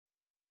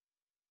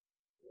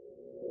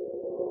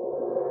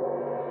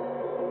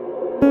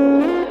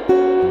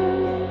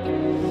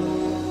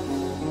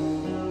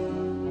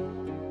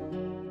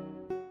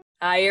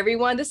Hi,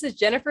 everyone. This is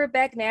Jennifer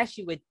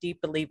Bagnaschi with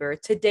DeepBeliever.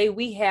 Today,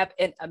 we have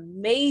an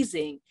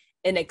amazing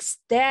and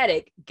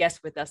ecstatic guest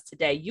with us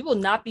today. You will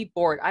not be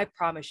bored, I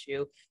promise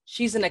you.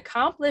 She's an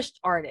accomplished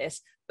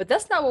artist, but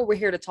that's not what we're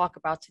here to talk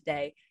about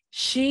today.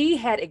 She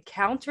had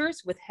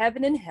encounters with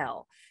heaven and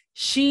hell.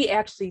 She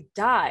actually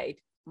died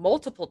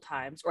multiple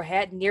times or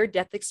had near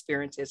death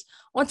experiences.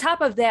 On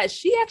top of that,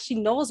 she actually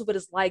knows what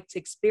it's like to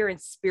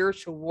experience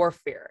spiritual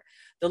warfare.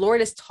 The Lord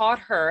has taught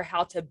her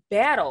how to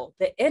battle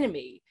the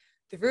enemy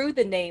through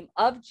the name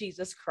of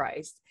Jesus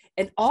Christ.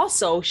 And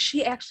also,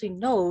 she actually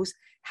knows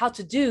how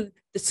to do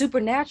the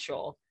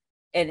supernatural.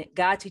 And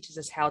God teaches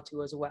us how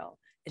to as well.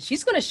 And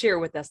she's going to share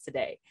with us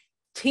today.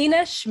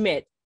 Tina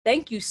Schmidt,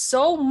 thank you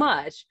so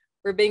much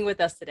for being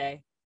with us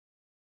today.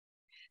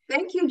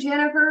 Thank you,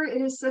 Jennifer. It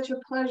is such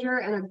a pleasure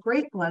and a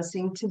great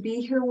blessing to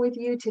be here with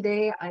you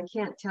today. I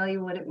can't tell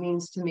you what it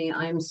means to me.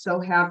 I'm so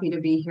happy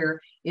to be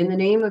here in the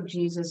name of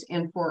Jesus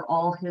and for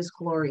all his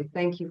glory.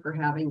 Thank you for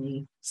having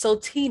me. So,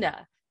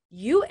 Tina,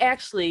 you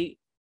actually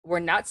were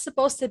not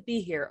supposed to be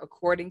here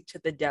according to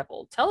the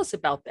devil. Tell us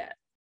about that.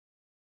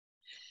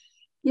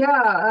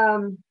 Yeah,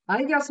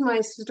 I guess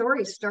my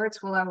story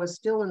starts while I was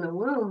still in the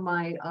womb.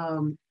 My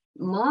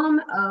mom,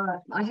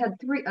 I had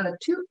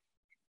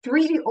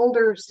three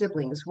older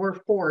siblings. We're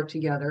four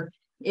together.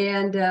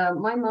 And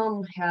my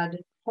mom had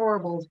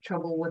horrible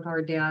trouble with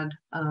our dad,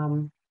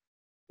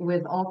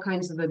 with all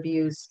kinds of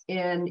abuse.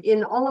 And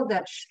in all of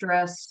that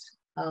stress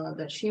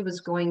that she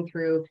was going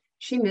through,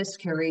 she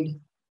miscarried,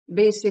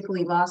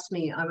 basically lost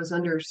me. I was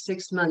under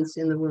 6 months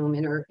in the womb.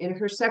 In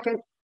her second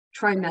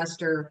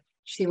trimester,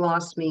 she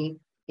lost me.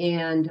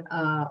 And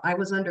I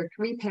was under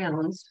 3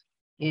 pounds.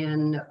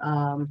 And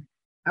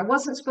I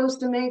wasn't supposed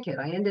to make it.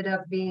 I ended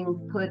up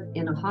being put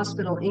in a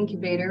hospital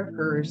incubator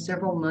for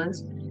several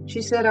months.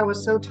 She said I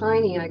was so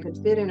tiny I could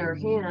fit in her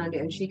hand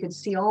and she could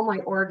see all my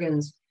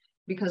organs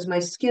because my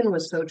skin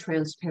was so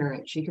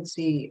transparent. She could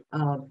see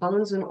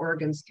bones and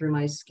organs through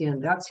my skin.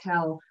 That's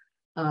how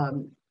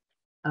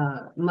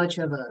much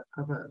of a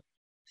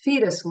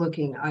fetus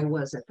looking I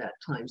was at that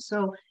time.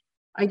 So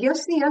I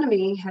guess the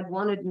enemy had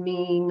wanted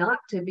me not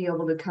to be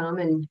able to come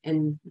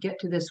and get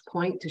to this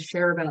point to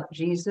share about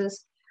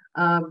Jesus.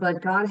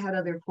 But God had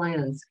other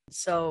plans.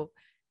 So,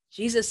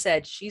 Jesus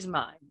said, "She's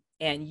mine,"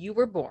 and you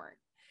were born.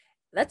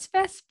 Let's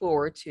fast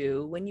forward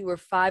to when you were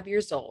 5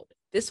 years old.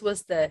 This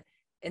was the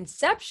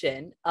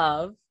inception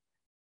of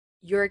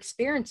your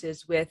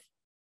experiences with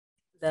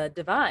the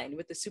divine,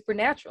 with the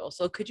supernatural.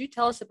 So, could you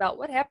tell us about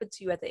what happened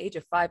to you at the age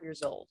of 5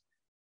 years old?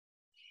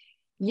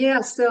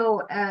 Yeah,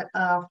 so at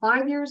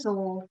 5 years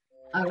old,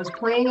 I was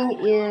playing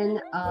in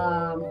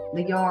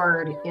the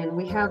yard, and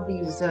we have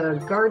these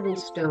garden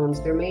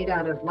stones. They're made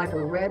out of like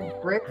a red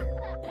brick,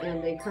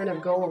 and they kind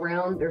of go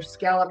around, they're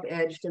scallop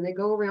edged, and they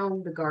go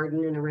around the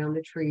garden and around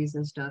the trees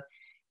and stuff.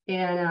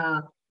 And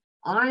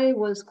I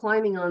was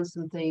climbing on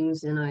some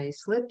things, and I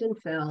slipped and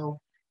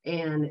fell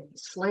and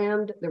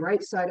slammed the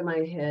right side of my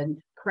head,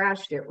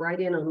 crashed it right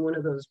in on one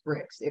of those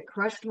bricks. It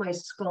crushed my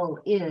skull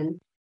in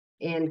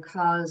and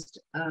caused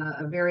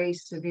a very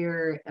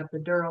severe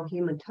epidural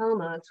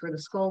hematoma. It's where the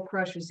skull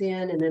crushes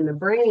in, and then the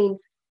brain,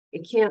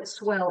 it can't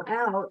swell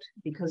out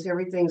because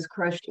everything's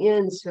crushed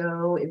in,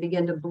 so it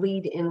began to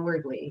bleed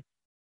inwardly.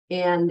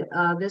 And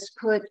this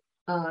put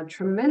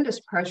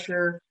tremendous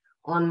pressure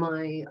on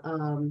my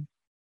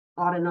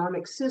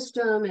autonomic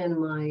system and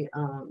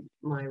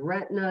my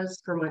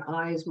retinas for my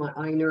eyes, my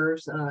eye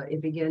nerves.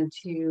 It began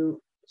to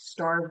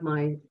starve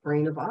my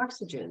brain of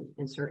oxygen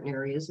in certain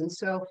areas. And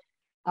so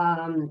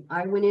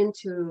I went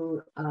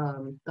into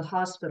the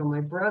hospital.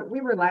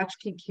 We were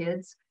latchkey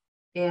kids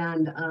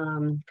and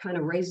kind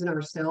of raising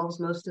ourselves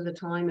most of the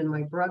time. And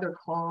my brother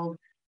called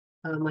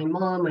my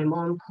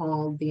mom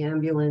called the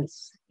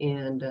ambulance.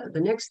 And the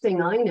next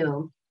thing I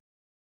know,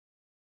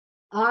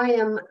 I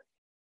am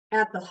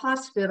at the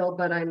hospital,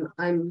 but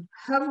I'm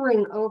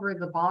hovering over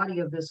the body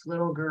of this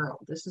little girl.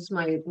 This is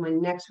my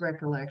next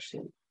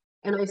recollection.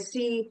 And I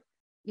see,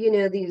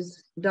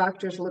 these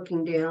doctors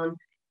looking down,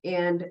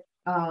 and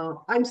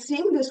I'm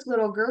seeing this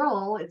little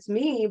girl, it's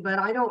me, but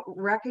I don't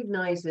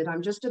recognize it.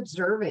 I'm just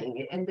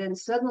observing. And then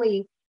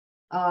suddenly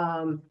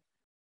I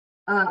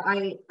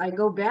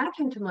go back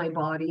into my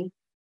body,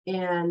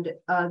 and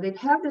they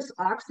have this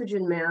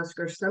oxygen mask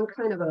or some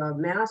kind of a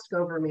mask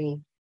over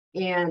me.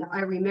 And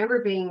I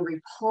remember being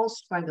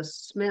repulsed by the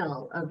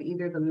smell of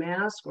either the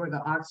mask or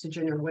the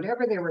oxygen or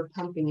whatever they were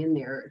pumping in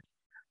there.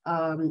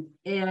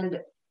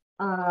 And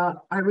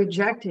I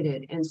rejected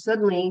it. And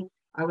suddenly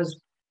I was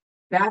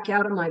back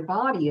out of my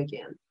body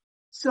again.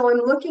 So I'm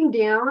looking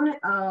down,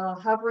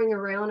 hovering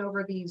around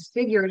over these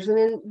figures,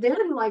 and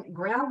then like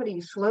gravity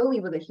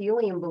slowly with a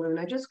helium balloon,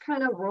 I just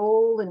kind of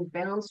rolled and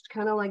bounced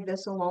kind of like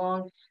this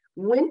along,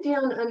 went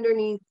down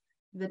underneath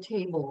the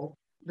table,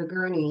 the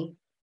gurney,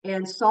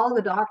 and saw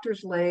the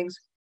doctor's legs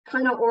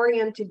kind of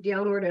oriented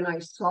downward, and I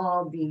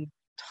saw the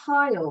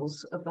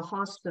tiles of the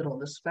hospital,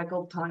 the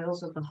speckled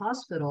tiles of the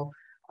hospital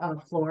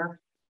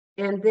floor.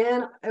 And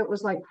then it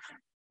was like,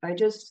 I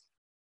just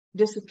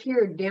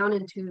disappeared down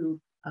into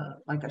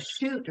like a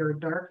chute or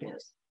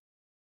darkness.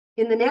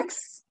 In the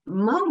next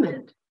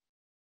moment,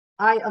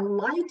 I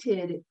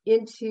alighted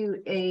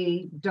into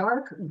a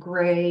dark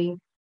gray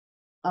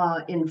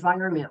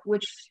environment,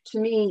 which to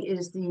me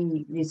is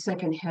the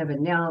second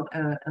heaven. Now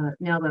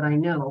that I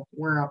know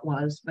where it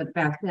was, but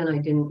back then I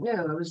didn't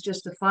know. I was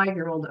just a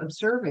 5-year-old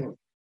observing,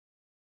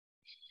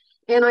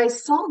 and I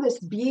saw this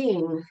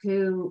being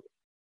who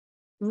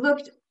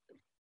looked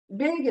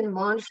big and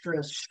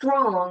monstrous,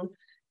 strong.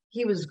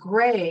 He was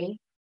gray,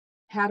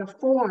 had a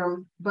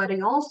form, but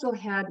he also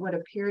had what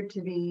appeared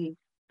to be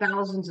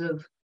thousands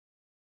of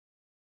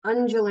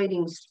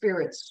undulating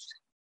spirits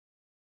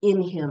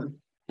in him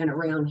and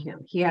around him.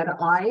 He had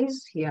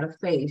eyes, he had a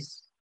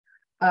face.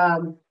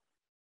 Um,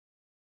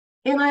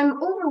 and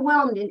I'm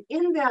overwhelmed. And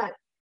in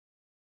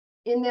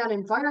that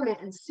environment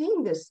and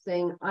seeing this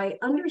thing, I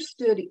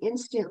understood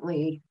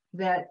instantly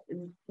that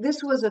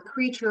this was a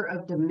creature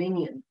of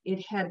dominion.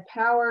 It had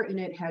power and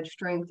it had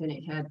strength and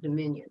it had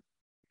dominion.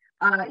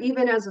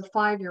 Even as a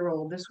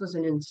 5-year-old, this was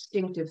an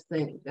instinctive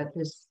thing that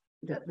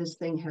this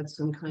thing had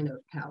some kind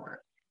of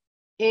power.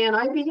 And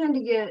I began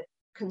to get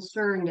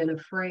concerned and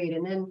afraid.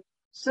 And then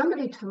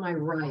somebody to my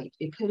right,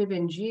 it could have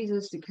been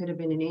Jesus, it could have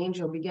been an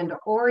angel, began to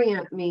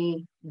orient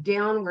me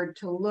downward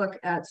to look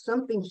at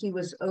something he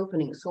was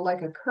opening. So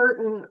like a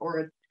curtain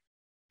or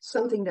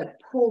something that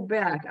pulled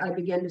back, I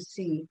began to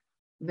see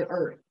the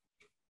earth.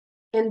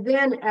 And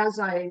then as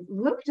I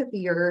looked at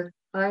the earth,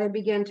 I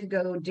began to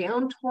go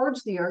down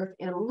towards the earth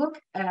and look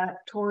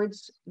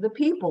towards the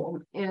people.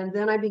 And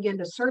then I began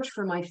to search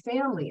for my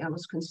family. I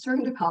was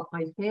concerned about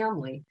my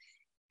family.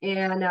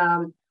 And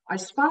I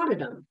spotted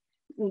them.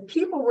 And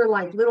people were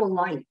like little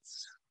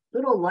lights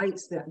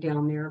that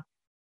down there.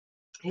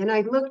 And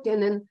I looked,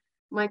 and then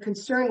my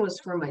concern was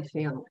for my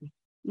family.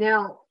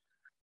 Now,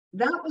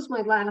 that was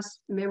my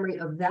last memory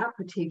of that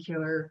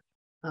particular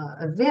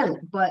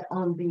event. But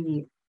on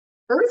the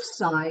earth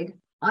side,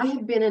 I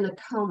had been in a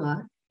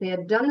coma. They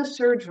had done the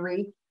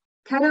surgery,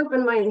 cut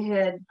open my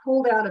head,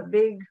 pulled out a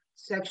big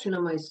section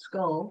of my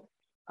skull,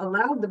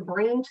 allowed the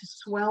brain to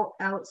swell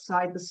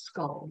outside the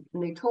skull.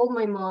 And they told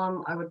my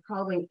mom I would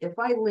probably, if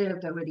I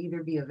lived, I would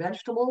either be a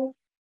vegetable,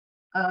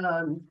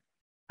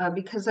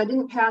 because I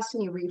didn't pass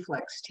any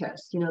reflex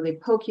tests. You know, they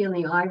poke you in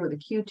the eye with a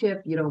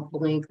Q-tip, you don't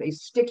blink. They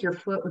stick your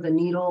foot with a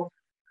needle,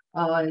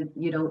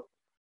 you don't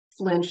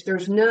flinch.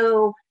 There's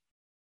no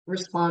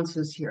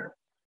responses here.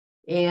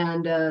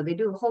 And they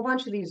do a whole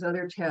bunch of these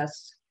other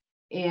tests.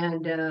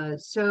 And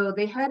so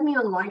they had me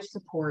on life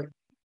support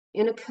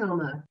in a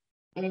coma.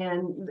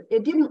 And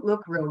it didn't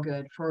look real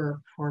good for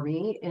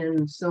me.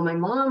 And so my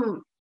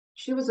mom,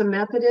 she was a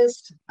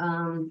Methodist,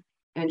 and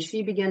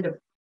she began to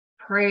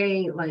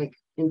pray like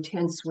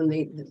intense when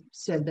they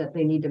said that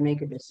they need to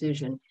make a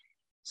decision.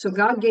 So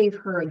God gave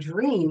her a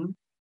dream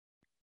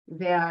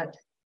that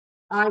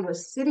I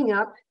was sitting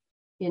up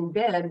in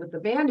bed with the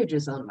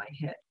bandages on my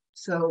head.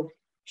 So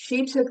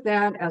she took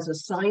that as a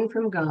sign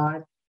from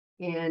God,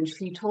 and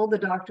she told the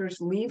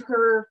doctors, leave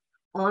her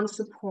on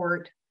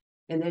support.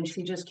 And then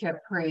she just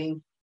kept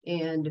praying.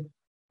 And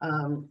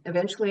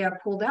eventually I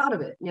pulled out of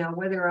it. Now,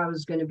 whether I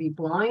was going to be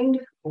blind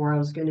or I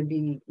was going to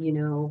be, you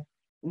know,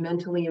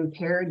 mentally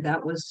impaired,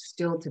 that was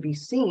still to be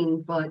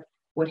seen. But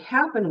what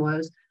happened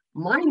was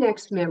my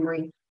next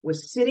memory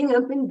was sitting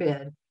up in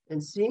bed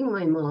and seeing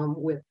my mom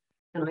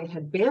and I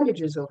had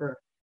bandages over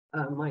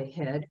my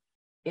head.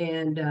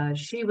 And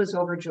she was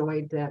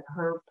overjoyed that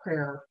her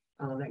prayer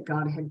that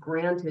God had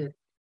granted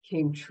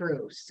came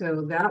true.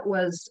 So that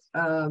was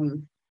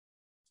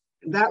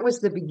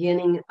the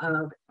beginning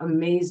of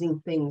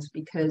amazing things,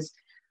 because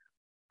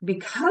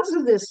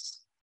of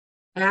this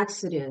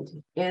accident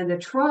and the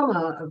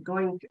trauma of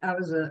going, I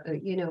was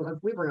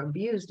we were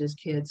abused as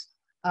kids.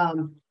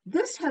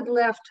 This had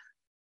left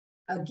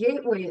a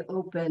gateway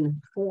open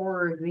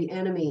for the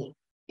enemy,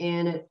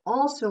 and it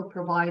also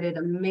provided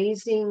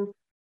amazing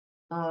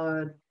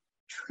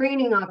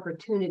training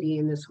opportunity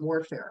in this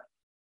warfare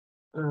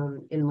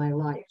in my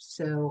life.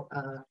 So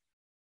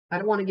I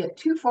don't want to get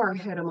too far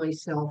ahead of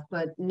myself,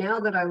 but now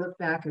that I look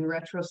back in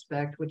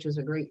retrospect, which is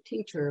a great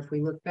teacher, if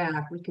we look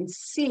back, we can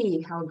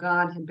see how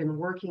God had been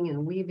working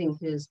and weaving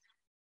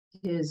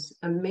his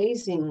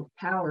amazing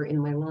power in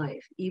my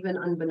life, even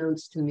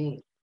unbeknownst to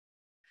me.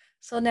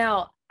 So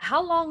now,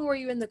 how long were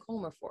you in the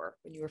coma for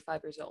when you were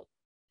 5 years old?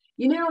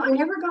 You know, I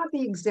never got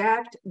the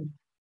exact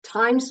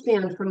time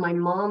span from my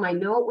mom. I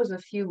know it was a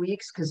few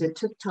weeks because it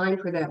took time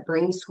for that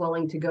brain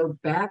swelling to go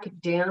back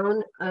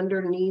down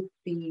underneath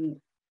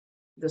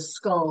the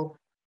skull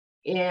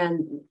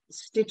and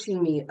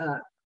stitching me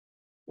up.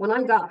 When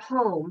I got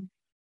home,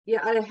 they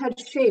had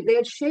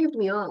shaved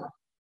me off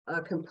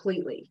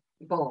completely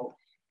bald.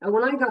 And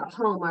when I got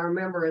home, I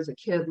remember as a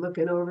kid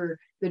looking over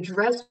the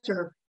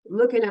dresser,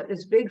 looking at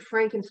this big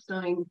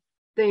Frankenstein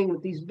thing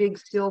with these big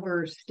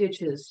silver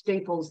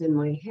staples in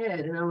my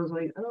head. And I was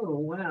like, oh,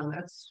 wow,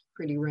 that's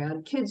pretty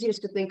rad. Kids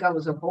used to think I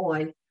was a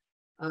boy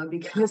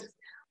because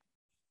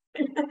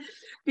I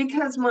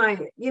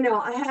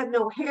had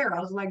no hair. I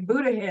was like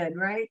Buddha head,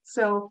 right?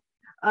 So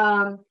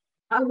I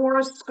I wore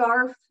a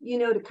scarf,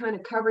 to kind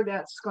of cover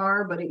that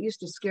scar, but it used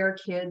to scare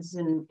kids,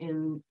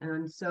 and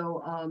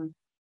so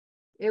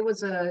it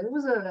was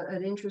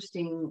an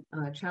interesting,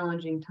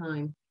 challenging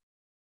time.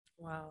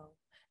 Wow.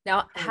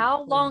 Now,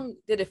 how long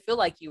did it feel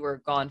like you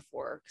were gone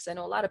for? Because I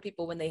know a lot of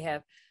people when they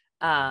have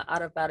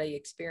out of body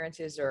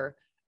experiences or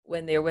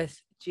when they're with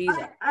Jesus.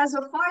 As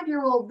a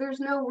 5-year-old, there's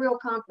no real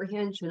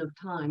comprehension of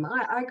time.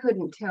 I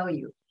couldn't tell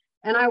you.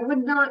 And I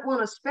would not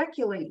want to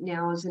speculate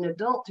now as an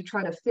adult to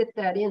try to fit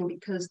that in,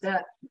 because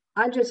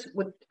I'm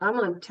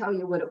going to tell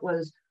you what it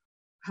was,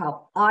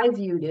 how I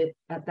viewed it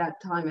at that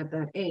time, at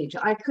that age.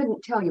 I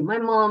couldn't tell you. My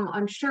mom,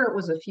 I'm sure it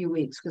was a few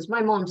weeks, because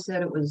my mom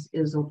said it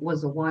was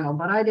a while,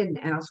 but I didn't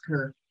ask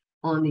her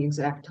on the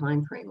exact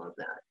time frame of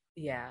that.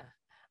 Yeah.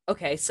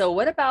 Okay. So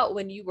what about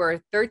when you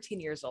were 13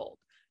 years old?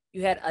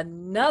 You had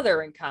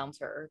another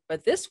encounter,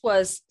 but this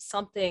was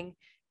something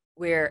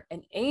where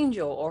an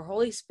angel or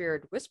Holy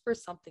Spirit whispered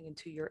something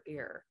into your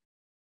ear.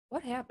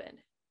 What happened?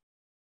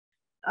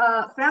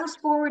 Fast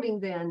forwarding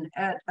then,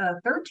 at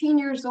 13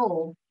 years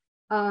old,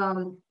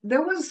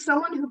 there was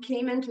someone who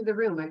came into the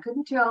room. I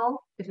couldn't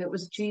tell if it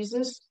was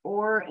Jesus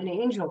or an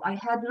angel. I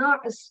had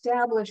not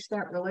established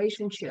that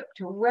relationship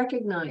to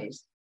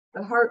recognize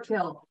the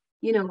heartfelt,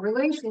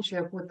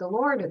 relationship with the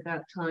Lord at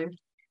that time.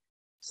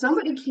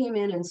 Somebody came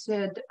in and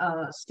said,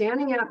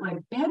 standing at my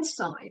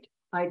bedside,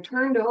 I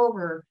turned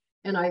over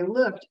and I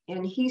looked,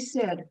 and he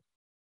said,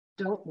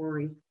 "Don't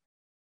worry,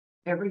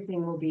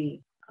 everything will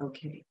be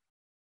okay."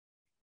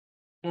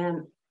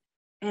 And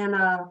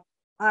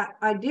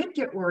I did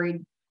get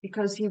worried,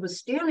 because he was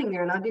standing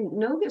there and I didn't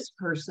know this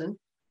person,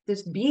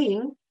 this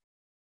being,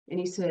 and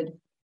he said,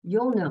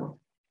 "You'll know,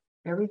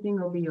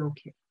 everything will be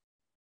okay."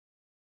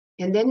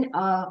 And then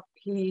I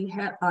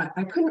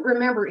couldn't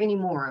remember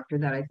anymore after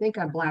that. I think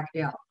I blacked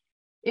out.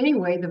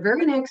 Anyway, the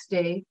very next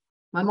day,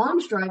 my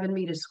mom's driving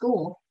me to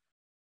school,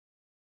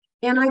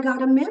 and I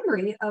got a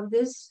memory of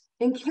this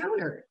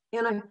encounter.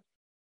 And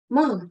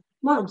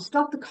Mom,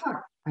 stop the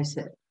car, I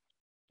said.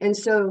 And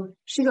so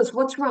she goes,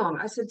 "What's wrong?"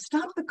 I said,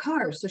 "Stop the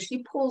car." So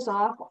she pulls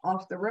off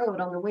the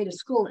road on the way to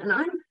school, and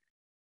I'm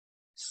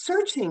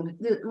searching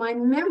my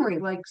memory,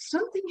 like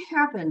something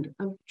happened.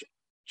 I'm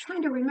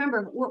trying to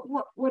remember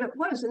what it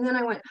was. And then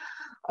I went,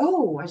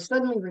 "Oh," I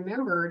suddenly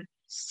remembered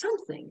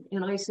something.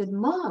 And I said,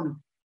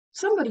 "Mom,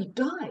 somebody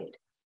died."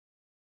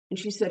 And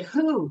she said,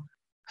 "Who?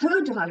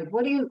 Who died?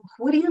 What do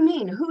you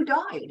mean? Who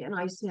died?" And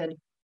I said,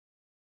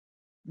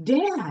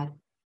 "Dad.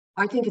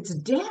 I think it's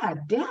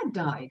Dad. Dad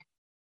died."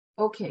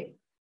 Okay.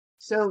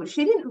 So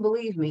she didn't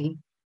believe me.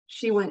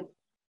 She went,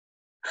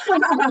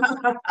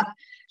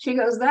 she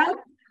goes, "That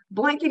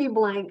blankety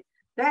blank,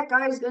 that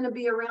guy's going to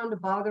be around to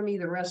bother me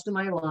the rest of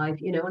my life,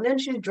 And then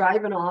she's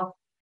driving off.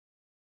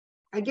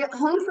 I get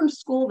home from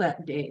school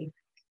that day.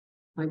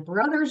 My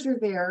brothers are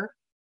there.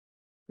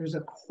 There's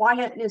a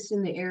quietness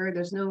in the air.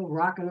 There's no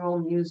rock and roll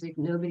music.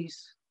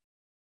 Nobody's,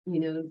 you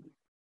know,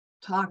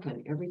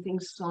 talking.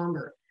 Everything's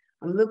somber.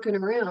 I'm looking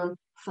around,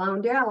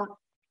 found out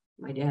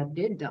my dad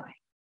did die.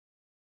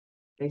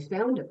 They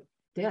found him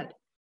dead.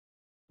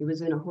 He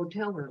was in a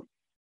hotel room.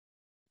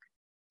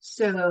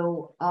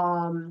 So,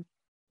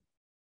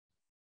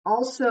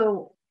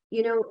 also,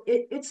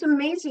 it's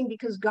amazing,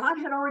 because God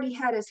had already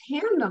had his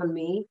hand on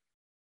me,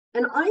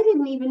 and I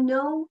didn't even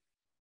know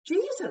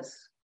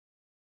Jesus.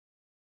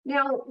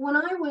 Now, when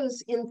I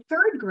was in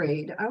third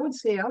grade, I would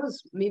say I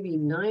was maybe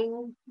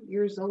 9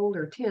 years old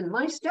or 10.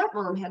 My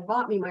stepmom had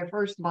bought me my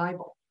first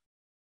Bible.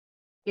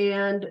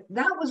 And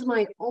that was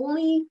my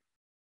only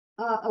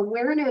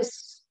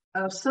awareness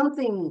of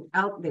something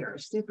out there,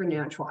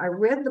 supernatural. I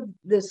read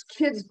this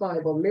kid's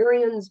Bible,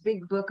 Marion's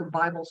Big Book of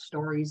Bible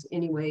Stories,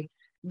 anyway.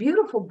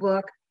 Beautiful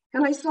book.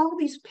 And I saw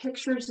these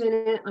pictures in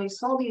it. I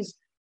saw these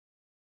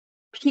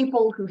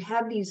people who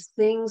had these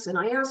things. And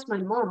I asked my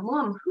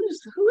Mom,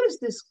 who is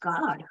this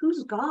God?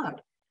 Who's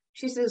God?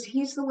 She says,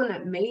 "He's the one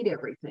that made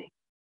everything."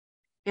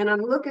 And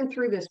I'm looking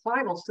through this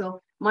Bible.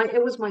 So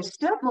it was my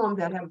stepmom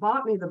that had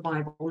bought me the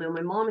Bible. Now,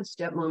 my mom and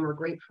stepmom are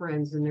great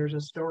friends, and there's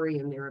a story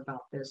in there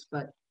about this.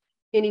 But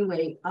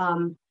anyway,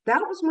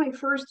 that was my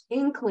first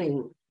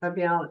inkling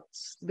about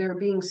there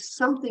being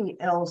something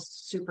else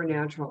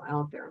supernatural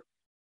out there.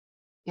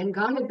 And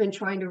God had been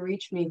trying to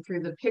reach me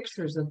through the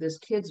pictures of this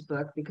kid's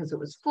book, because it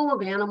was full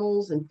of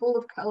animals and full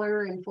of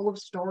color and full of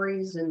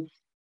stories. And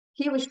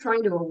he was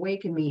trying to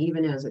awaken me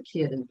even as a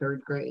kid in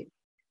third grade.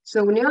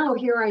 So now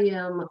here I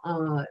am.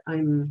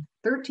 I'm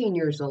 13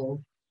 years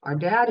old. Our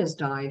dad has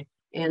died.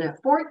 And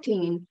at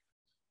 14,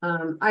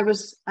 I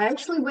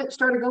actually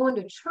started going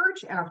to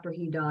church after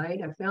he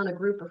died. I found a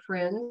group of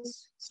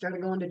friends,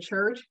 started going to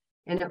church.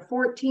 And at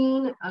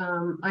 14,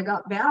 I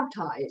got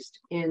baptized.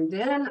 And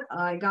then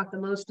I got the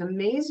most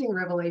amazing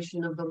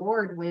revelation of the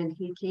Lord when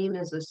he came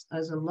as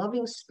a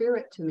loving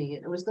spirit to me.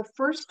 And it was the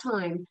first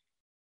time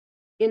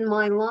in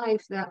my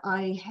life that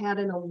I had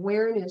an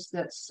awareness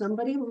that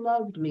somebody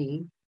loved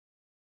me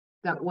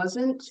that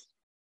wasn't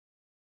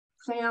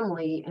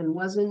family and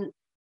wasn't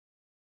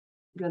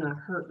going to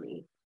hurt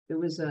me. There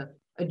was a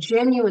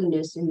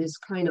genuineness in this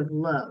kind of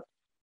love.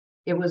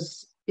 It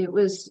it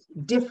was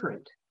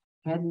different.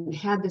 I hadn't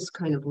had this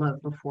kind of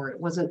love before. It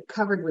wasn't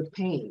covered with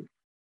pain.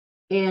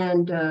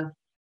 And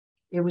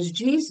it was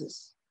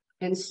Jesus.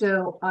 And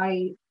so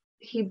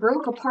he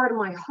broke a part of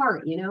my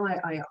heart.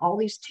 All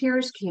these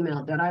tears came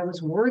out that I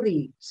was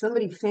worthy.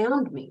 Somebody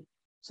found me.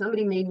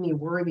 Somebody made me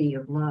worthy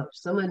of love.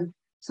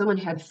 Someone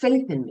had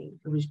faith in me.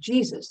 It was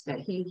Jesus, that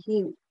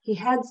he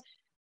had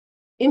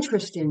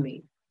interest in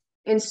me.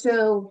 And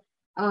so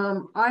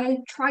I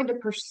tried to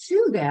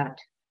pursue that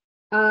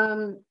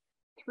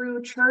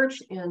through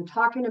church and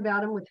talking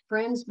about him with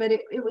friends, but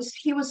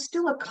he was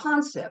still a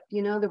concept.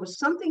 There was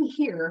something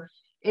here,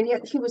 and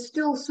yet he was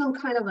still some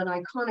kind of an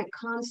iconic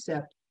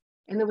concept.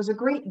 And there was a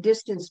great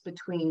distance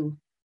between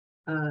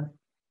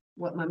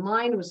what my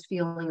mind was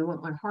feeling and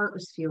what my heart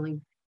was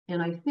feeling.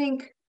 And I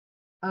think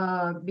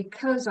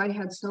because I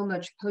had so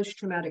much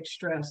post-traumatic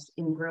stress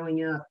in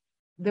growing up,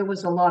 there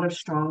was a lot of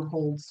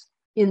strongholds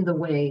in the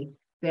way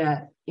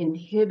that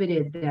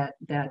inhibited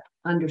that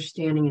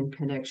understanding and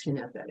connection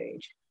at that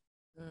age.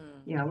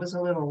 Yeah, it was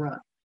a little rough.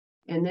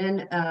 And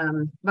then,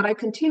 but I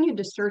continued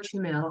to search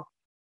him out.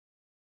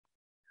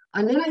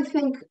 And then I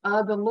think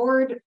the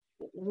Lord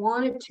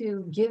wanted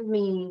to give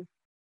me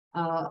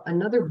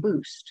another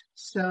boost.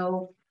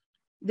 So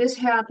this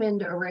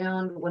happened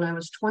around when I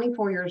was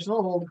 24 years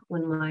old,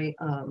 when my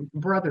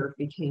brother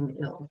became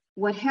ill.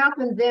 What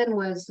happened then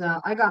was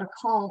I got a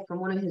call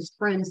from one of his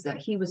friends that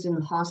he was in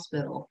the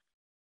hospital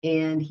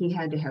and he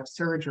had to have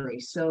surgery.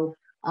 So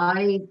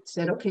I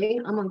said, okay,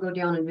 I'm gonna go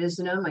down and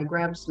visit him. I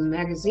grabbed some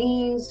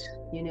magazines,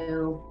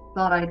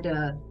 thought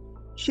I'd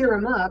cheer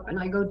him up. And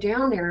I go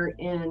down there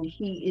and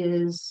he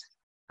is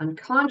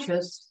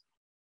unconscious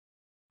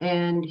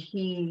and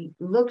he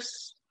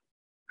looks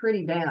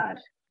pretty bad.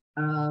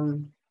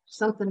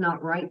 Something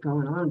not right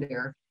going on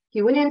there.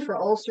 He went in for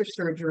ulcer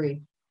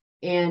surgery,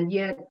 and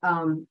yet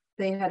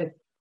they had an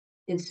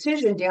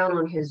incision down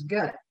on his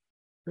gut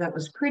that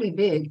was pretty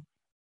big,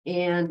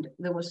 and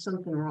there was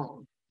something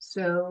wrong.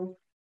 So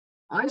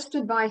I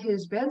stood by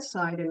his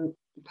bedside and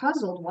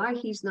puzzled why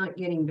he's not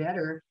getting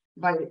better.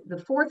 By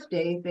the fourth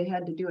day, they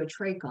had to do a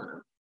trach on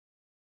him,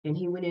 and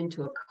he went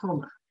into a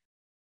coma.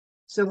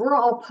 So we're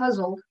all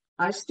puzzled.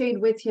 I stayed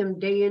with him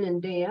day in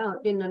and day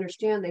out, didn't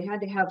understand they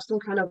had to have some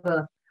kind of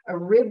a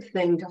rib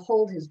thing to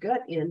hold his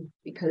gut in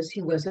because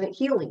he wasn't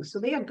healing. So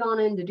they had gone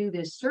in to do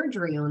this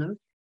surgery on him.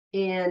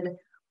 And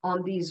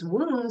on these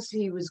wounds,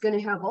 he was going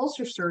to have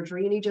ulcer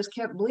surgery, and he just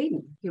kept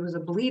bleeding. He was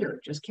a bleeder,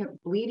 just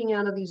kept bleeding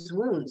out of these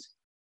wounds.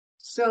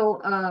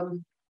 So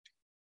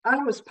I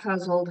was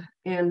puzzled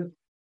and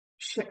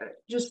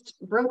just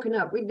broken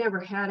up. We'd never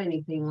had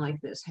anything like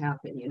this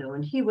happen,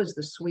 and he was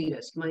the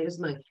sweetest.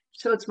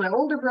 So it's my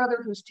older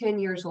brother who's 10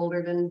 years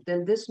older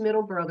than this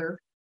middle brother,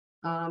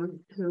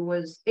 who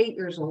was 8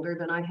 years older.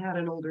 Than I had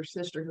an older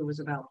sister who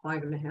was about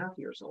 5.5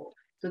 years old.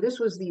 So this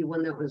was the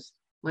one that was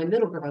my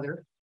middle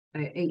brother,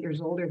 8 years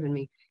older than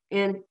me.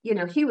 And,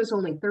 he was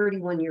only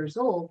 31 years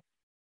old,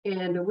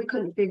 and we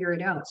couldn't figure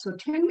it out. So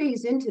 10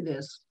 days into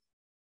this,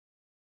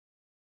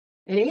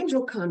 an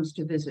angel comes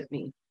to visit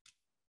me.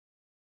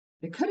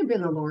 It could have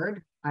been the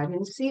Lord. I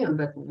didn't see him,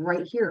 but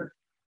right here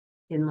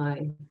in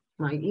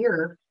my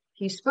ear,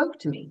 he spoke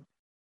to me.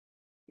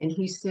 And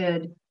he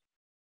said,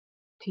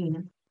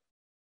 Tina,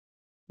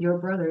 your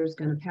brother is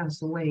going to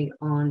pass away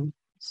on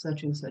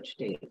such and such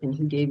date. And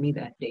he gave me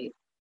that date.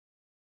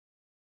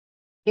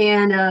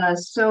 And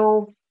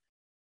so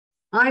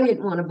I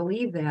didn't want to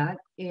believe that.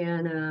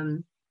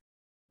 And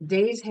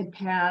days had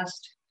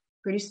passed.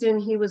 Pretty soon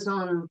he was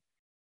on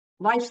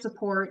life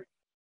support.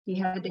 He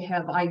had to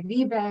have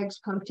IV bags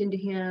pumped into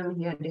him.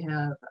 He had to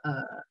have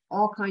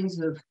all kinds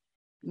of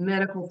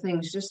medical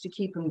things just to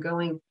keep him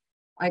going.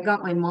 I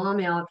got my mom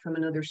out from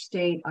another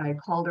state. I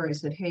called her. I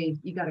said, hey,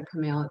 you got to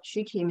come out.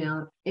 She came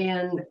out.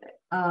 And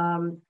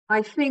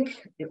I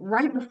think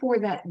right before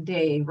that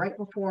day,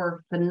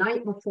 the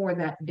night before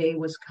that day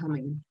was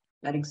coming,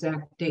 that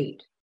exact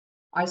date,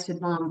 I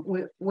said, Mom,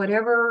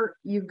 whatever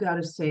you've got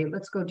to say,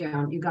 let's go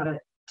down. You got to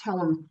tell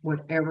him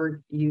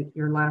whatever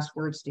your last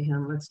words to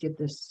him. Let's get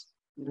this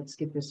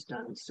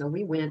done. So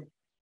we went,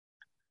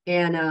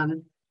 and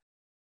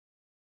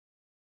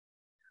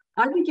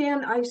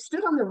I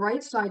stood on the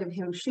right side of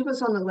him. She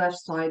was on the left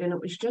side, and it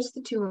was just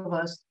the two of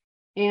us.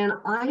 And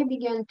I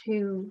began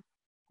to,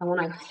 when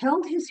I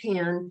held his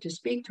hand to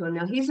speak to him,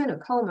 now he's in a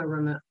coma,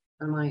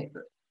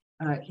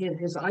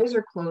 his eyes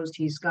are closed.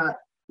 He's got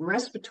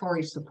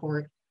respiratory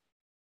support.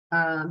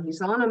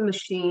 He's on a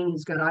machine.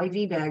 He's got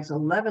IV bags,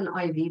 11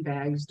 IV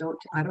bags.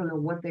 I don't know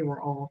what they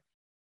were all.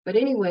 But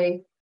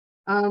anyway,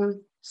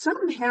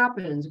 something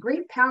happens.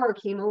 Great power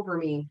came over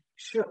me,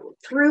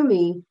 through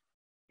me,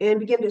 and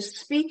began to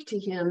speak to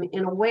him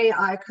in a way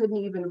I couldn't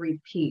even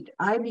repeat.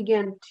 I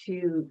began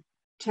to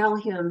tell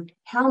him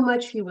how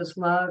much he was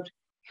loved,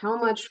 how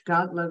much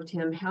God loved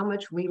him, how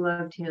much we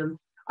loved him.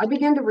 I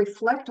began to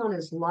reflect on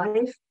his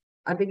life.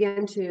 I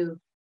began to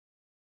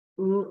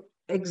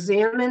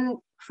examine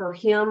for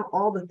him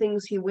all the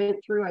things he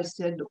went through. I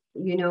said,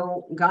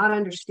 God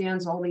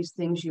understands all these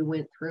things you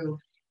went through.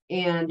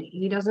 And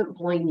he doesn't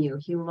blame you.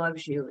 He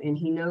loves you, and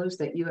he knows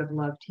that you have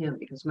loved him,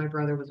 because my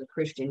brother was a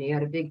Christian. He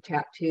had a big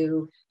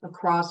tattoo, a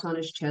cross on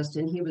his chest,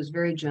 and he was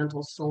very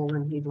gentle soul,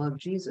 and he loved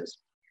Jesus.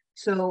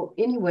 So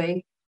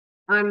anyway,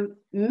 I'm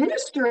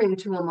ministering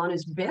to him on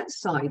his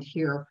bedside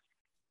here,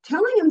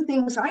 telling him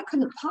things I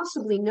couldn't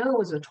possibly know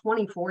as a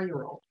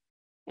 24-year-old.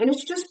 And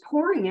it's just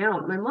pouring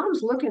out. My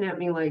mom's looking at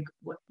me like,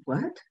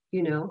 what?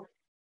 You know?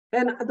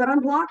 But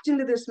I'm locked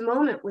into this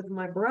moment with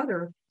my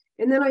brother.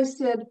 And then I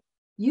said,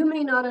 you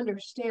may not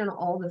understand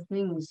all the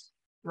things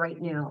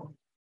right now,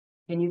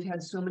 and you've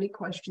had so many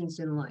questions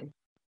in life,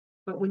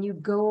 but when you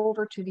go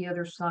over to the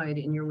other side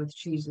and you're with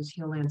Jesus,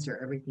 he'll answer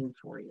everything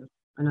for you.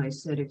 And I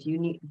said, if you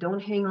need,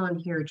 don't hang on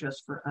here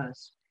just for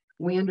us.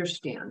 We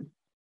understand.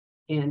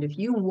 And if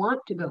you want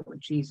to go with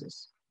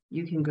Jesus,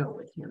 you can go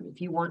with him. If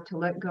you want to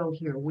let go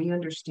here, we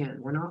understand.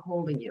 We're not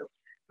holding you,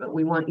 but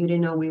we want you to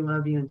know we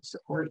love you and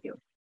support you.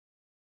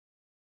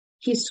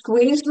 He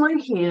squeezed my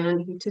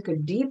hand. He took a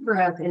deep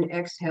breath and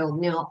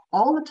exhaled. Now,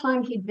 all the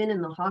time he'd been in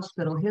the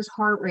hospital, his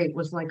heart rate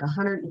was like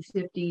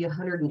 150,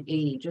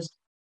 180, just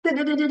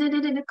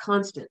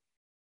constant.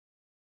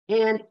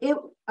 And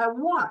I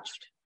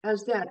watched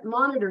as that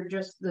monitor,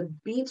 just the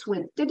beats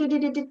went and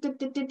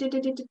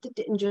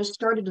just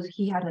started.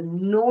 He had a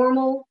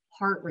normal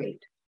heart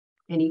rate,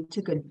 and he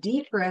took a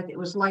deep breath. It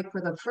was like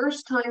for the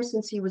first time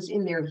since he was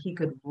in there, he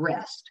could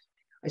rest.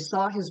 I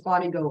saw his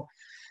body go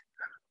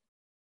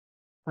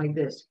like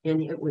this,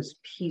 and it was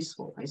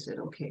peaceful. I said,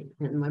 okay.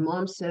 And my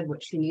mom said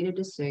what she needed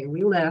to say.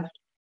 We left.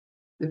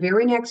 The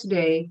very next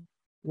day,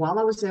 while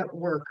I was at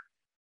work,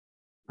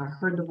 I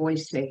heard the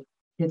voice say,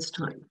 it's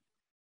time.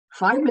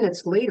 5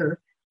 minutes later,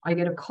 I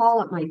get a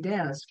call at my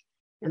desk,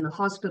 and the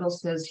hospital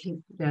says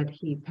that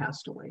he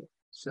passed away.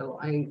 So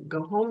I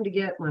go home to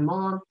get my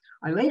mom.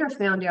 I later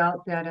found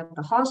out that at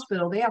the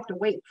hospital, they have to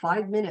wait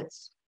 5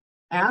 minutes.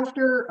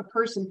 After a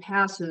person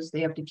passes,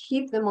 they have to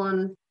keep them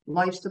on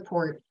life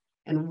support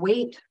and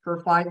wait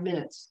for 5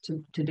 minutes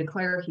to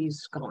declare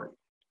he's gone.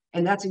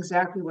 And that's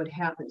exactly what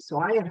happened. So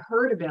I had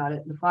heard about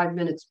it the 5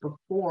 minutes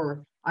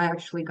before I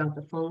actually got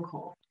the phone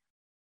call.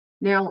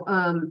 Now,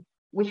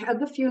 we had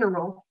the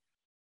funeral,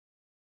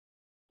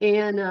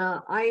 and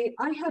I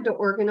had to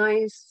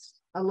organize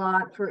a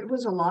lot it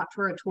was a lot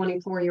for a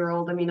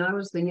 24-year-old. I mean, I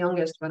was the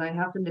youngest, but I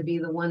happened to be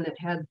the one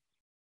that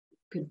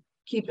could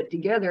keep it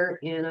together.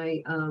 And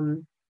I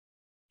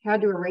had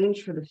to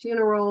arrange for the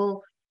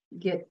funeral,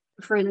 get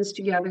friends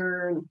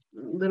together, and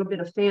a little bit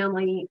of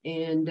family,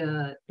 and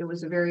it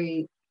was a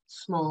very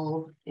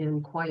small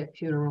and quiet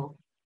funeral.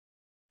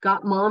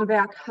 Got mom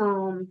back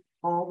home,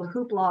 all the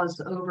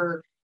hoopla's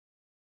over,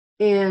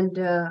 and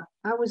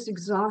I was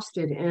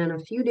exhausted. And a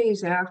few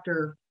days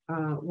after,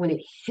 when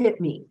it hit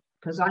me,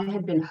 because I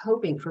had been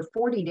hoping for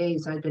 40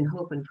 days, I'd been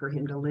hoping for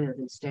him to live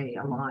and stay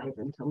alive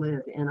and to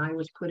live, and I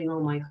was putting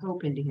all my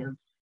hope into him.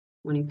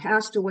 When he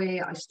passed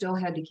away, I still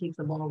had to keep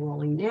the ball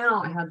rolling.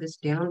 Now I had this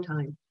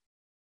downtime,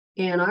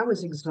 and I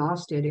was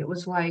exhausted. It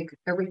was like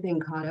everything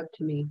caught up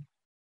to me.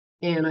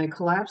 And I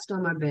collapsed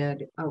on my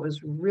bed. I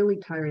was really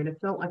tired. It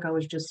felt like I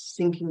was just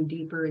sinking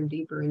deeper and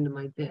deeper into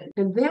my bed.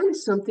 And then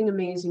something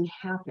amazing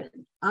happened.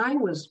 I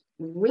was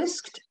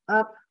whisked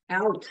up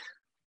out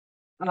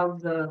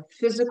of the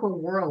physical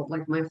world.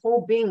 Like my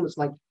whole being was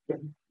like,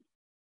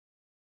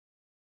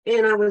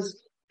 and I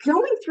was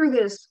going through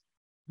this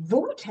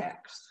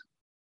vortex.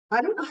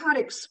 I don't know how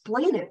to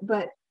explain it,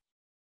 but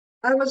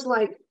I was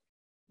like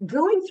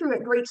going through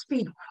at great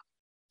speed.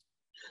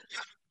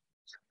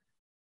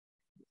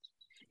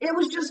 It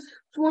was just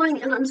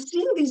flying, and I'm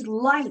seeing these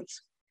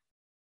lights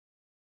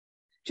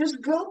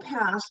just go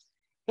past,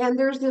 and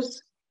there's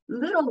this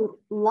little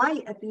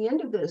light at the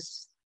end of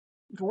this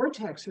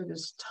vortex or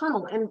this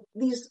tunnel, and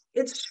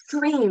it's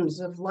streams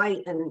of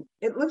light, and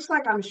it looks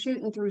like I'm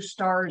shooting through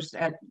stars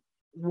at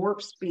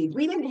warp speed.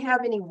 We didn't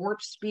have any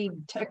warp speed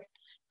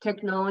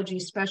technology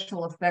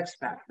special effects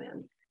back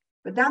then,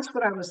 but that's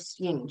what I was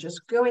seeing,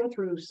 just going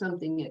through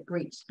something at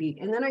great speed.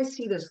 And then I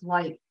see this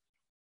light,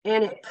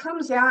 and it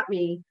comes at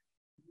me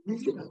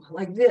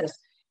like this,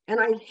 and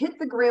I hit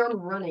the ground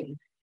running,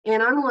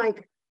 and I'm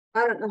like,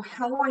 I don't know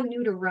how I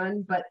knew to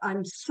run, but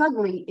I'm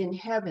suddenly in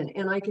heaven,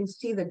 and I can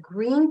see the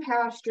green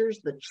pastures,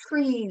 the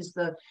trees,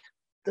 the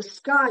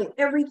sky,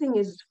 everything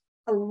is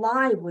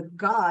alive with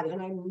God.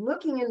 And I'm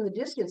looking in the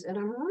distance, and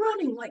I'm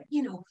running like,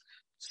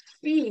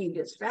 speed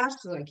as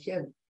fast as I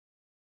can.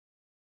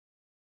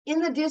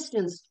 In the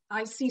distance,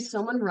 I see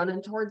someone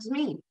running towards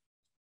me.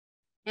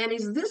 And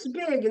he's this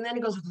big, and then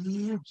he goes,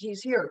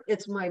 he's here.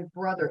 It's my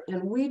brother.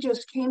 And we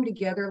just came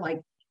together like,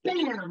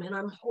 bam, and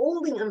I'm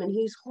holding him, and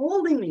he's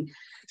holding me,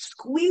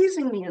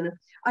 squeezing me. And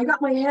I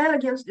got my head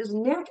against his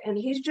neck, and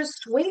he's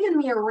just swinging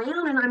me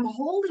around, and I'm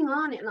holding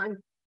on, and I'm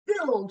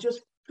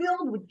just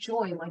filled with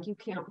joy like you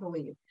can't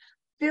believe.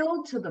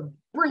 Filled to the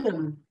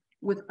brim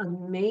with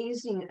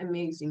amazing,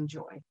 amazing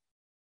joy.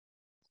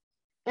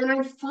 And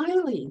I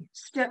finally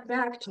stepped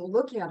back to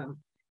look at him.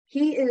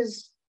 He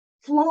is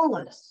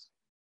flawless.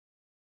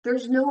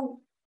 There's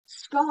no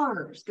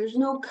scars. There's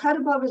no cut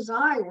above his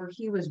eye where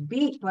he was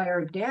beat by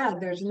our dad.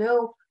 There's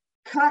no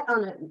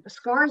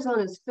scars on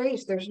his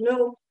face. There's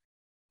no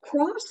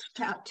cross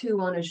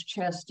tattoo on his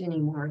chest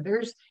anymore.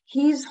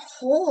 He's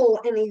whole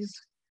and he's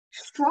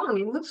strong.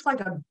 He looks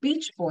like a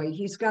beach boy.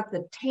 He's got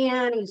the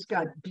tan, he's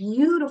got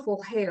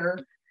beautiful hair,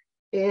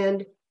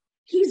 and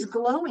he's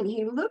glowing.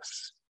 He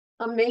looks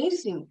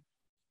amazing.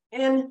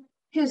 And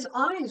his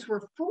eyes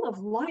were full of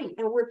light,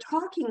 and we're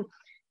talking,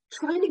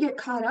 trying to get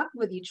caught up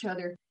with each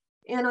other.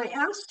 And I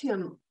asked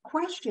him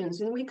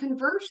questions and we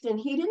conversed, and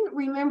he didn't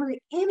remember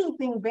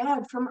anything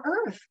bad from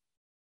Earth.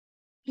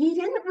 He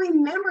didn't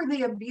remember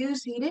the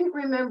abuse. He didn't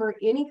remember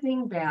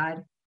anything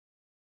bad.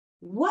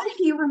 What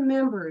he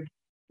remembered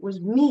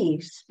was me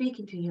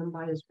speaking to him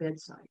by his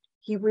bedside.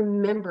 He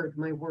remembered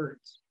my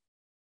words.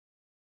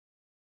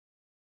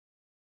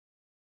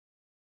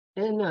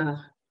 And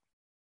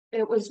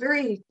it was a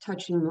very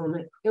touching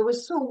moment. It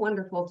was so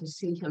wonderful to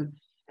see him.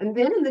 And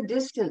then in the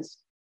distance,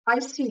 I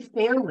see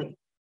family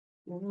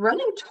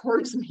running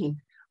towards me,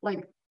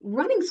 like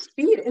running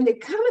speed. And they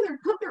come and they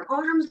put their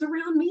arms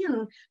around me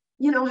and,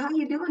 how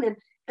you doing?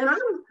 And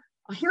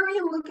here I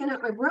am looking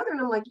at my brother,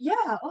 and I'm like,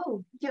 yeah,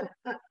 oh, yeah,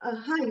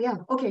 hi, yeah,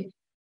 okay.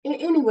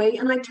 Anyway,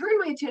 and I turned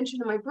my attention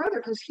to my brother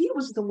because he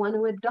was the one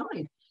who had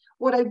died.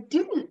 What I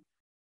didn't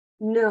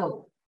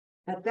know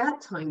at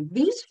that time,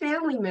 these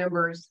family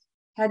members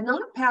had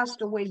not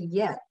passed away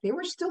yet. They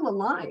were still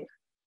alive,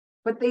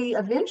 but they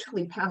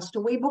eventually passed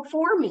away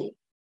before me.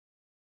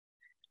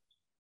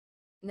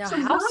 Now, So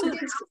how God soon?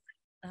 did,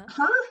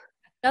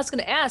 I was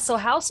going to ask, so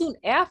how soon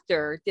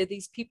after did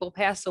these people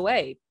pass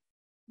away?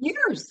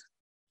 Years.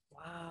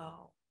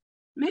 Wow.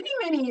 Many,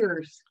 many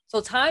years.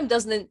 So time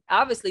doesn't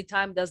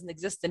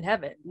exist in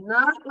heaven.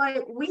 Not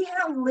like we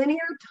have linear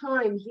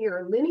time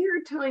here.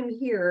 Linear time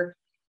here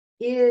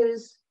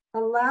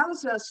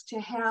allows us to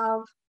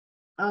have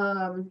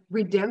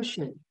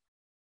redemption.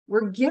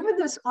 We're given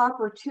this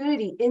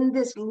opportunity in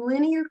this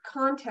linear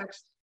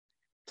context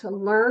to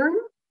learn,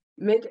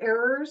 make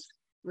errors,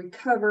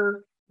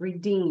 recover,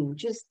 redeem.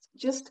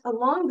 Just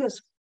along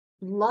this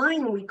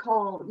line we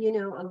call,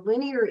 a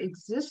linear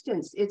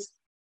existence. It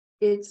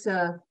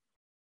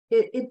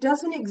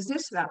doesn't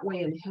exist that way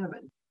in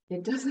heaven.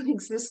 It doesn't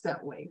exist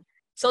that way.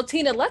 So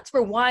Tina, let's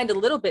rewind a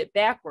little bit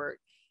backward.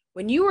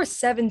 When you were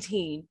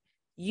 17,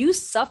 you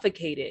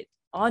suffocated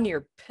on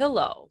your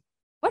pillow.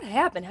 What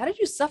happened? How did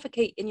you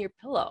suffocate in your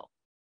pillow?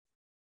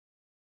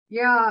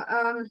 Yeah.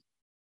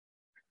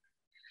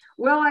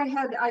 Well,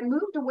 I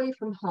moved away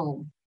from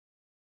home.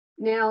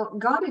 Now,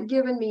 God had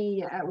given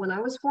me, when I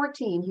was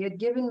 14, he had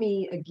given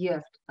me a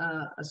gift,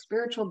 a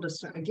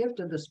gift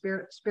of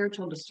the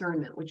spiritual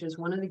discernment, which is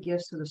one of the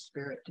gifts of the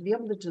Spirit, to be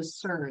able to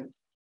discern.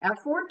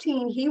 At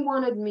 14, he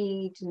wanted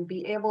me to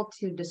be able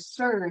to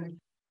discern,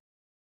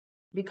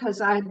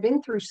 because I had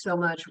been through so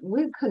much.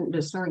 We couldn't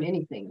discern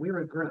anything. We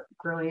were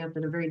growing up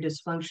in a very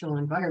dysfunctional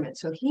environment.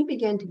 So he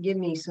began to give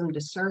me some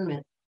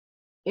discernment.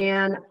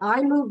 And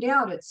I moved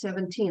out at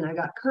 17. I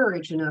got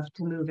courage enough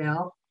to move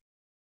out.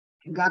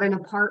 Got an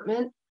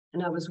apartment,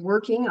 and I was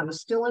working. I was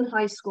still in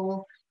high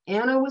school,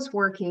 and I was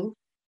working,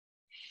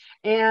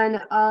 and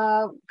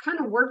kind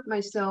of worked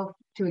myself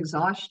to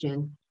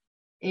exhaustion.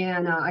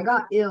 And I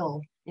got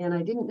ill, and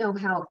I didn't know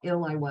how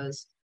ill I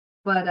was.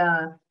 But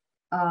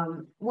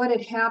what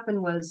had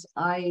happened was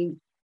I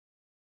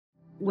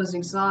was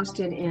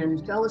exhausted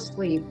and fell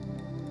asleep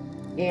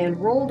and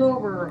rolled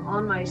over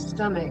on my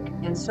stomach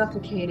and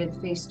suffocated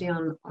face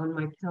down on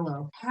my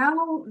pillow.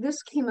 How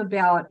this came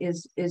about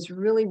is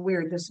really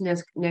weird, this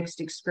next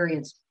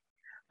experience.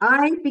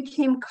 I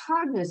became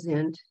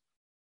cognizant,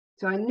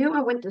 so I knew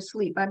I went to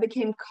sleep. I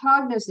became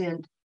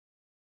cognizant,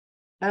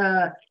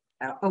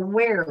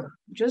 aware.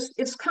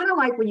 It's kind of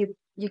like when you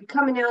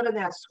coming out of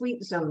that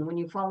sweet zone, when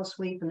you fall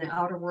asleep and the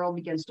outer world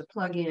begins to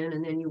plug in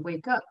and then you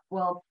wake up.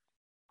 Well,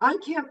 I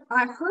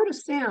heard a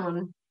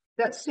sound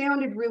that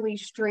sounded really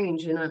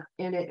strange, and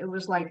it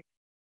was like,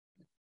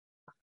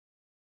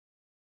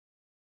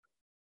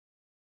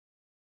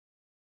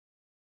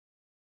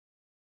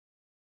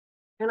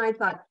 and I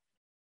thought,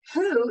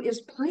 who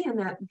is playing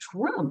that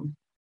drum?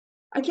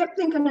 I kept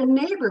thinking a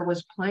neighbor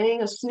was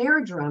playing a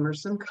snare drum or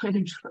some kind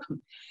of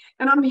drum.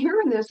 And I'm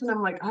hearing this and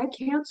I'm like, I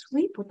can't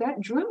sleep with that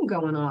drum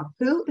going off.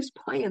 Who is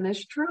playing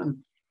this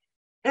drum?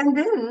 And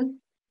then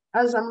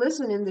as I'm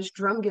listening, this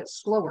drum gets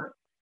slower.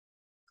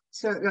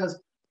 So it goes.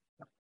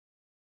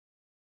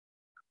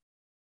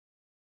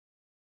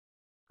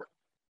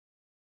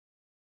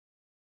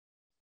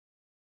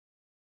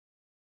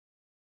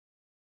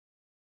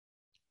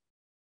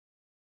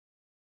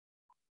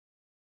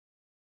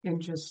 And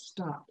just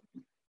stop.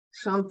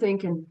 So I'm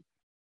thinking,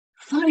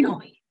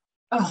 finally,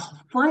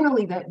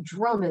 that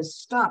drum has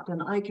stopped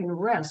and I can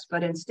rest.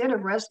 But instead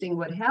of resting,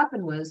 what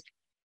happened was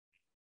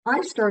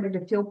I started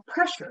to feel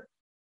pressure,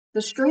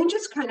 the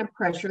strangest kind of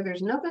pressure.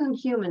 There's nothing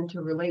human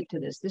to relate to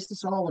this. This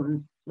is all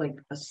like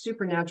a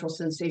supernatural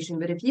sensation.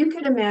 But if you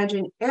could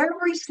imagine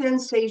every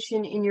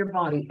sensation in your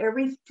body,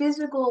 every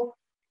physical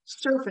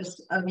surface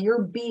of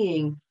your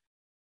being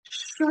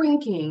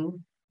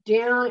shrinking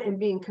down and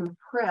being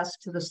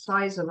compressed to the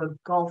size of a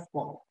golf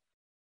ball.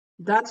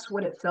 That's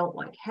what it felt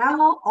like.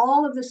 How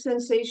all of the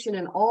sensation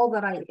and all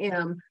that I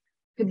am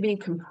could be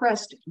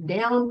compressed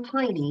down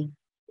tiny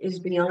is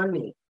beyond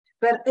me.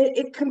 But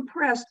it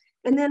compressed,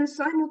 and then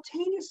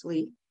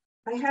simultaneously,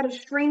 I had a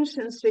strange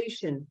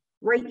sensation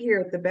right here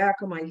at the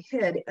back of my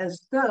head,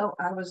 as though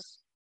I was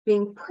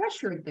being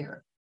pressured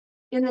there.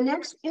 In the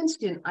next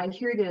instant, I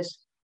hear this,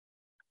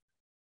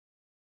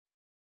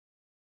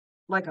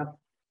 like a,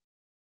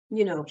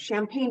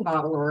 champagne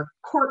bottle or a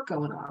cork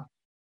going off.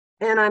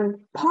 And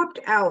I'm popped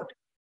out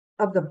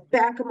of the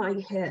back of my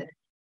head.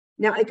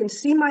 Now I can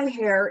see my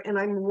hair, and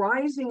I'm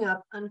rising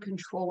up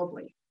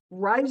uncontrollably,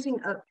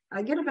 rising up.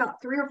 I get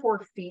about 3 or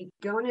 4 feet,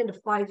 going into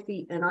 5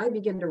 feet, and I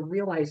begin to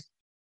realize,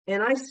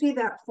 and I see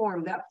that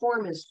form. That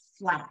form is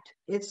flat.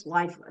 It's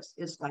lifeless.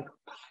 It's like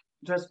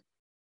just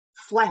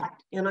flat.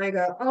 And I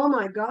go, oh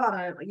my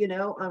God,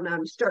 and I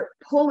start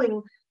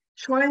pulling,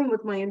 trying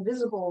with my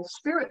invisible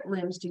spirit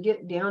limbs to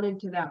get down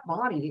into that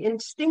body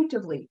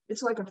instinctively.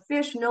 It's like a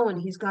fish knowing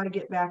he's got to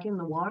get back in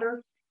the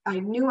water. I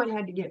knew I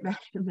had to get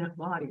back in that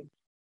body.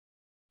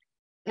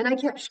 And I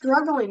kept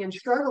struggling and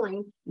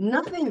struggling.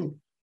 Nothing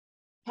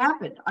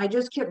happened. I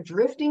just kept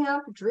drifting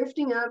up,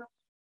 drifting up.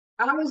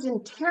 I was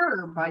in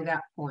terror by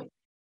that point.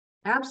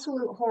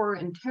 Absolute horror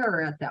and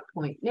terror at that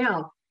point.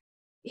 Now,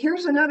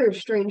 here's another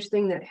strange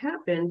thing that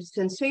happened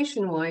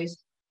sensation-wise.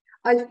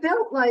 I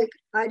felt like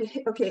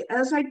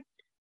as I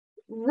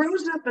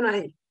rose up and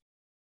I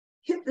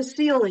hit the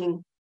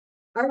ceiling,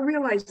 I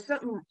realized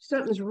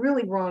something's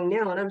really wrong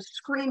now, and I'm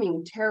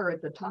screaming terror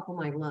at the top of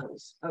my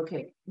lungs.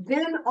 Okay,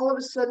 then all of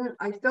a sudden,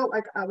 I felt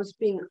like I was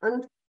being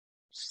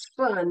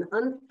unspun,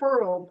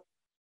 unfurled,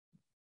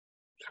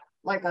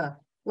 like a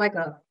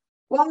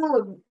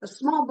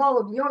small ball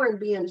of yarn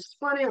being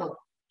spun out,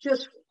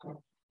 just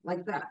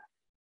like that.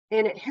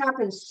 And it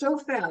happened so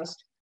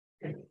fast,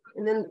 and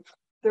then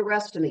the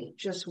rest of me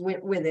just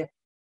went with it.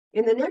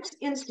 In the next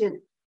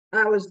instant,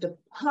 I was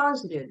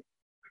deposited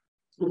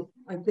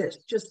like this,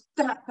 just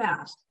that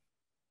fast,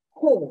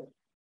 whole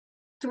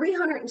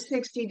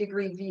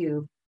 360-degree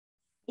view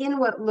in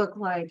what looked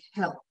like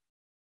hell.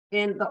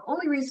 And the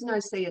only reason I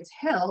say it's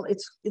hell,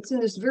 it's in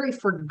this very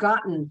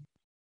forgotten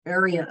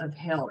area of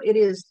hell. It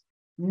is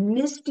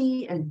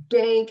misty and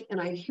dank,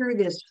 and I hear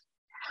this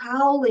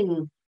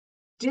howling,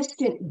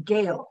 distant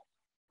gale,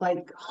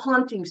 like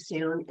haunting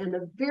sound, and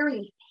a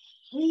very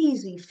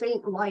hazy,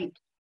 faint light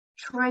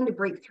trying to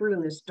break through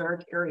in this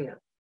dark area.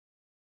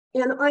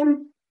 And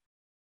I'm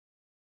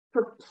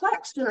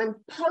perplexed and I'm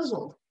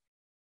puzzled.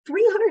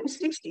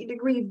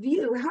 360-degree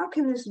view, how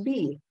can this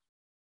be?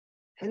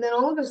 And then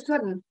all of a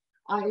sudden,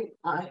 I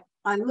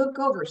look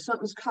over,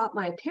 something's caught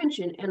my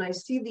attention, and I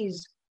see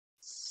these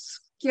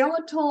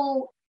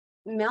skeletal,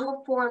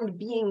 malformed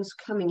beings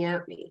coming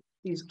at me,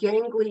 these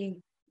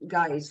gangly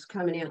guys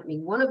coming at me.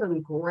 One of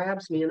them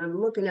grabs me, and I'm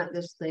looking at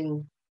this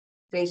thing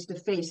face to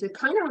face. It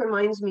kind of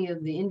reminds me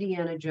of the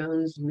Indiana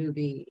Jones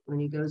movie when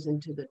he goes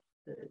into the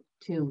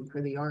tomb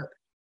for the Ark.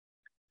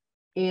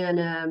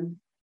 And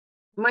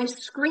my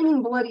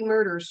screaming bloody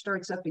murder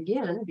starts up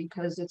again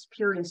because it's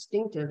pure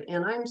instinctive.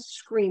 And I'm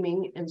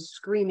screaming and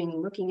screaming,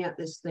 looking at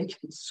this thing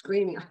and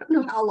screaming. I don't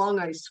know how long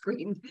I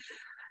screamed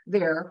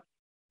there,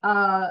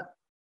 calling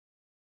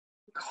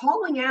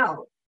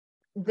out.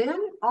 Then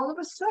all of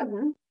a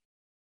sudden,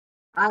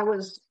 I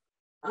was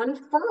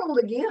unfurled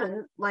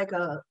again, like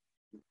a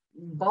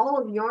ball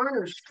of yarn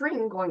or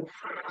string going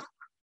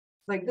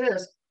like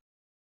this,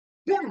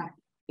 back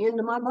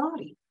into my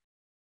body.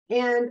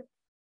 And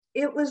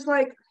it was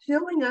like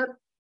filling up,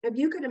 if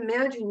you could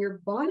imagine your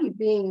body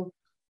being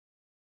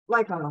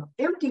like an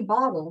empty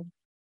bottle,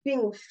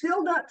 being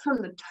filled up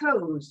from the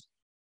toes,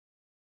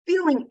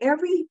 feeling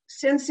every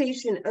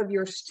sensation of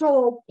your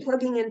soul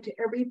plugging into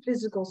every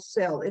physical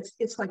cell.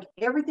 It's like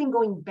everything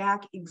going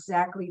back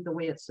exactly the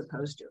way it's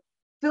supposed to,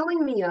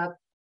 filling me up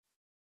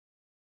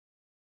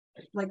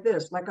like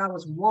this, like I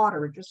was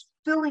water, just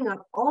filling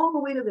up all the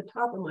way to the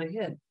top of my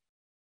head.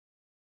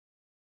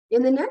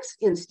 In the next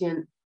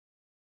instant,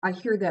 I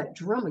hear that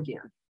drum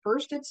again.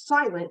 First it's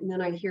silent, and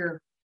then I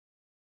hear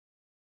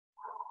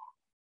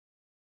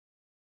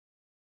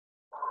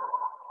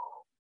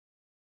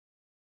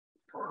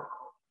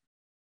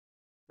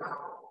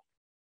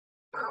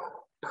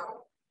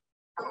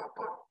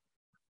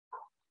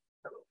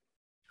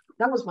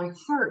that was my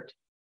heart.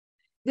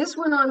 This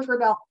went on for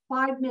about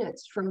 5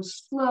 minutes, from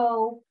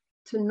slow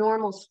to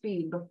normal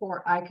speed,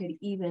 before I could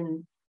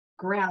even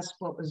grasp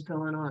what was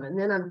going on. And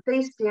then I'm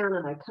face down,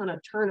 and I kind of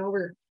turn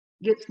over,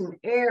 get some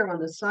air on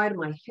the side of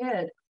my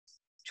head,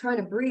 trying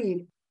to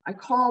breathe. I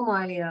call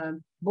my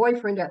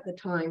boyfriend at the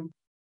time,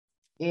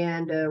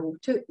 and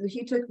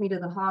he took me to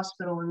the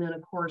hospital. And then,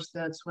 of course,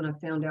 that's when I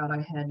found out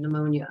I had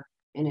pneumonia,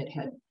 and it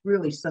had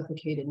really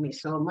suffocated me.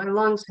 So my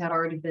lungs had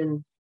already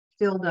been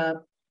filled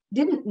up.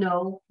 Didn't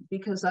know,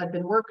 because I'd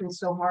been working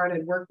so hard,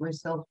 I'd worked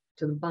myself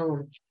to the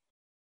bone.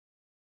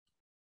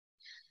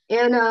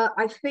 And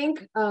I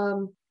think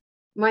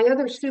my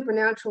other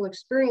supernatural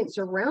experience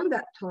around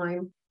that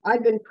time,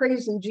 I'd been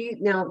praising Jesus.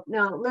 Now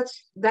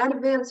that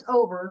event's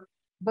over.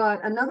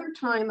 But another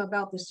time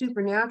about the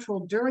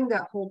supernatural, during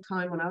that whole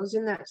time when I was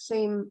in that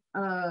same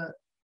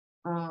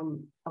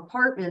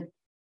apartment,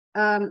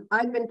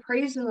 I'd been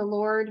praising the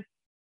Lord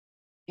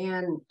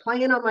and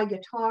playing on my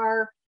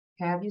guitar.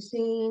 Have you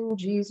seen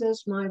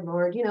Jesus, my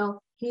Lord? You know,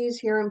 he's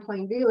here in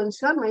plain view. And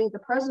suddenly the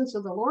presence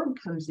of the Lord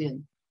comes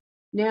in.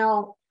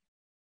 Now,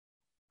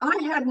 I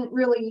hadn't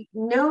really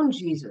known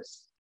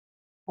Jesus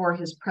or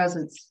his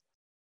presence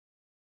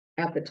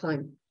at the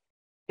time.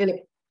 And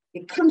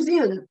it comes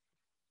in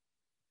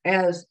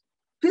as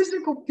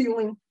physical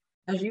feeling,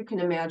 as you can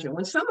imagine.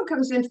 When someone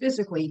comes in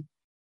physically,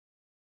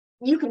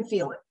 you can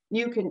feel it.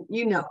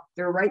 You know,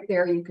 they're right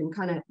there. You can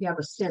kind of, you have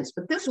a sense,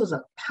 but this was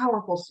a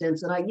powerful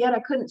sense. And yet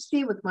I couldn't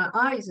see with my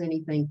eyes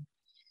anything.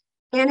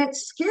 And it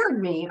scared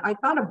me. I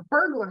thought a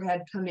burglar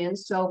had come in.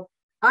 So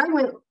I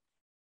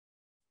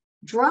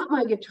dropped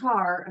my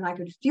guitar, and I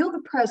could feel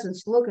the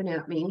presence looking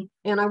at me.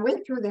 And I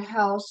went through the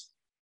house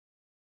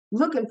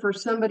looking for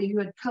somebody who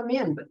had come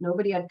in, but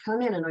nobody had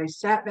come in. And I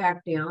sat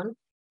back down,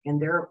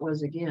 and there it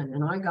was again.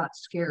 And I got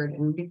scared.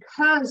 And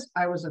because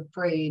I was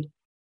afraid,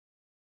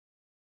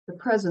 the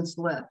presence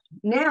left.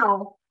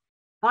 Now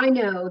I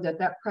know that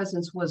that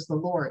presence was the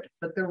Lord,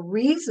 but the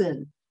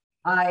reason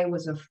I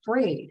was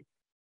afraid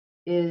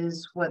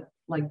is what,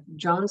 like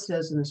John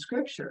says in the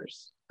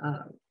scriptures,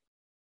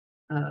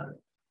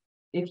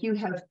 if you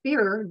have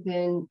fear,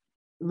 then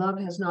love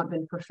has not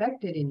been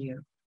perfected in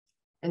you.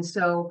 And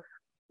so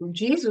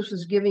Jesus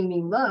was giving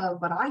me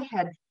love, but I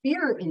had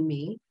fear in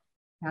me,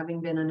 having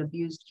been an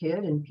abused kid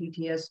and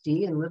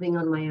PTSD and living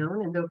on my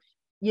own. And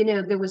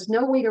there was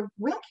no way to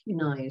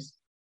recognize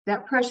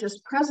that precious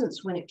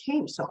presence when it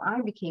came. So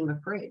I became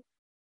afraid.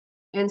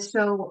 And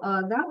so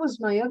that was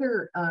my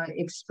other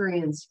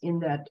experience in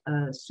that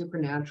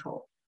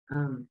supernatural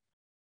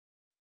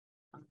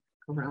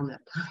around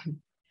that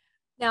time.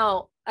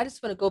 Now, I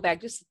just want to go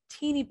back just a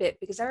teeny bit,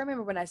 because I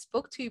remember when I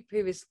spoke to you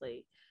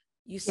previously,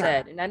 you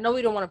said, and I know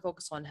we don't want to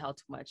focus on hell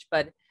too much,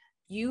 but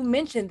you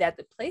mentioned that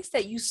the place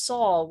that you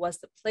saw was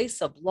the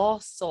place of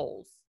lost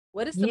souls.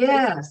 What is the place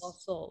of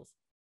lost souls?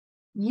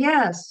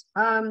 Yes.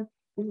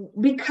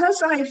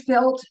 Because I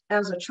felt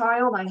as a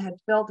child, I had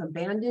felt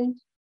abandoned.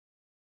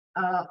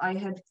 I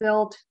had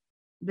felt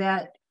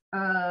that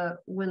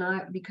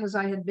because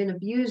I had been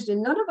abused,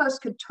 and none of us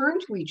could turn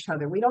to each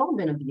other. We'd all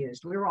been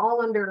abused. We were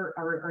all under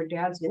our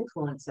dad's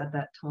influence at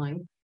that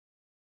time.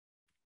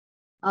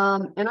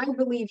 And I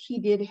believe he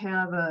did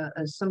have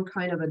some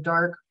kind of a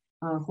dark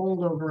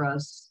hold over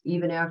us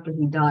even after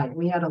he died.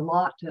 We had a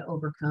lot to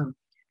overcome.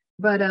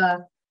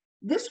 But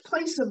this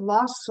place of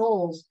lost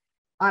souls,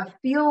 I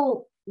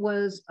feel,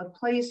 was a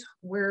place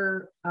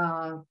where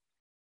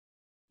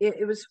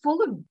it was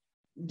full of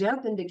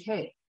death and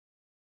decay.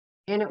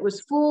 And it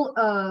was full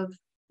of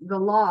the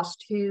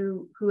lost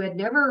who had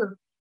never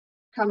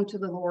come to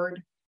the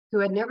Lord, who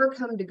had never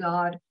come to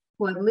God,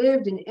 who had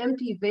lived an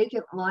empty,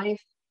 vacant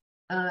life,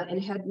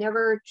 and had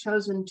never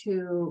chosen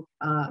to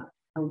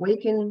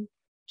awaken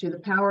to the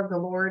power of the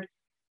Lord.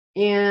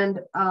 And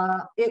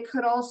it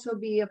could also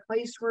be a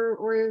place where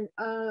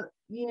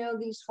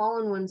these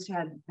fallen ones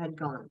had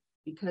gone,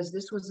 because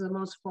this was the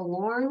most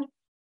forlorn,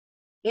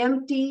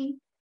 empty,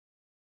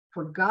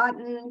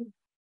 forgotten,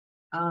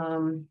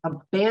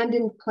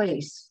 abandoned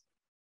place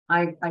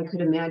I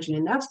could imagine.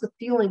 And that's the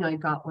feeling I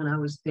got when I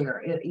was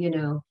there.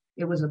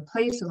 It was a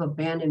place of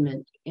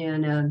abandonment.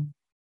 And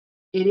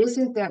it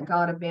isn't that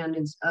God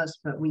abandons us,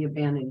 but we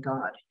abandon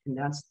God. And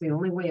that's the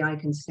only way I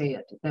can say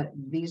it, that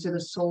these are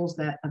the souls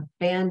that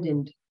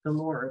abandoned the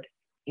Lord.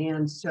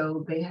 And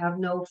so they have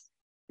no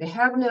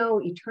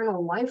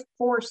eternal life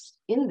force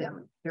in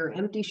them. They're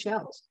empty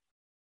shells.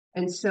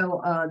 And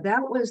so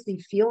that was the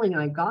feeling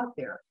I got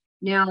there.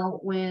 Now,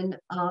 when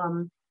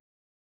I'm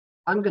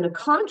going to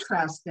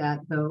contrast that,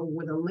 though,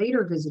 with a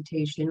later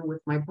visitation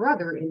with my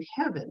brother in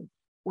heaven,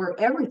 where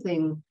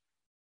everything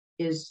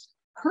is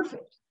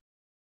perfect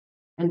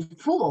and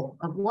full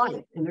of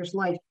life, and there's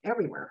life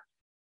everywhere,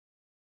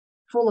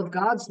 full of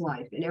God's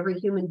life, and every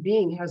human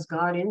being has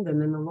God in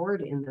them and the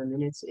Lord in them,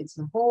 and it's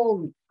the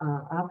whole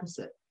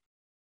opposite.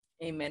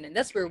 Amen. And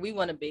that's where we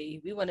want to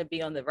be. We want to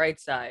be on the right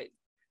side.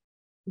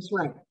 That's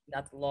right.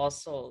 Not the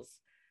lost souls.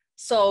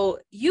 So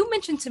you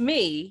mentioned to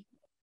me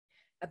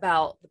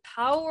about the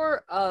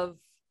power of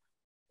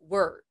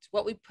words,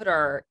 what we put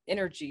our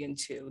energy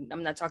into.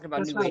 I'm not talking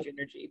about New Age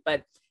energy,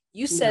 but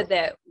you said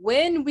that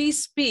when we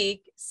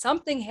speak,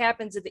 something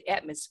happens in the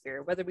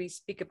atmosphere, whether we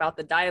speak about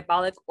the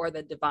diabolic or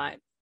the divine.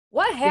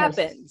 What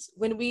happens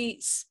when we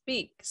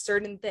speak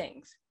certain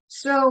things?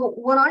 So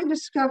what I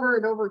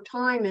discovered over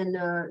time, and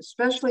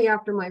especially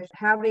after my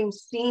having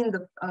seen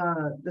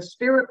the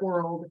spirit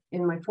world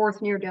in my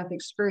fourth near-death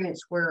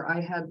experience, where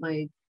I had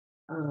my,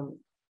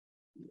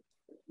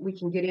 we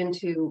can get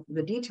into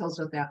the details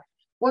of that.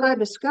 What I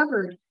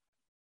discovered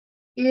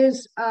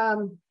is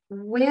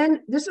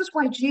this is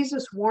why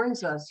Jesus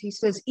warns us. He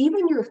says,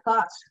 even your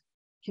thoughts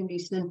can be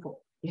sinful.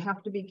 You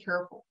have to be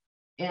careful,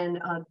 and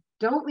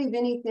don't leave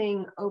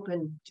anything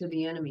open to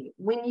the enemy.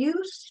 When you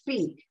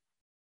speak,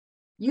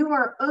 you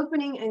are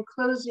opening and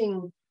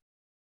closing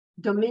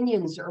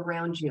dominions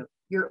around you.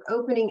 You're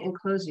opening and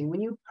closing.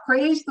 When you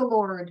praise the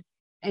Lord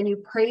and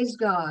you praise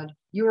God,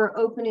 you are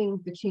opening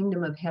the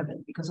kingdom of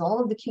heaven, because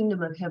all of the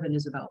kingdom of heaven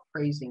is about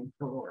praising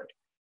the Lord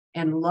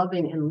and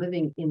loving and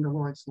living in the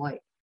Lord's light.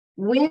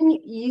 When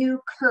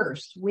you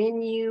curse,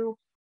 when you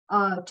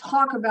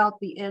talk about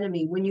the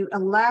enemy, when you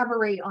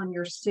elaborate on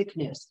your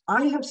sickness,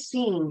 I have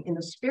seen in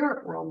the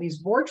spirit world these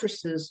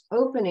vortices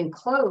open and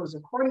close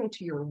according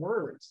to your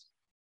words.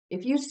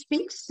 If you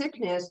speak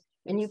sickness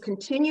and you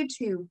continue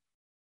to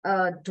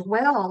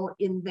dwell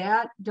in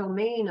that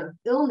domain of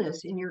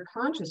illness in your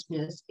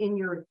consciousness, in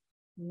your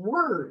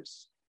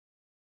words,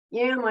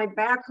 yeah, my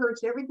back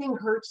hurts, everything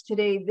hurts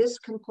today, this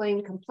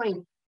complain.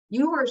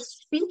 You are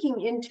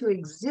speaking into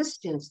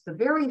existence the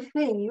very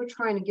thing you're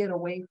trying to get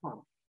away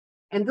from.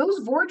 And those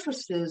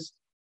vortices,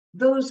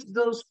 those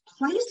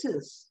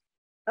places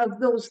of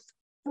those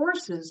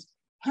forces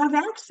have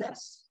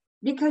access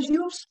because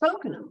you have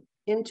spoken them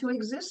into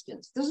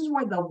existence. This is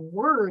why the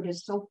word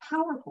is so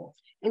powerful.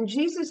 And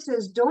Jesus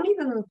says, don't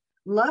even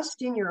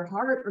lust in your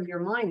heart or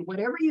your mind.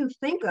 Whatever you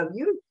think of,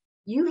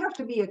 you have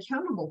to be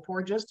accountable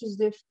for, just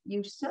as if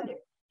you said it.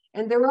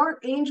 And there are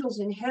angels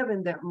in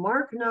heaven that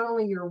mark not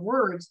only your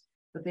words,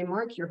 but they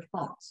mark your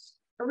thoughts.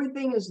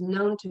 Everything is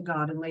known to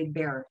God and laid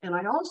bare. And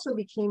I also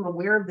became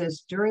aware of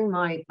this during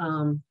my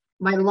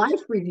my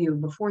life review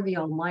before the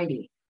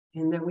Almighty.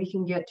 And then we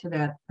can get to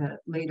that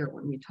later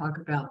when we talk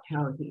about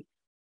how he,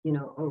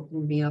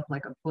 opened me up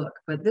like a book.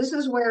 But this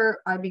is where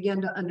I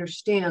began to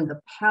understand the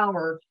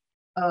power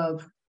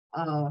of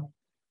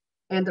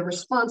and the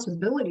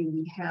responsibility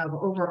we have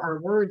over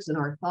our words and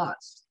our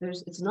thoughts.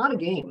 It's not a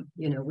game,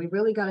 we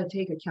really got to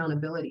take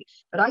accountability.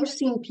 But I've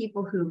seen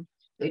people who,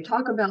 they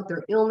talk about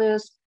their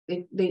illness,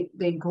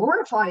 they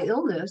glorify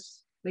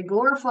illness, they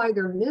glorify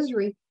their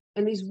misery,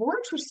 and these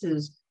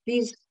vortices,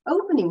 these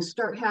openings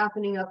start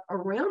happening up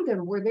around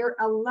them where they're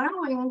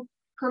allowing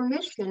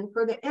permission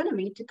for the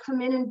enemy to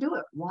come in and do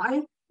it.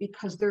 Why?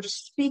 Because they're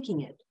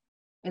speaking it.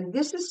 And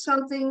this is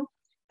something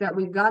that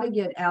we've got to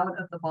get out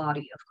of the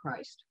body of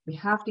Christ. We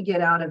have to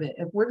get out of it.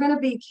 If we're going to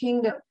be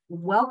kingdom,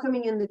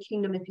 welcoming in the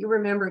kingdom, if you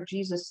remember,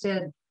 Jesus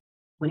said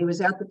when he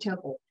was at the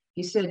temple,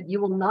 he said, you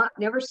will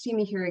never see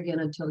me here again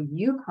until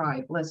you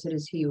cry, blessed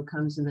is he who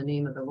comes in the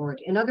name of the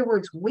Lord. In other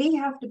words, we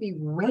have to be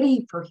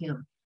ready for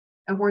him.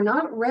 And we're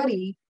not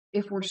ready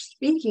if we're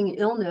speaking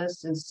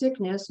illness and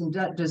sickness and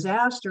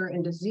disaster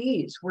and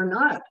disease. We're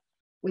not.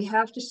 We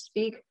have to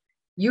speak,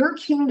 your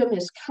kingdom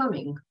is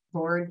coming,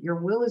 Lord. Your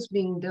will is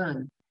being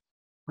done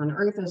on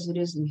earth as it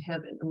is in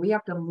heaven. And we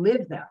have to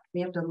live that.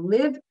 We have to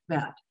live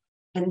that.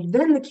 And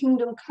then the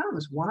kingdom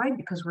comes. Why?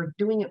 Because we're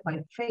doing it by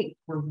faith.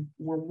 We're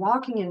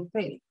walking in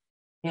faith.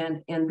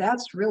 And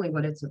that's really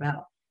what it's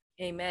about.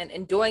 Amen.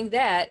 And doing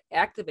that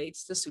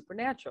activates the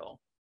supernatural.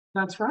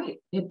 That's right.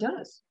 It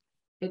does.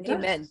 It does.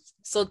 Amen.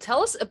 So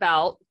tell us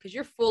about, because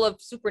you're full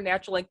of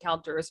supernatural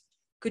encounters,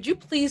 could you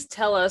please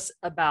tell us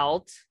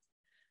about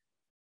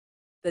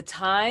the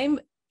time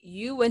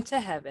you went to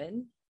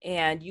heaven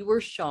and you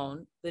were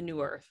shown the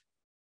new earth?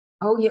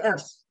 Oh,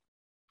 yes.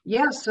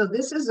 Yes. So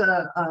this is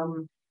an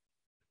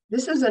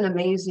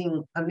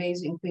amazing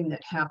thing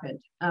that happened.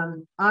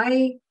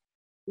 I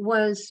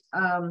was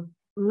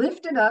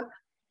lifted up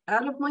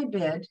out of my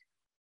bed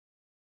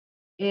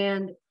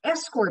and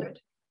escorted.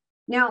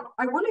 Now,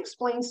 I want to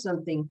explain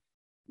something.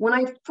 When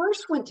I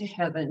first went to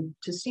heaven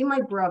to see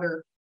my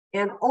brother,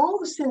 and all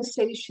the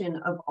sensation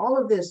of all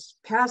of this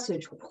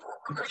passage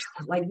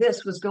like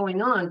this was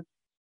going on,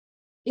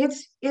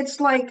 it's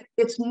like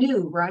it's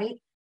new, right?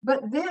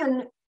 But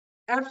then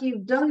after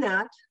you've done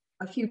that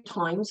a few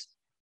times,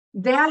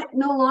 that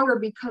no longer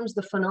becomes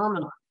the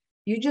phenomenon.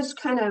 You just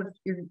kind of,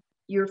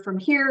 you're from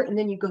here and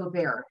then you go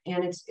there.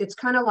 And it's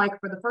kind of like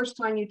for the first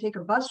time you take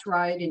a bus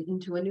ride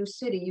into a new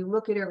city, you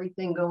look at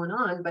everything going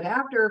on. But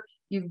after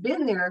you've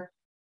been there,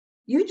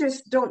 you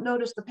just don't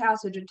notice the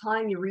passage of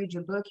time. You read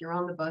your book, you're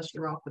on the bus,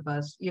 you're off the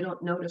bus. You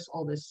don't notice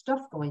all this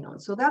stuff going on.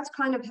 So that's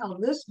kind of how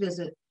this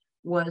visit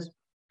was.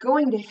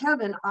 Going to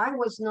heaven, I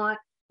was not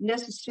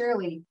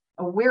necessarily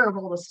aware of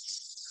all the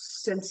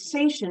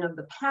sensation of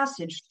the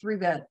passage through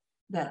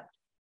that.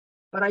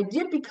 But I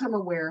did become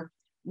aware.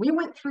 We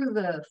went through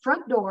the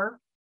front door.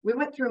 We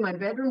went through my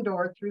bedroom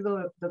door, through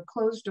the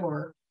closed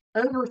door,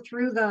 over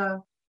through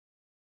the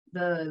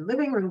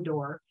living room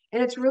door.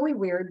 And it's really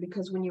weird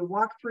because when you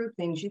walk through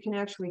things, you can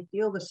actually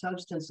feel the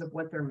substance of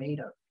what they're made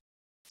of.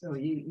 So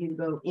you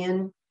go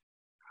in,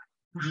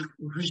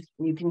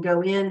 you can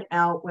go in,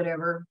 out,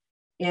 whatever.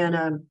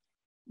 And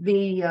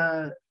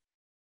the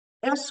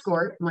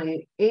escort, my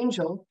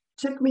angel,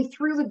 took me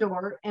through the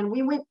door and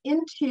we went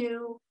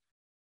into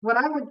what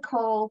I would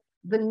call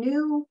the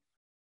new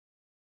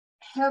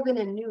heaven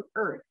and new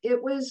earth.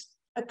 It was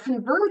a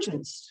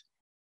convergence.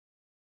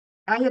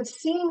 I had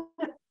seen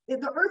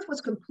the earth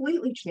was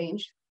completely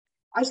changed.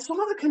 I saw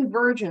the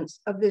convergence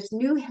of this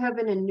new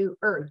heaven and new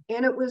earth,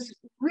 and it was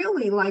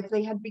really like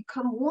they had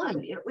become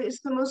one. It was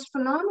the most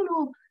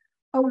phenomenal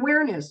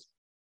awareness.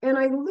 And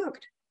I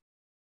looked,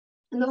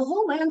 and the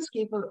whole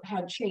landscape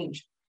had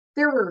changed.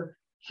 There were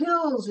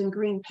hills and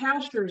green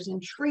pastures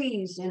and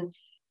trees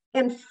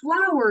and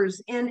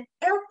flowers, and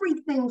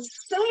everything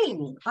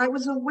sang. I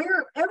was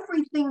aware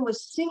everything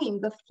was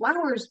singing. The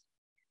flowers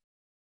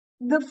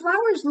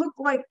looked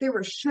like they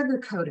were sugar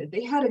coated.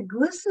 They had a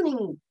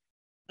glistening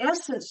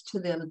essence to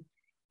them,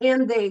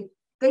 and they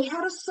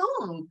had a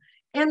song,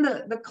 and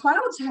the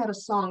clouds had a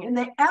song, and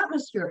the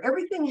atmosphere,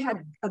 everything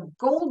had a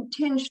gold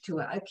tinge to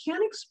it. I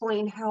can't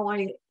explain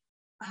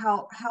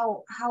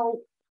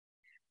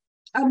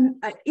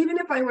even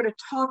if I were to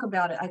talk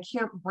about it, I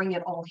can't bring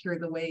it all here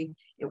the way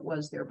it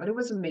was there, but it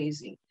was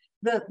amazing.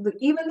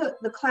 Even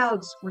the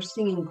clouds were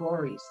singing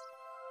glories,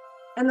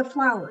 and the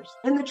flowers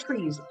and the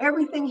trees,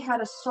 everything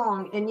had a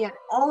song, and yet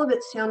all of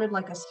it sounded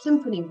like a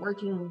symphony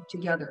working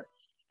together.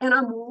 And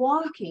I'm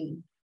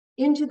walking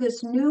into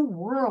this new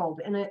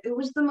world, and it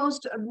was the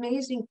most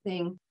amazing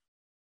thing.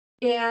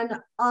 And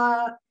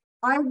I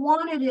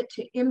wanted it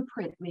to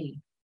imprint me,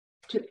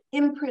 to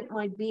imprint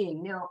my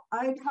being. Now,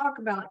 I talk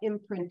about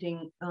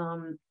imprinting.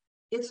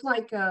 It's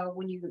like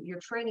when you're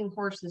training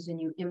horses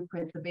and you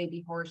imprint the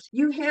baby horse.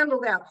 You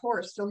handle that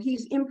horse, so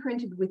he's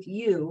imprinted with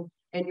you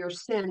and your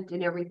scent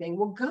and everything.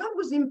 Well, God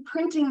was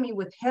imprinting me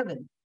with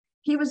heaven.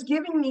 He was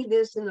giving me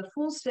this in the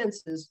full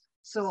senses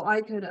so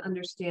I could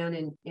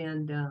understand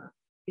and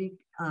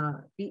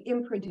be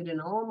imprinted in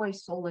all my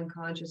soul and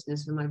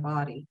consciousness in my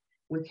body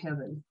with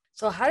heaven.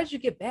 So how did you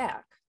get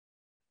back?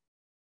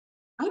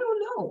 I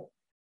don't know.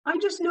 I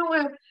just know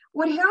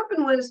what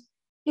happened was,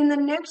 in the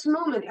next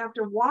moment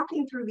after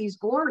walking through these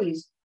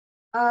glories,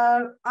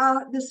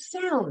 the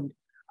sound,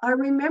 I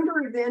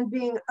remember then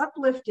being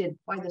uplifted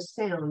by the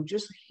sound,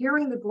 just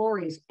hearing the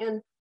glories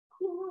and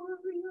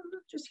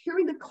just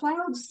hearing the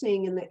clouds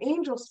sing and the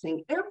angels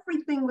sing.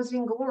 Everything was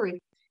in glory.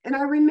 And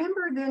I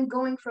remember then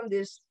going from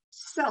this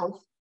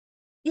self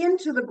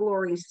into the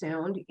glory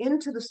sound,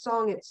 into the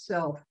song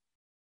itself,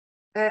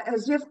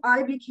 as if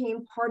I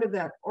became part of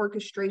that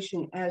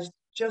orchestration as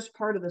just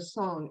part of the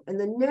song. And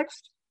the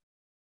next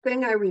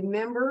thing I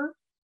remember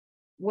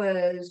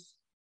was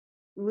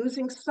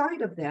losing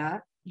sight of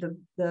that,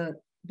 the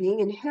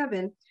being in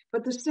heaven,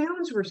 but the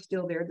sounds were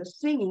still there, the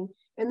singing.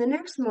 And the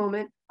next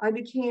moment, I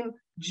became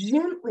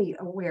gently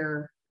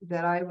aware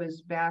that I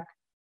was back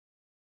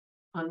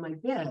on my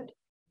bed.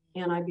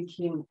 And I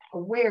became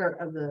aware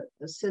of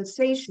the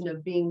sensation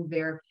of being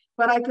there,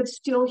 but I could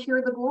still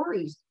hear the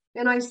glories.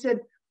 And I said,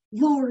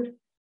 Lord,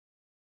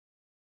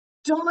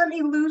 don't let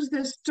me lose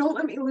this. Don't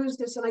let me lose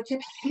this. And I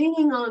kept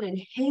hanging on.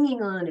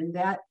 And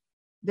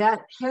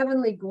that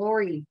heavenly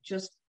glory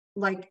just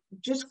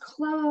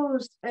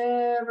closed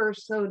ever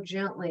so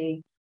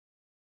gently.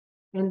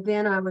 And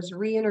then I was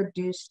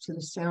reintroduced to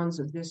the sounds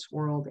of this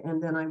world.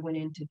 And then I went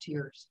into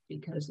tears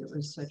because it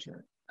was such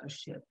a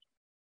shift.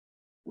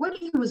 What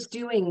he was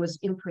doing was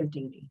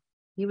imprinting me.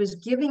 He was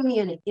giving me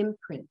an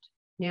imprint.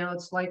 Now,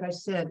 it's like I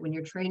said, when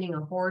you're training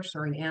a horse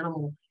or an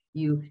animal,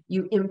 you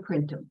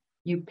imprint them.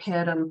 You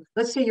pet them.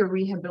 Let's say you're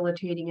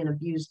rehabilitating an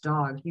abused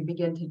dog. You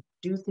begin to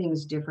do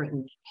things different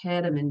and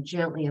pet them and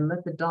gently and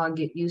let the dog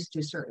get used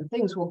to certain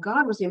things. Well,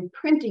 God was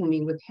imprinting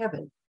me with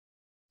heaven.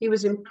 He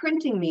was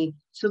imprinting me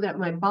so that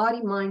my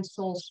body, mind,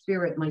 soul,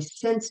 spirit, my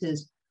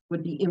senses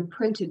would be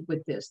imprinted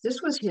with this.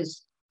 This was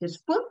his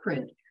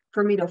footprint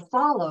for me to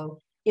follow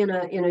in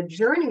a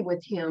journey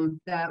with him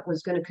that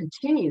was going to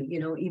continue,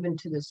 even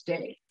to this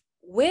day.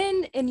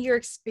 When in your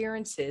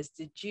experiences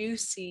did you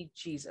see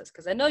Jesus?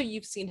 Because I know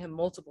you've seen him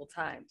multiple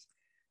times.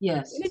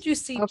 Yes. When did you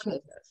see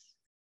Jesus?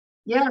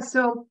 Yeah,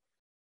 so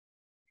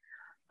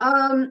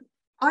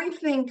I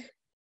think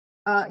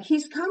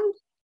he's come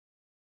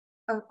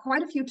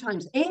quite a few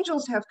times.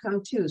 Angels have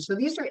come too. So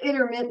these are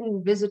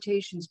intermittent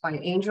visitations by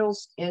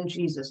angels and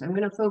Jesus. I'm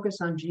going to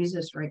focus on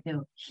Jesus right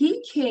now.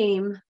 He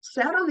came,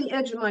 sat on the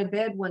edge of my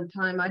bed one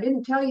time. I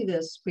didn't tell you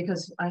this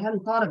because I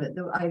hadn't thought of it.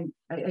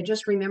 I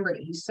just remembered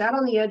it. He sat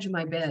on the edge of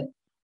my bed,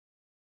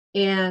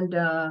 and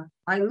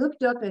I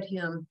looked up at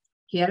him.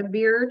 He had a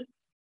beard,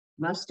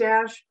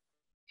 mustache,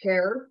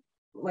 hair,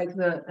 like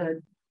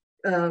the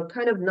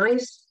kind of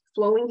nice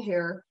flowing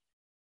hair,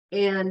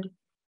 and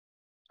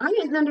I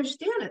didn't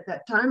understand at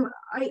that time.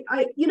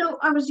 I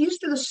was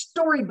used to the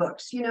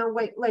storybooks,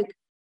 like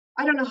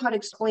I don't know how to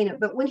explain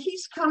it, but when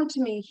he's come to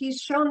me, he's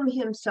shown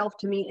himself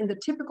to me in the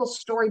typical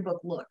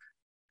storybook look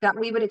that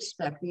we would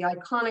expect, the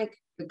iconic,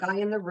 the guy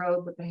in the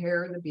robe with the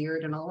hair and the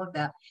beard and all of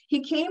that.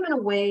 He came in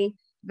a way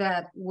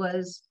that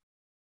was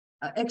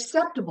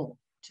acceptable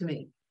to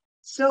me.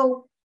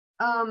 So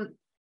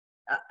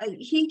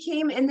he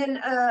came, and then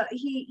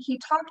he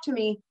talked to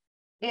me,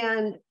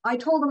 and I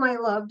told him I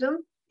loved him.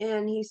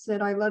 And he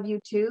said, I love you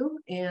too.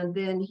 And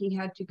then he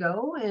had to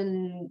go.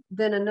 And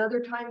then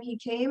another time he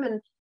came at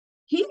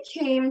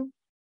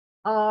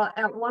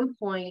one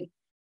point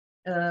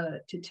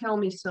to tell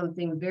me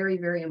something very,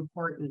 very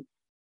important.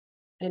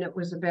 And it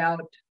was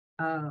about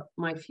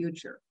my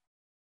future.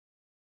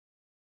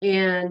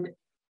 And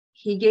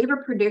he gave a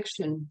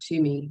prediction to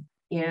me.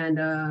 And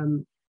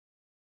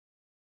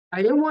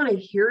I didn't want to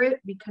hear it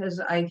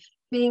because I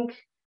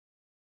think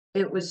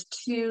it was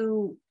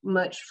too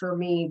much for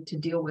me to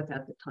deal with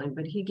at the time,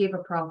 but he gave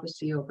a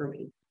prophecy over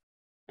me.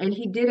 And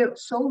he did it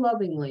so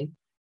lovingly.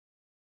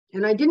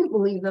 And I didn't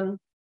believe him.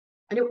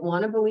 I didn't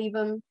want to believe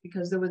him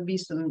because there would be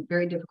some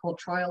very difficult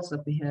trials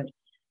up ahead.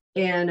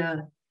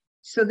 And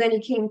so then he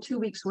came 2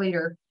 weeks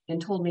later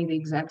and told me the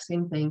exact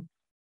same thing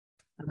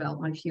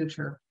about my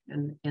future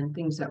and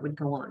things that would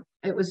go on.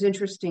 It was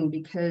interesting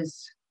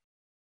because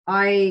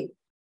I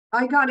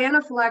got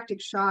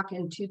anaphylactic shock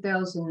in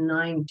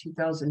 2009,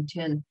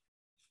 2010.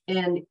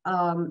 And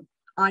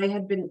I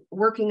had been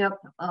working up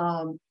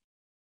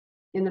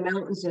in the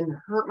mountains and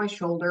hurt my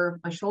shoulder.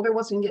 My shoulder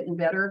wasn't getting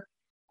better.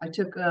 I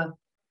took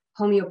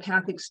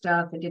homeopathic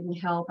stuff. It didn't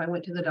help. I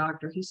went to the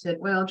doctor. He said,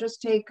 well,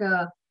 just take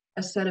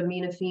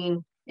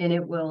acetaminophen and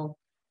it'll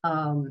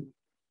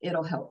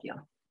help you.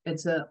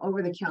 It's a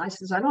over the counter. I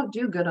says, I don't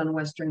do good on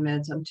Western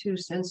meds. I'm too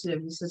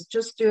sensitive. He says,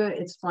 just do it.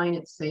 It's fine.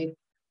 It's safe.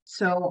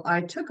 So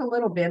I took a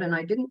little bit and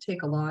I didn't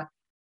take a lot,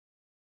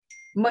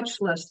 much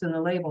less than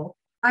the label.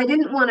 I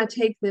didn't want to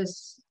take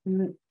this,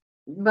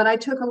 but I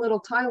took a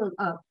little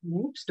Tylenol.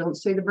 Oops, don't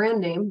say the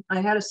brand name.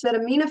 I had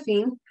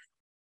acetaminophen.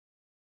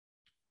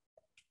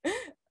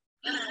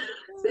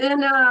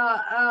 And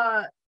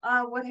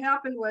what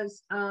happened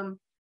was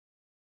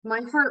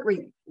my heart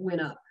rate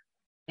went up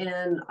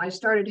and I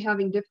started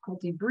having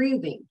difficulty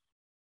breathing.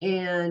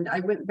 And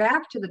I went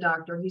back to the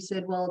doctor. He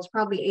said, well, it's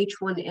probably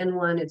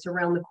H1N1. It's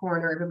around the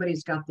corner.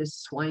 Everybody's got this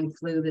swine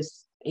flu,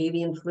 this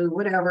avian flu,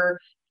 whatever.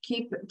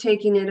 Keep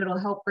taking it. It'll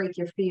help break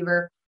your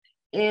fever.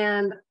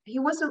 And he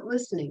wasn't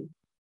listening.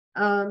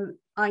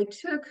 I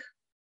took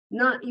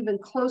not even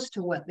close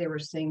to what they were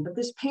saying, but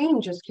this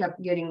pain just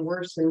kept getting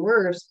worse and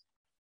worse.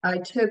 I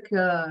took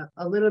a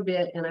little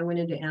bit and I went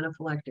into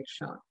anaphylactic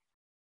shock.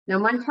 Now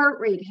my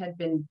heart rate had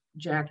been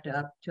jacked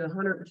up to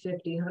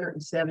 150,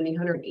 170,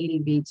 180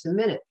 beats a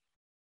minute.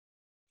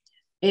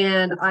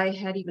 And I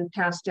had even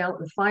passed out.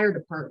 The fire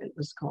department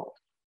was called.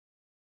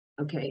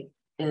 Okay.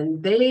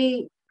 And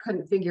they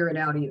couldn't figure it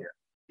out either.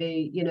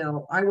 I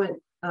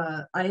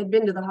had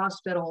been to the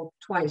hospital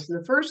twice. And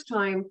the first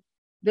time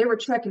they were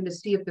checking to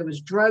see if there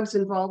was drugs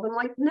involved. I'm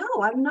like, no,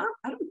 I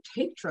don't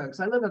take drugs.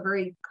 I live a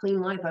very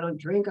clean life. I don't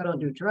drink. I don't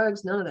do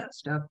drugs, none of that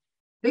stuff.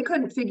 They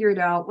couldn't figure it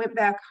out, went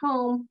back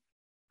home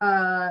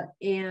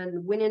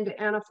and went into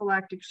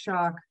anaphylactic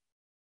shock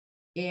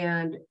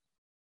and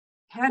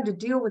had to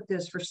deal with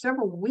this for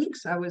several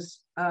weeks. I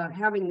was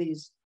having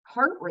these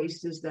heart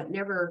races that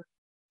never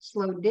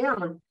slowed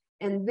down.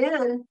 And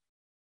then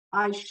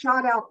I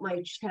shot out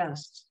my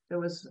chest. There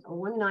was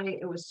one night,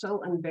 it was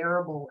so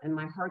unbearable and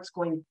my heart's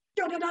going,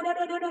 just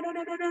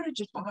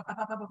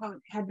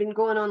had been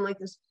going on like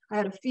this. I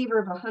had a fever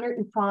of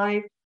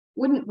 105,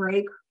 wouldn't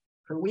break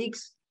for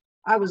weeks.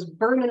 I was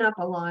burning up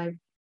alive.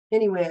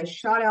 Anyway, I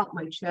shot out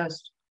my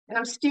chest and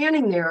I'm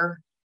standing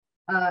there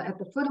at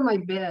the foot of my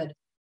bed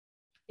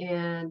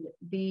and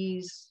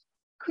these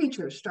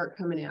creatures start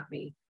coming at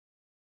me.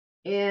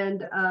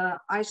 And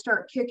I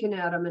start kicking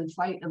at them and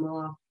fighting them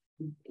off,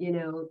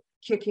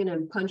 kicking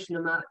and punching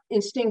them out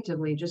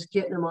instinctively, just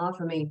getting them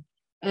off of me.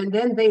 And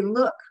then they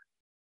look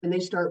and they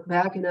start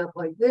backing up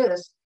like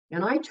this.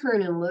 And I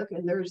turn and look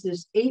and there's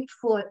this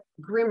 8-foot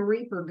Grim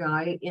Reaper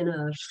guy in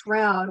a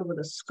shroud with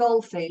a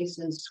skull face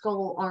and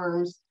skeleton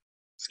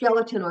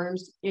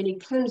arms. And he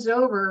comes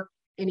over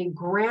and he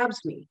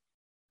grabs me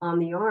on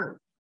the arm.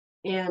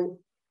 And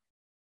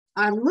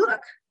I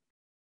look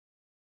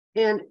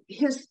and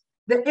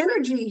the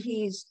energy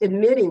he's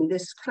emitting,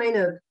 this kind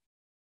of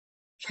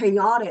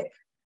chaotic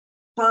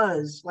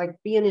buzz, like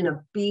being in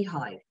a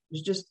beehive,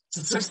 is just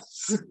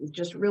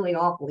really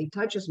awful. He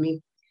touches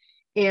me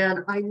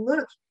and I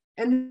look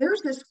and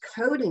there's this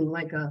coating,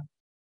 like a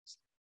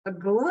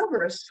glove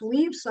or a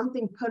sleeve,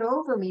 something put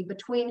over me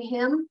between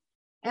him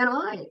and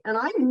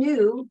I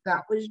knew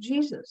that was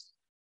Jesus.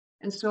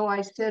 And so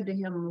I said to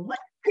him, let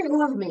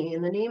go of me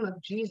in the name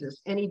of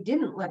Jesus. And he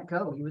didn't let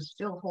go. He was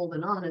still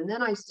holding on. And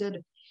then I said,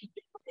 in the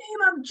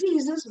name of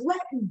Jesus, let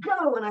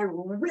go. And I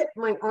ripped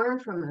my arm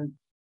from him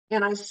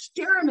and I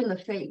stare him in the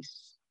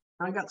face.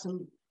 I got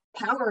some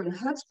power and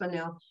chutzpah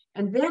now.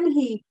 And then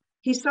he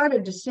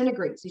started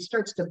disintegrates. He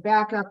starts to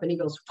back up and he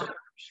goes,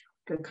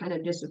 kind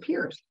of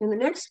disappears. In the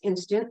next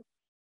instant,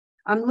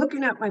 I'm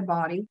looking at my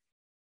body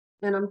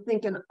and I'm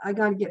thinking, I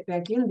got to get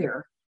back in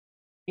there.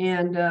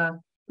 And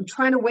I'm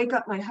trying to wake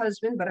up my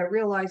husband, but I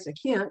realize I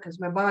can't because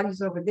my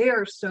body's over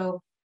there.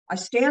 So I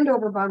stand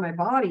over by my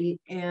body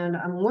and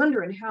I'm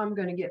wondering how I'm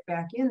going to get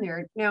back in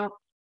there. Now,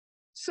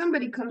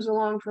 somebody comes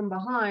along from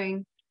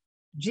behind,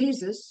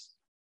 Jesus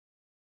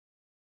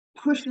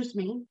pushes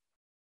me,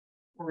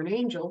 or an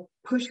angel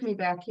pushed me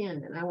back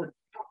in. And I went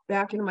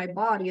back into my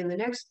body. And the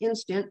next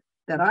instant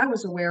that I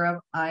was aware of,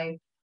 I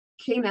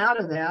came out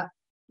of that.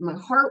 My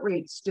heart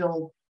rate's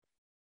still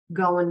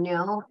going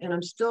now, and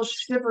I'm still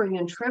shivering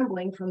and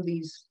trembling from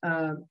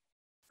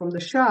the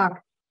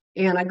shock.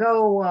 And I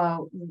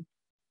go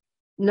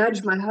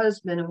nudge my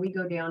husband, and we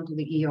go down to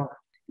the ER.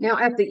 Now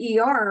at the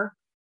ER,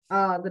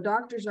 the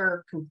doctors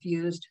are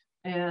confused.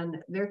 And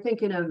they're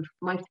thinking of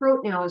my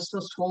throat now is so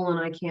swollen,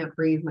 I can't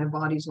breathe. My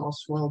body's all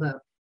swelled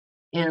up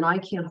and I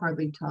can't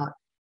hardly talk.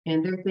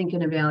 And they're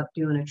thinking about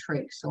doing a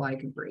trach so I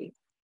can breathe.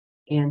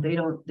 And they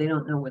don't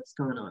know what's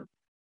going on.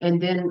 And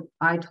then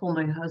I told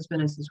my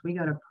husband, I says, we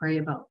got to pray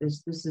about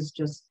this. This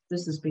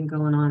has been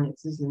going on.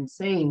 This is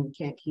insane. We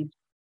can't keep,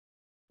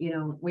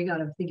 we got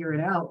to figure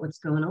it out what's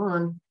going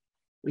on.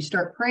 We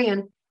start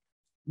praying.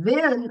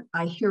 Then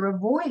I hear a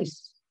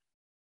voice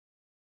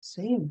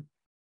saying,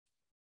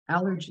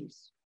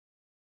 allergies,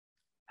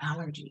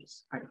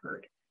 I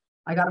heard.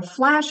 I got a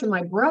flash of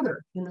my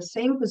brother in the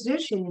same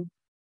position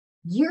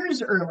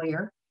years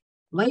earlier,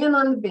 laying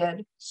on the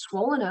bed,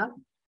 swollen up,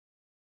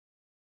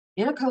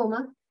 in a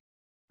coma.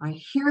 I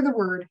hear the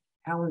word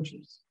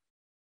allergies.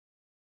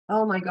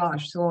 Oh my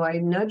gosh. So I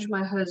nudge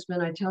my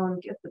husband. I tell him,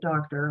 get the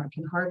doctor. I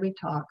can hardly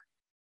talk.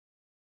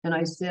 And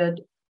I said,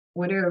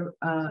 whatever,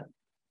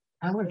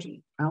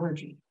 allergy,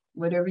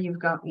 whatever you've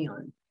got me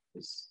on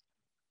is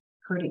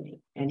hurting me.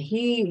 And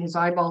his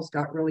eyeballs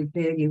got really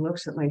big. He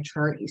looks at my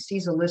chart. He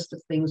sees a list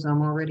of things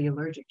I'm already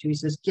allergic to. He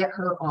says, get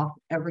her off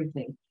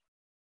everything.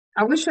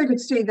 I wish I could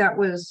say that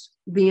was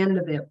the end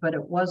of it, but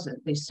it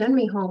wasn't. They send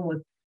me home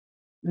with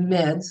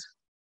meds.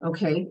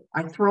 Okay.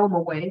 I throw them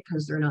away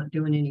because they're not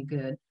doing any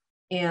good.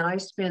 And I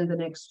spend the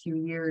next few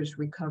years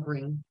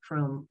recovering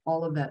from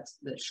all of that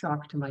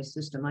shock to my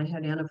system. I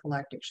had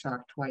anaphylactic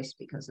shock twice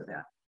because of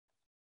that.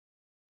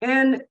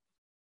 And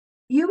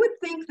you would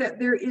think that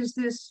there is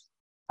this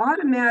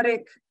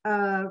automatic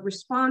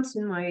response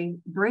in my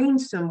brain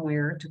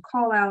somewhere to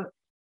call out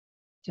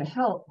to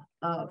help,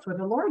 for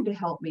the Lord to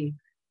help me.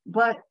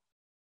 But,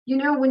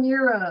 when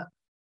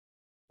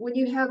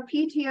you have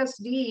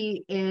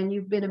PTSD and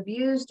you've been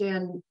abused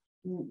and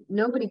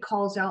nobody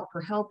calls out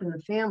for help in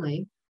the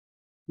family,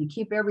 you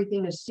keep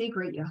everything a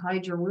secret, you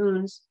hide your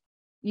wounds,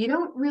 you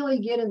don't really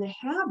get in the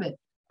habit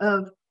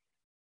of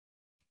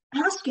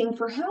asking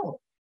for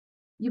help.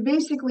 You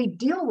basically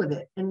deal with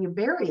it and you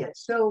bury it.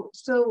 So,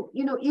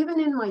 even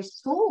in my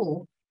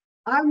soul,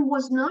 I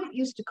was not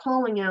used to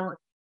calling out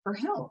for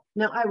help.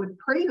 Now, I would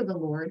pray to the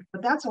Lord,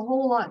 but that's a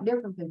whole lot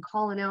different than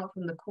calling out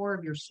from the core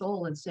of your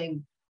soul and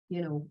saying,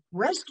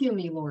 rescue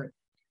me, Lord.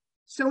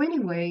 So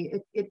anyway,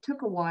 it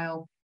took a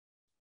while,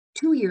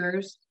 2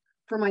 years,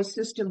 for my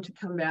system to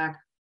come back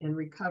and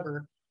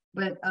recover.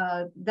 But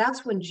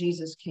that's when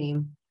Jesus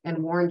came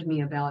and warned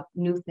me about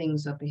new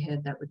things up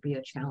ahead that would be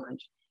a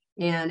challenge.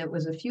 And it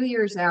was a few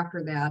years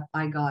after that,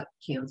 I got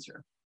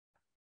cancer.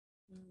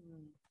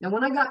 Now,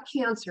 when I got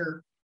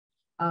cancer,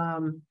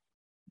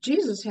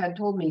 Jesus had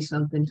told me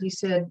something. He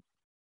said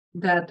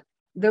that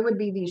there would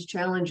be these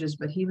challenges,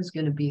 but he was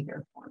going to be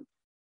there for me.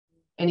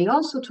 And he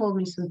also told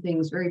me some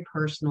things very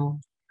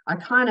personal. I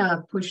kind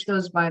of pushed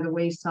those by the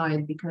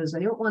wayside because I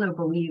don't want to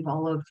believe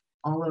all of,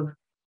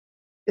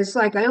 it's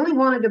like I only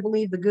wanted to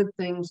believe the good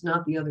things,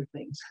 not the other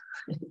things,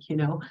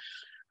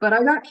 But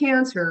I got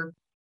cancer.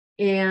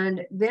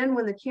 And then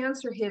when the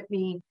cancer hit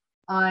me,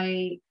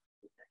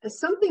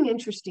 something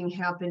interesting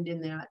happened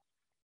in that.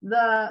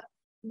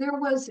 There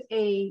was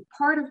a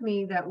part of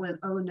me that went,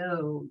 oh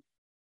no,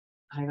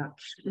 I got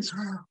this.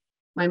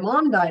 My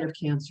mom died of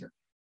cancer.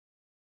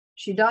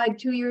 She died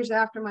 2 years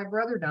after my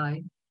brother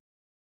died.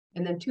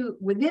 And then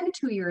within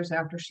 2 years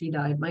after she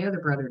died, my other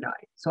brother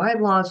died. So I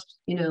had lost,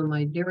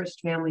 my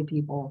dearest family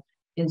people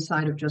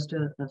inside of just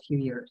a few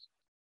years.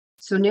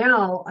 So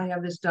now I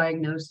have this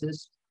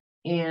diagnosis,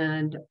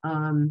 and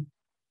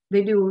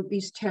they do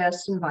these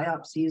tests and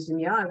biopsies, and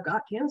yeah, I've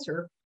got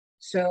cancer.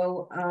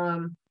 So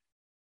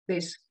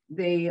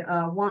they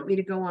want me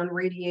to go on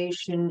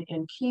radiation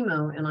and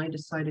chemo, and I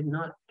decided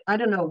not. I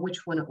don't know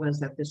which one it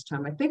was at this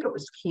time. I think it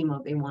was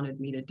chemo they wanted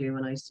me to do,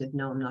 and I said,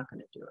 no, I'm not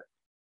going to do it.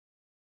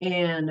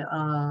 And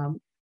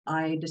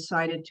I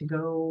decided to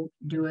go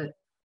do it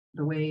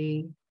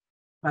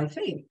by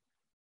faith.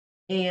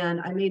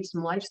 And I made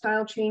some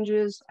lifestyle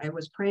changes. I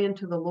was praying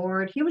to the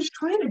Lord. He was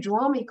trying to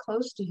draw me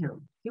close to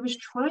him. He was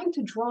trying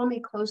to draw me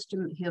close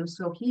to him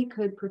so he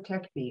could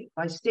protect me if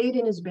I stayed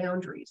in his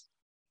boundaries.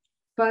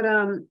 But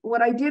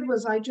what I did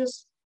was I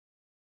just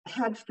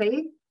had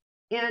faith,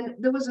 and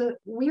there was a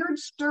weird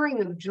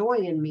stirring of joy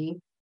in me.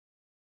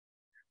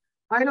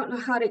 I don't know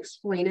how to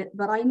explain it,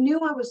 but I knew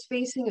I was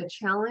facing a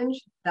challenge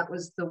that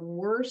was the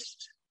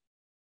worst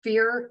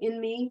fear in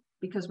me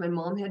because my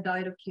mom had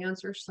died of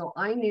cancer. So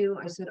I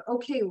said,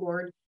 okay,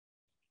 Lord,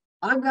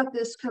 I've got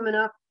this coming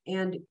up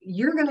and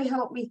you're going to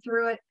help me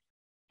through it.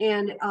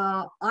 And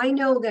I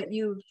know that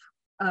you've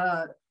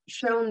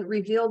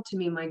revealed to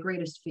me my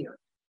greatest fear.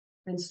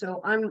 And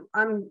so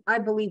I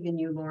believe in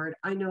you, Lord.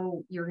 I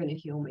know you're going to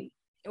heal me.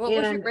 What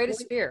was your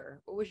greatest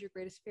fear? What was your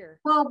greatest fear?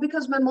 Well,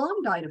 because my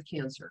mom died of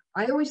cancer.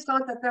 I always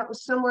thought that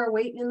was somewhere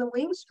waiting in the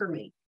wings for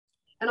me.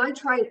 And I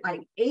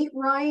ate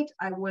right.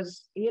 I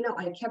was,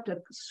 I kept a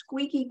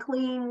squeaky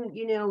clean,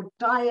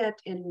 diet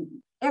and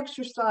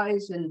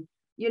exercise and,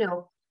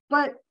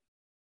 but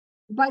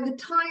by the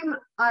time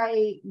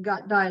I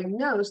got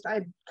diagnosed,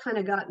 I'd kind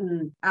of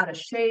gotten out of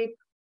shape.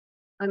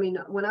 I mean,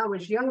 when I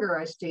was younger,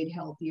 I stayed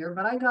healthier,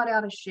 but I got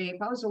out of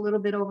shape. I was a little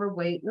bit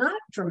overweight, not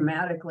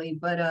dramatically,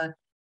 but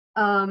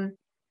um,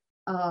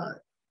 uh,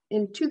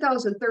 in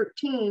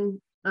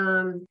 2013,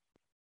 I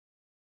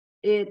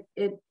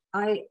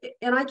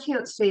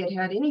can't say it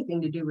had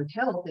anything to do with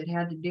health. It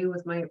had to do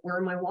with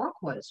where my walk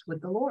was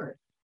with the Lord.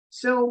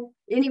 So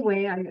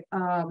anyway,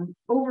 I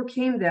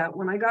overcame that.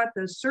 When I got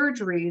the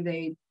surgery,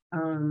 they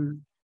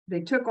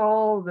took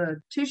all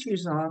the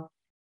tissues off,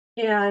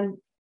 and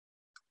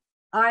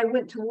I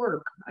went to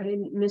work. I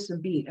didn't miss a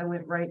beat. I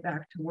went right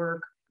back to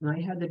work, and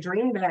I had the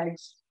drain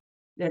bags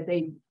that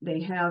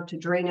they have to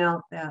drain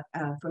out that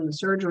from the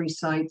surgery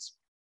sites.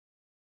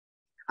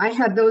 I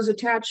had those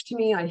attached to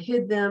me. I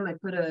hid them. I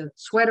put a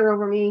sweater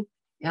over me,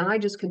 and I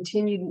just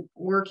continued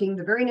working.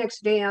 The very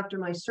next day after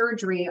my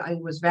surgery, I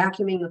was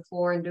vacuuming the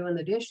floor and doing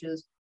the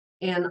dishes,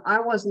 and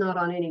I was not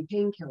on any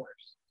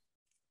painkillers.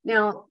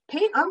 Now,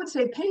 pain, I would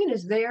say pain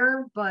is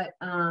there, but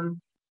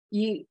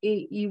you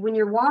when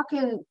you're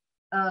walking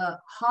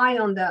high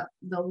on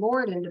the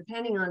Lord and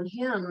depending on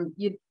Him,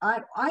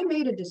 I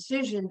made a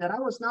decision that I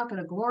was not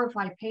going to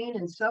glorify pain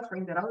and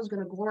suffering, that I was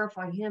going to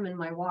glorify Him in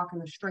my walk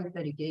and the strength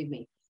that He gave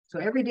me. So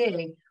every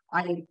day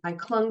I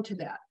clung to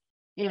that,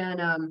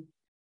 and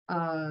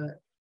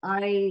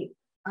I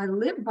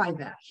lived by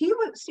that. He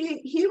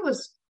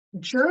was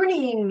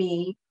journeying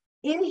me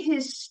in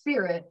His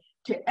Spirit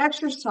to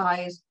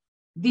exercise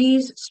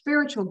these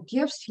spiritual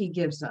gifts He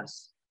gives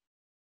us.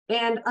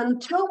 And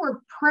until we're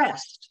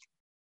pressed,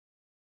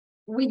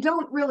 we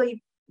don't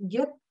really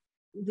get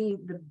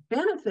the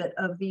benefit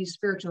of these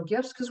spiritual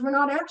gifts because we're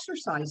not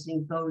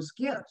exercising those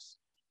gifts.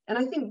 And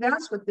I think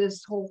that's what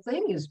this whole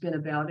thing has been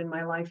about in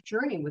my life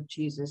journey with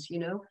Jesus.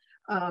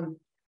 I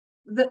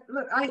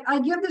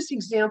give this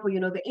example.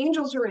 The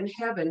angels are in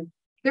heaven.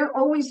 They're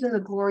always in the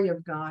glory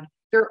of God.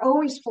 They're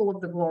always full of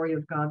the glory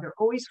of God. They're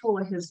always full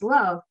of His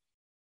love.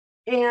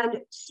 And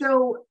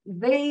so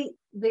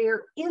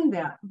they're in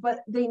that,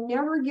 but they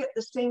never get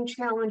the same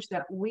challenge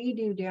that we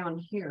do down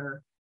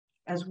here,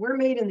 as we're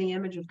made in the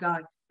image of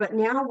God. But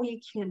now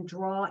we can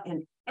draw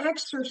and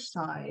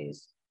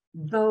exercise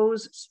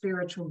those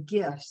spiritual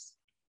gifts,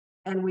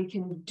 and we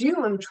can do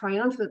them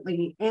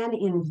triumphantly and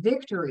in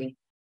victory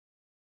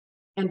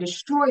and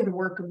destroy the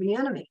work of the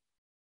enemy.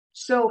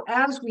 So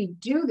as we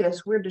do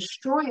this, we're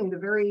destroying the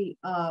very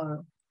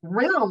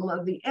realm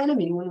of the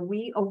enemy when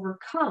we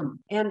overcome.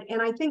 And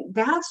I think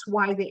that's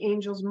why the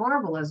angels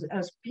marvel,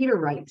 as Peter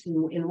writes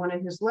in one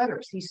of his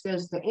letters. He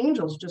says the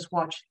angels just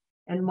watch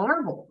and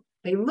marvel.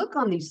 They look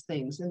on these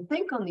things and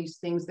think on these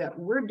things that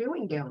we're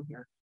doing down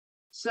here.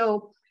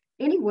 So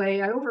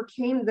anyway, I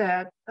overcame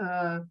that.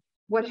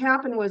 What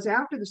happened was,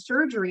 after the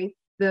surgery,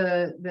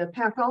 the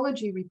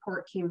pathology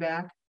report came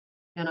back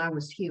and I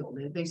was healed.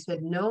 They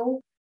said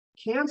no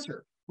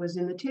cancer was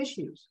in the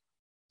tissues.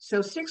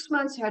 So 6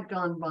 months had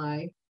gone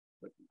by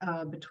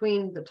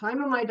between the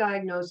time of my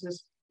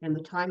diagnosis and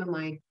the time of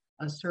my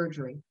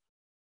surgery.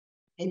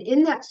 And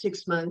in that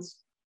 6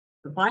 months,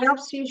 the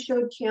biopsy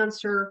showed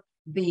cancer,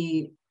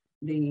 the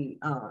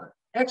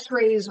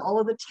x-rays, all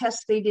of the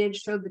tests they did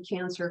showed the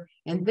cancer.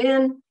 And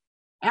then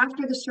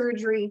after the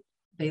surgery,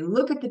 they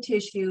look at the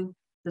tissue,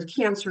 the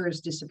cancer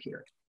has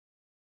disappeared.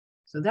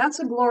 So that's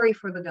a glory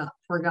for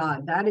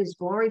God. That is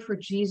glory for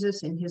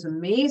Jesus and His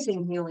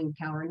amazing healing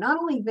power. Not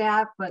only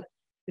that, but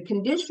the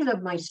condition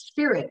of my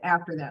spirit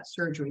after that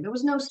surgery. There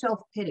was no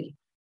self-pity.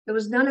 There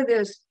was none of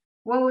this,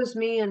 woe is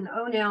me, and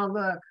oh, now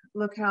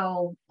look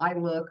how I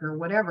look, or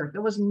whatever.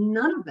 There was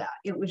none of that.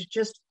 It was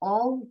just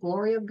all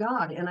glory of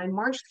God. And I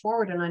marched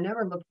forward and I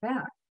never looked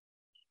back.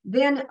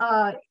 Then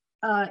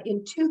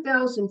in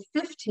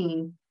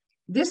 2015,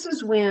 this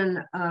is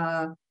when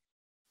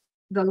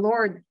the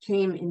Lord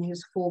came in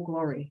His full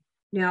glory.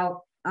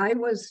 Now, I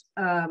was,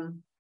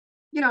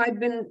 I'd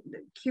been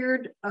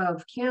cured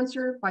of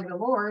cancer by the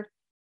Lord.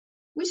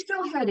 We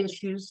still had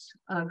issues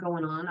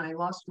going on. I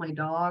lost my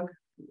dog,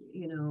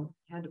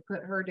 had to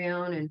put her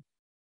down, and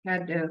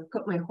had to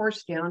put my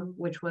horse down,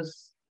 which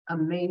was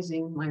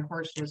amazing. My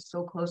horse was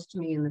so close to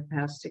me in the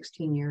past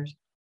 16 years.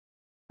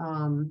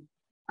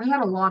 I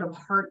had a lot of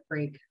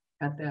heartbreak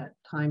at that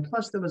time.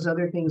 Plus, there was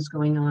other things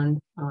going on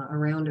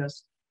around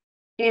us.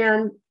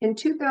 And in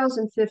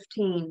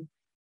 2015,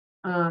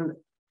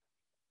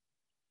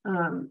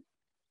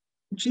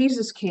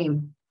 Jesus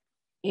came,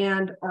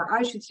 or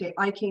I should say,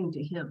 I came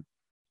to Him.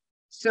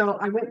 So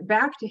I went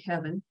back to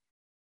heaven.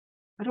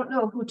 I don't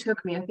know who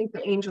took me. I think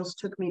the angels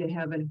took me to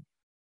heaven,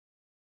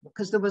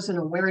 because there was an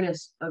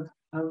awareness of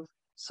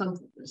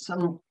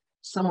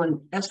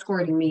someone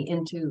escorting me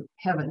into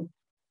heaven.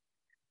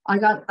 I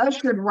got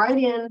ushered right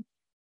in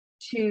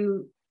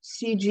to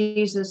see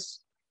Jesus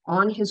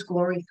on His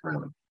glory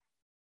throne.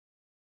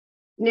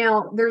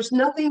 Now, there's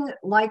nothing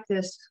like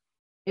this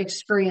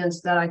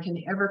experience that I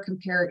can ever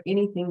compare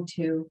anything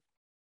to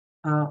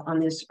on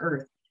this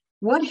earth.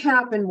 What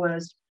happened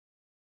was,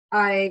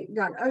 I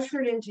got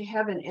ushered into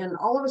heaven, and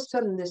all of a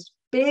sudden this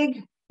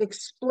big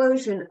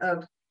explosion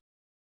of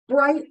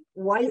bright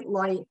white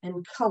light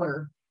and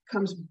color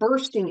comes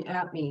bursting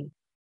at me,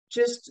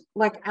 just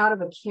like out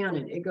of a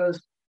cannon. It goes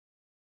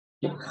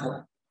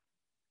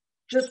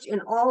just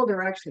in all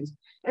directions.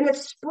 And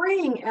it's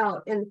spraying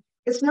out, and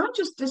it's not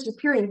just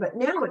disappearing, but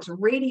now it's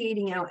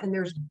radiating out, and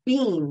there's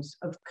beams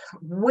of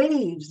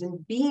waves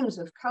and beams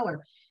of color.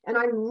 And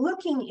I'm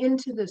looking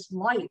into this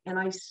light, and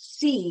I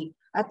see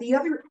at the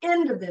other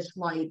end of this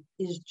light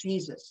is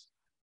Jesus.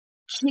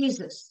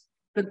 Jesus,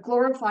 the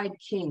glorified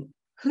King,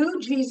 who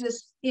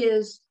Jesus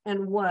is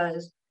and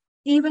was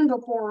even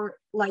before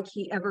like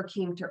he ever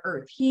came to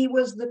earth. He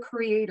was the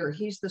creator,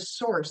 he's the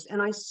source.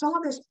 And I saw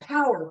this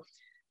power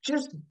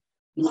just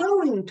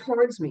blowing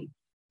towards me,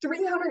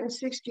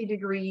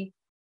 360-degree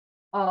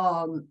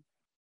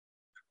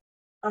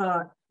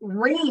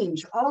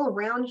range all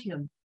around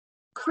him.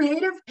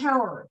 Creative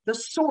power, the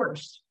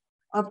source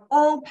of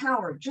all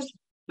power, just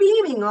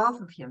beaming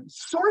off of him,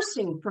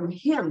 sourcing from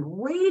him,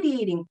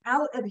 radiating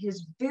out of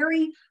his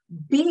very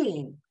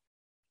being.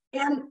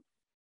 And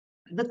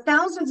the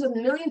thousands of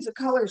millions of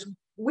colors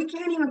we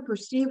can't even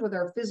perceive with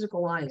our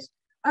physical eyes.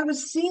 I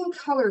was seeing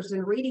colors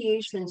and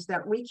radiations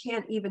that we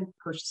can't even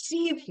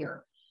perceive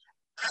here,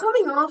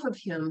 coming off of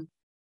him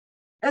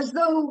as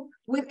though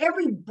with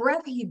every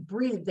breath he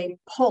breathed, they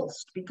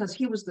pulsed, because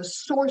he was the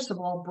source of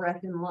all breath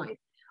and life.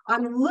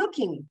 I'm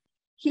looking,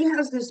 he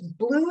has this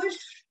bluish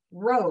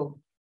robe,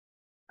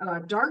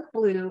 dark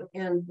blue,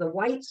 and the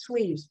white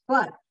sleeves,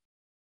 but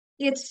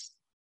it's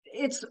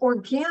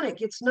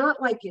organic. It's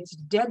not like it's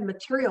dead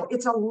material.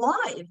 It's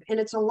alive, and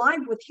it's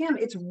alive with him.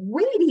 It's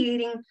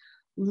radiating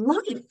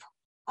life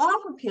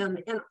off of him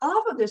and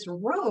off of this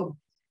robe.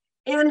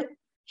 And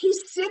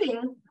he's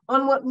sitting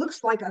on what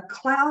looks like a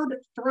cloud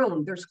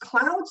throne. There's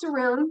clouds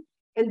around,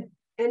 and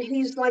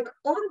he's like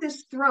on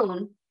this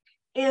throne,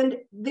 and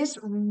this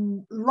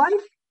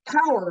life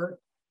power,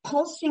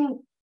 pulsing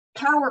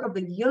power of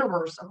the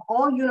universe, of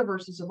all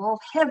universes, of all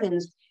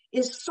heavens,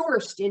 is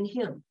sourced in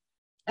him.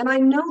 And I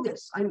know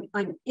this.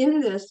 I'm in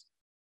this,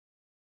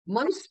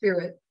 my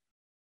spirit,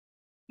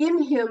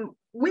 in him,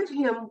 with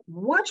him,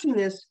 watching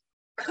this,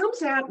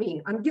 comes at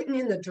me. I'm getting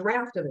in the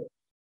draft of it.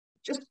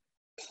 Just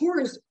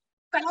pours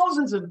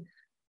thousands of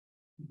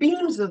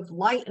beams of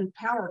light and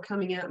power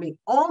coming at me.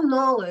 All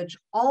knowledge,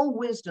 all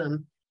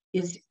wisdom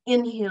is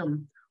in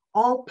him.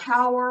 All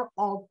power,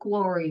 all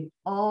glory,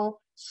 all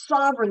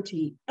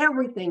sovereignty,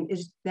 everything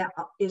is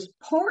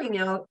pouring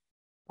out.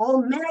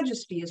 All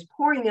majesty is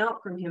pouring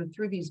out from him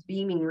through these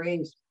beaming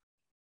rays.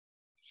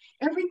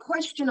 Every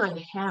question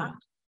I had,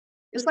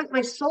 it's like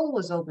my soul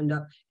was opened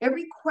up.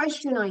 Every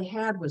question I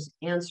had was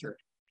answered.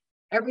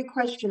 Every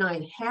question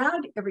I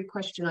had, every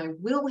question I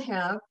will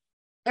have,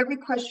 every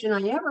question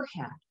I ever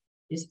had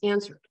is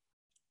answered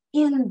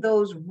in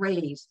those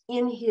rays,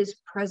 in his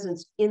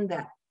presence, in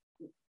that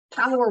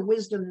power,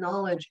 wisdom,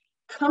 knowledge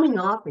coming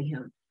off of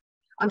him.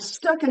 I'm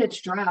stuck in its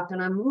draft,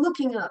 and I'm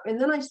looking up, and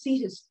then I see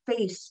his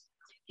face.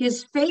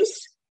 His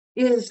face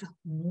is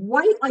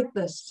white like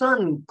the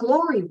sun,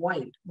 glory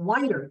white,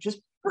 whiter, just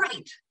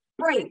bright,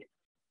 bright.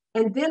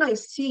 And then I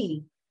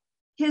see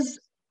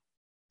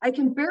I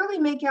can barely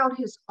make out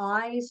his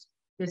eyes,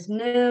 his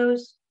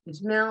nose,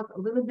 his mouth, a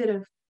little bit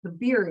of the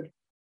beard.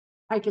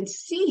 I can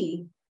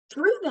see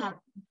through that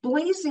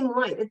blazing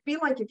light. It'd be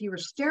like if you were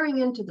staring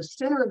into the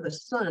center of the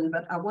sun,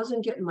 but I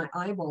wasn't getting my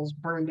eyeballs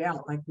burned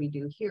out like we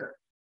do here,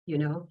 you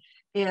know?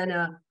 And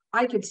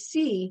I could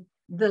see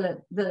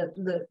the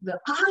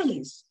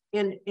eyes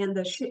and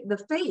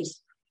the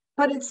face,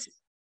 but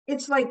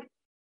it's like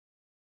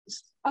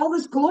all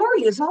this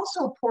glory is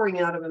also pouring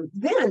out of him.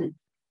 Then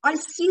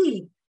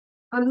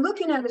I'm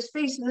looking at his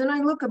face, and then I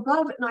look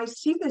above it, and I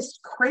see this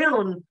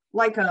crown,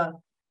 like a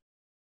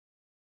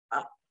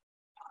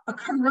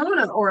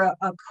corona, or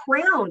a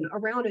crown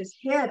around his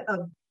head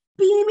of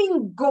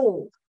beaming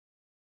gold,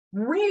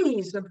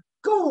 rays of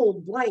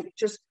gold light,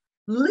 just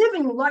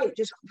living light,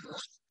 just.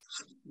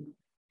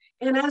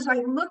 And as I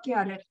look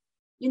at it,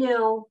 you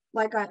know,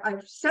 like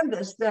I've said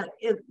this, that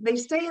they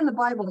say in the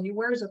Bible, he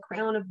wears a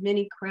crown of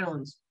many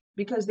crowns,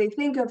 because they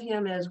think of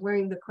him as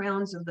wearing the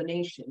crowns of the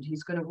nations.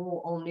 He's going to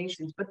rule all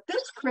nations. But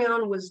this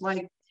crown was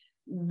like,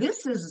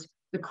 this is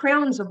the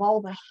crowns of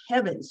all the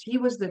heavens. He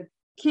was the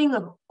king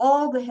of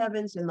all the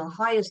heavens and the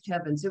highest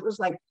heavens. It was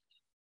like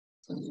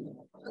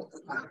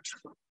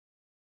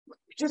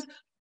just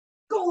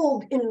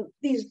gold in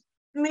these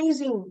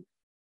amazing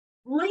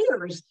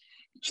layers.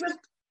 Just,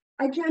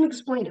 I can't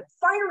explain it,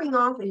 firing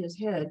off of his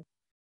head.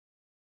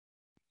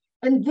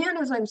 And then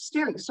as I'm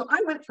staring, so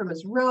I went from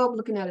his robe,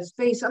 looking at his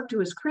face, up to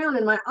his crown,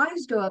 and my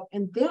eyes go up,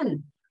 and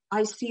then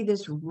I see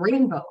this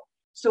rainbow.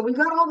 So we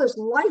got all this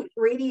light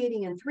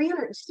radiating in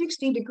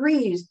 360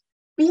 degrees,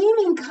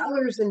 beaming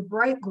colors and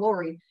bright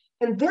glory.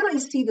 And then I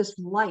see this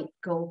light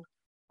go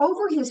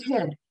over his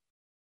head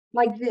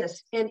like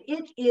this, and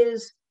it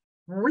is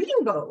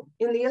rainbow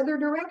in the other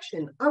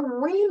direction, a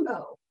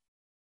rainbow.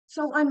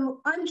 So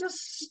I'm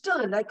just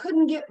stunned. It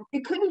couldn't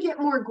get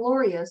more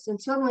glorious, and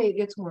suddenly it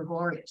gets more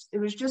glorious. It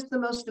was just the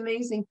most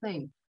amazing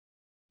thing.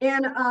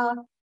 And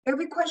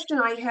every question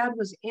I had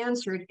was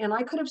answered, and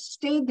I could have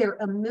stayed there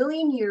a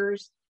million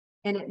years,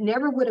 and it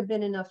never would have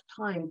been enough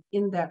time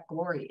in that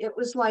glory. It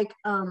was like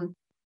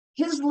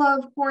his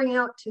love pouring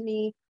out to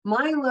me,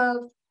 my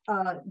love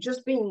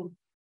just being,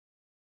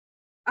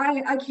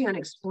 I can't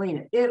explain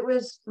it. It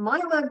was my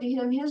love to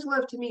him, his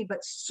love to me,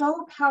 but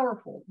so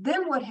powerful.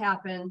 Then what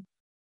happened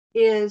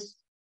is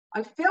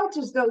I felt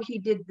as though he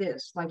did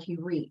this, like he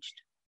reached.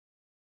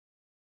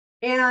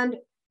 And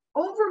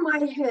over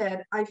my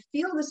head, I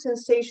feel the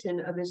sensation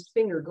of his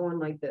finger going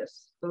like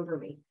this over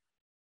me.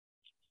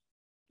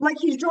 Like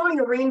he's drawing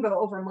a rainbow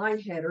over my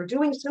head or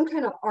doing some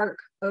kind of arc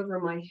over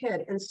my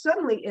head. And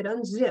suddenly it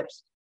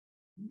unzips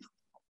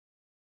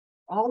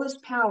all this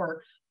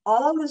power,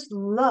 all this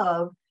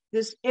love,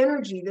 this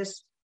energy,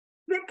 this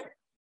thick,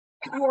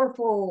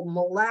 powerful,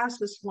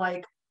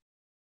 molasses-like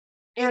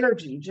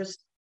energy,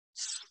 just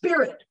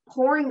spirit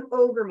pouring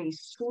over me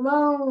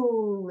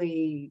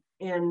slowly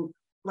and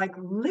like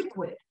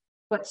liquid,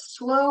 but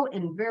slow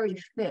and very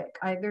thick.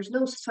 There's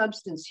no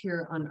substance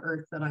here on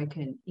earth that I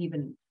can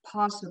even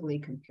possibly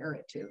compare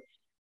it to,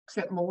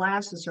 except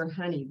molasses or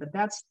honey, but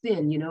that's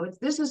thin, you know,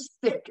 this is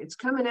thick. It's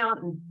coming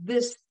out and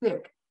this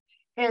thick.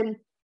 And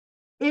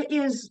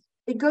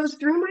it goes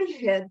through my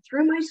head,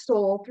 through my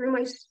soul, through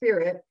my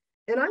spirit,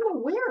 and I'm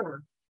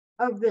aware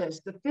of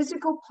this, the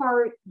physical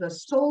part, the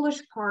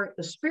soulish part,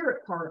 the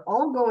spirit part,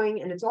 all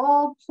going, and it's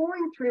all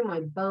pouring through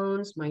my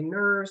bones, my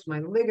nerves, my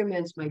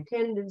ligaments, my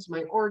tendons,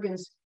 my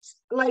organs,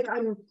 like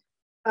I'm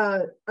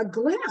a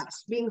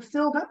glass being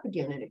filled up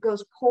again, and it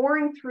goes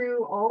pouring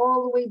through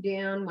all the way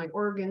down my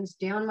organs,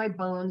 down my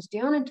bones,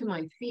 down into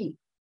my feet.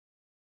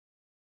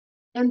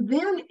 And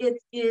then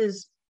it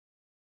is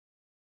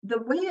the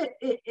way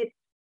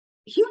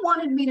he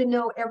wanted me to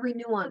know every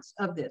nuance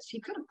of this. He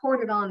could have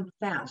poured it on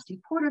fast. He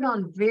poured it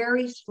on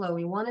very slow.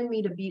 He wanted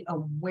me to be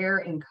aware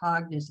and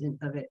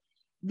cognizant of it.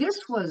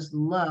 This was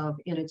love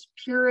in its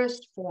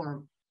purest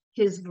form.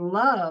 His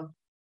love,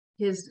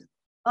 his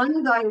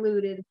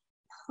undiluted,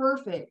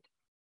 perfect,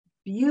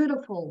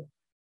 beautiful,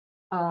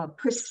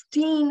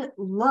 pristine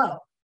love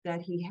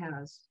that he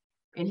has.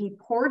 And he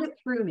poured it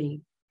through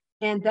me.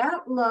 And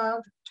that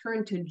love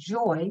turned to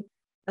joy,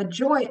 a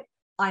joy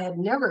I had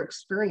never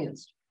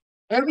experienced.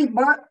 Every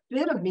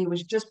bit of me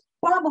was just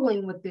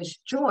bubbling with this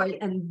joy,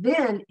 and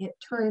then it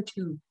turned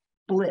to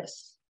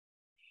bliss.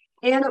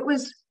 And it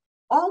was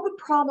all the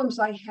problems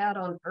I had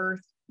on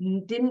earth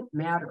didn't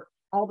matter.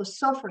 All the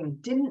suffering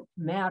didn't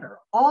matter.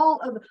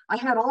 I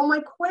had all my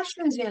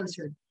questions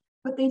answered,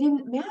 but they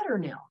didn't matter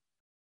now.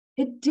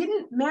 It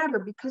didn't matter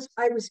because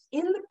I was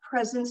in the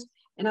presence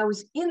and I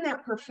was in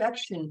that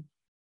perfection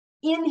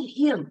in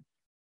him.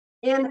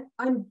 And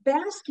I'm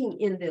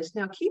basking in this.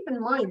 Now, keep in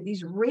mind,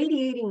 these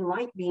radiating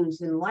light beams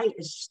and light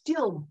is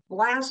still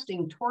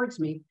blasting towards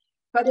me,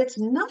 but it's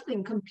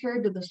nothing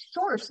compared to the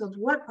source of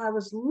what I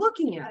was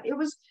looking at.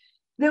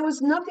 There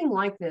was nothing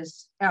like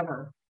this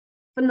ever.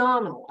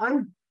 Phenomenal.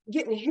 I'm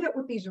getting hit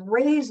with these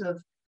rays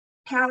of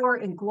power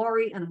and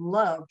glory and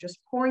love just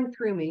pouring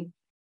through me.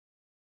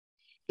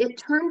 It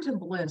turned to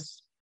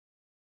bliss.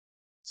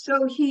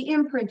 So he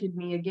imprinted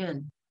me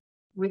again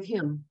with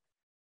him.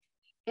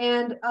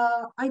 And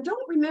I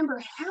don't remember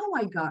how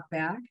I got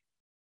back,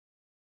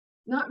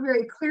 not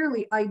very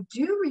clearly. I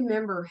do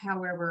remember,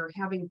 however,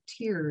 having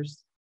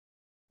tears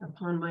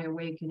upon my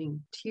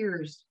awakening,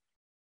 tears.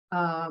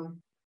 I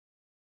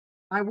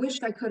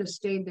wished I could have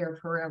stayed there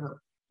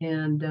forever.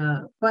 And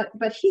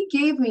but he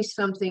gave me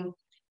something,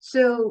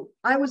 so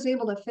I was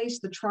able to face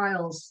the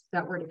trials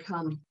that were to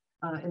come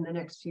in the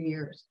next few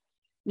years.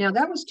 Now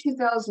that was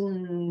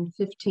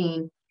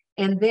 2015,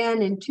 and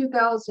then in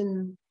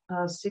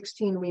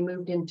 2016 we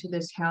moved into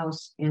this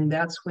house, and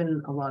that's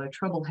when a lot of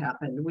trouble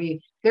happened.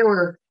 There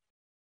were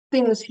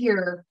things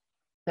here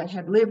that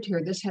had lived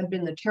here. This had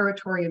been the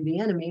territory of the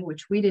enemy,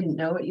 which we didn't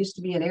know. It used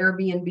to be an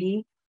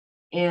Airbnb,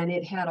 and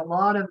it had a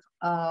lot of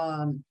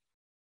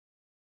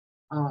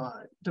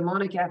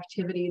demonic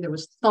activity. There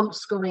was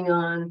thumps going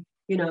on.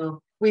 It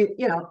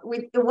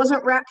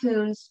wasn't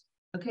raccoons,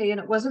 okay, and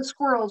it wasn't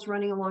squirrels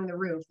running along the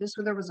roof.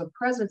 There was a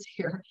presence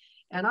here,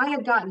 and I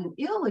had gotten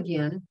ill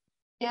again,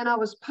 and I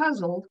was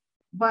puzzled.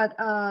 But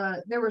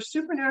there were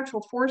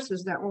supernatural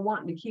forces that were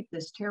wanting to keep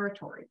this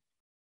territory.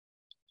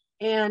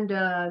 And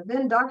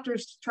then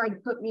doctors tried to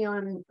put me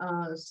on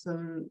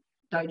some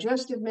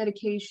digestive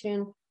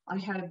medication. I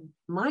had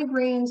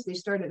migraines. They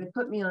started to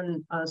put me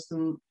on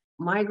some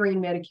migraine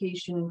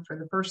medication for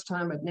the first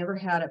time. I'd never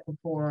had it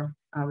before.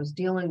 I was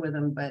dealing with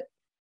them. But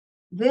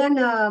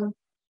then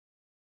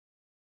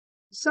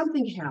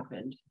something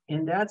happened.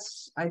 And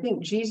I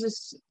think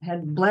Jesus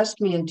had blessed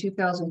me in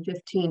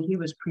 2015. He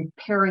was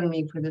preparing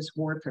me for this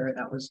warfare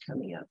that was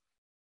coming up.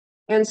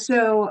 And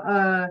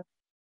so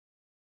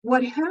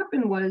what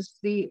happened was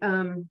the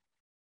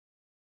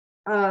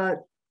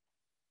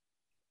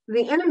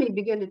enemy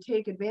began to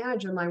take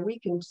advantage of my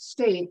weakened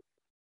state,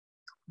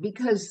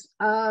 because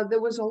there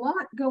was a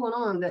lot going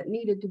on that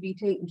needed to be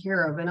taken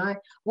care of. And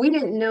we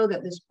didn't know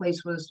that this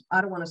place was,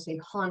 I don't want to say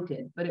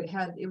haunted, but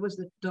it was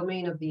the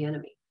domain of the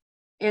enemy.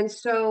 And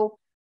so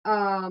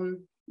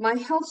my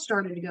health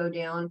started to go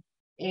down,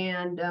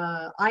 and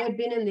I had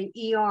been in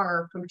the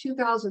ER from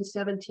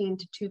 2017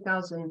 to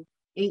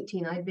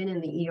 18, I'd been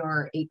in the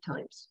ER 8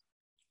 times.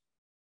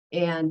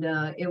 And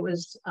it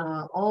was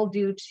all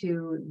due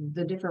to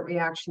the different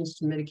reactions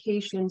to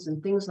medications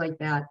and things like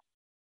that.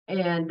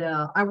 And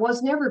I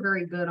was never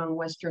very good on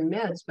Western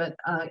meds, but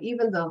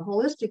even the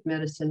holistic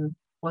medicine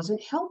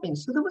wasn't helping.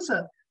 So there was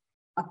a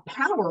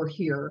power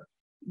here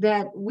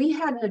that we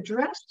hadn't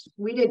addressed.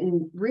 We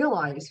didn't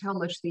realize how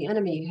much the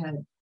enemy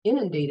had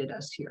inundated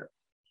us here.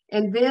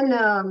 And then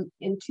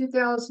in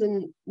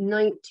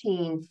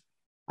 2019,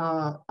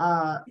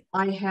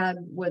 I had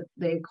what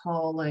they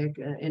call like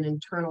an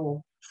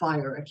internal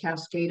fire, a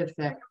cascade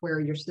effect, where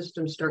your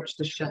system starts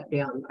to shut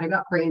down. I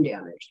got brain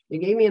damage. They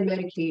gave me a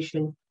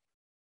medication,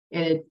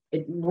 and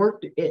it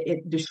worked.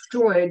 It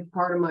destroyed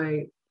part of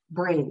my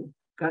brain.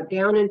 Got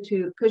down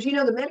into, because you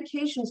know the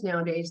medications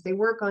nowadays, they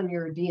work on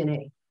your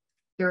DNA.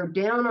 They're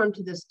down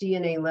onto this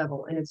DNA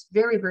level, and it's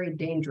very, very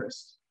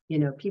dangerous. You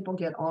know, people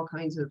get all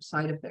kinds of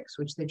side effects,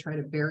 which they try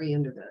to bury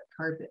under the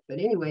carpet. But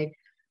anyway,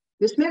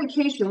 this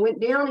medication went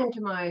down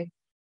into my,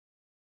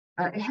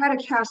 it had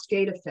a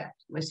cascade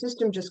effect. My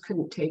system just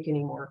couldn't take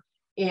anymore.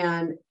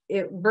 And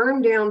it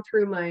burned down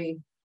through my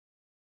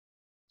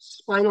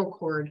spinal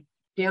cord,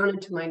 down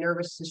into my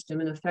nervous system,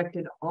 and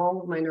affected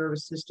all of my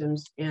nervous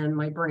systems and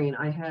my brain.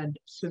 I had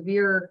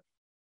severe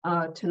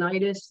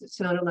tinnitus. It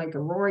sounded like a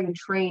roaring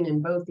train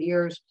in both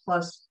ears,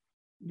 plus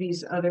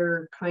these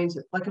other kinds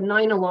of, like a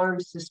 9 alarm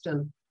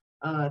system,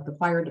 the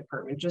fire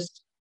department,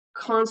 just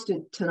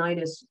constant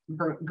tinnitus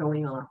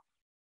going on.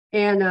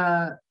 And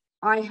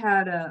I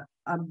had a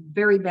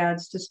very bad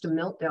system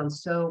meltdown.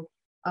 So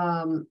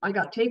I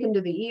got taken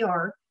to the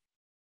ER.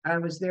 I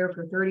was there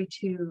for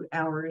 32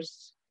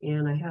 hours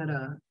and I had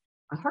a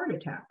heart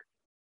attack.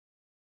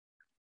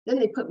 Then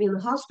they put me in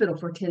the hospital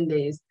for 10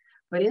 days.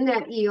 But in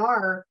that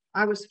ER,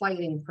 I was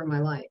fighting for my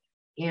life.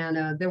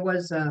 And there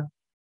was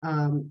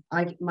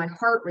my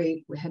heart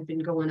rate had been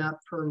going up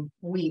for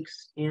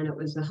weeks, and it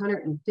was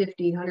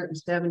 150,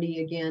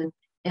 170 again.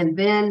 And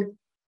then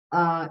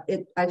I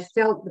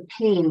felt the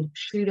pain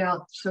shoot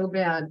out so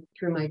bad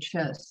through my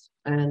chest,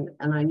 and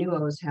I knew I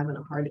was having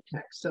a heart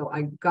attack. So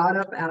I got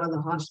up out of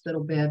the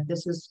hospital bed.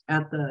 This is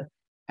at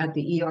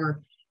the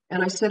ER,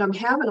 and I said, I'm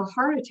having a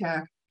heart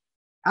attack.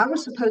 I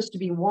was supposed to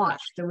be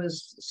watched. There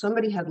was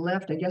somebody had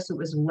left. I guess it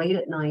was late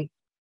at night,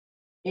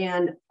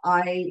 and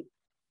I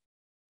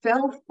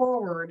fell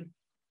forward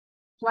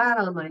flat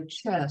on my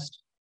chest,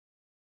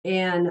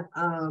 and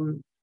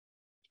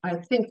I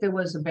think there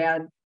was a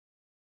bad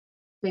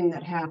thing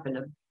that happened.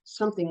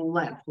 Something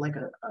left, like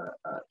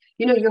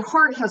you know, your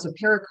heart has a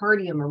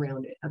pericardium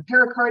around it. A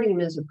pericardium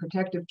is a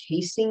protective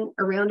casing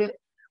around it.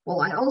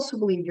 Well, I also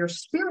believe your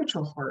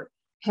spiritual heart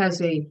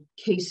has a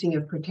casing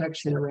of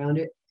protection around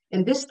it.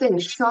 And this thing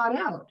shot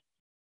out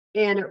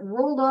and it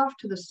rolled off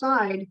to the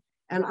side,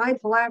 and I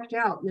blacked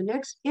out. In the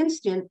next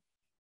instant,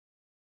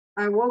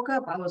 I woke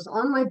up, I was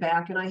on my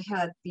back, and I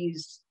had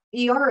these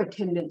ER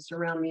attendants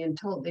around me, and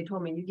they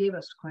told me, you gave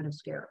us quite a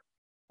scare.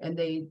 And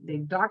they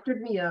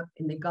doctored me up,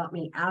 and they got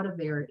me out of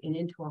there and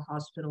into a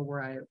hospital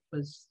where I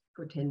was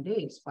for 10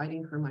 days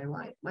fighting for my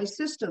life. My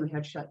system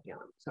had shut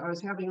down. So I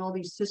was having all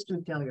these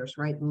system failures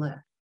right and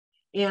left.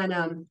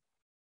 And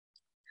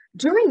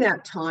during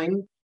that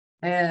time,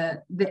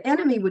 the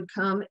enemy would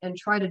come and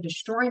try to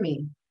destroy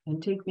me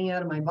and take me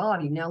out of my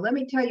body. Now, let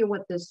me tell you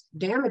what this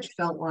damage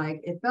felt like.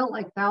 It felt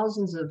like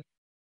thousands of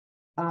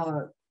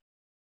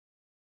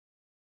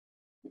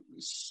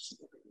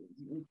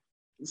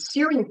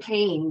searing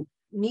pain,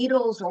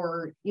 needles,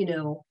 or, you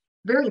know,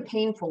 very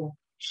painful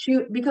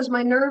shoot, because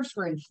my nerves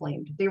were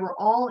inflamed. They were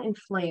all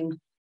inflamed,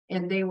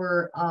 and they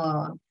were,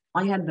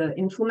 I had the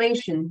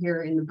inflammation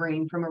here in the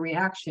brain from a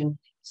reaction.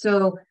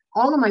 So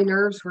all of my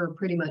nerves were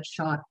pretty much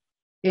shot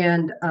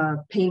and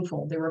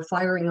painful. They were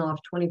firing off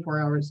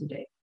 24 hours a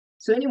day.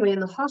 So anyway, in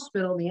the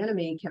hospital, the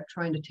enemy kept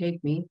trying to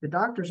take me. The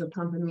doctors are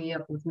pumping me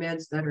up with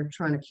meds that are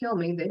trying to kill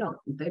me. They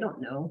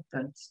don't know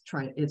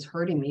it's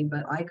hurting me,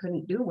 but I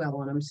couldn't do well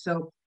on them.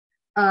 So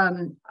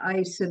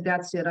I said,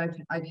 that's it.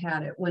 I've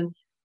had it. When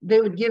they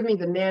would give me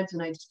the meds,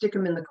 and I'd stick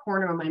them in the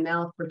corner of my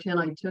mouth, pretend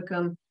I took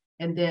them,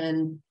 and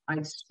then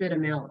I'd spit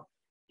them out.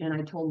 And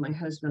I told my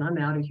husband, I'm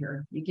out of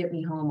here. You get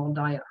me home, I'll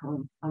die at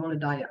home. I want to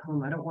die at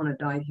home. I don't want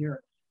to die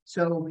here.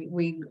 So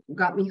we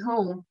got me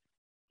home,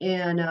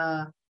 and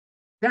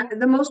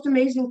the most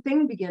amazing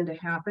thing began to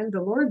happen.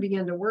 The Lord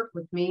began to work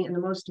with me in the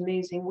most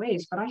amazing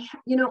ways. But I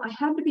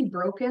had to be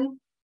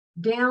broken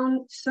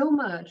down so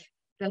much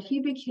that He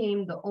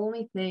became the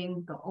only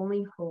thing, the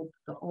only hope,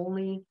 the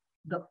only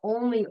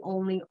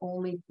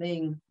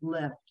thing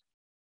left.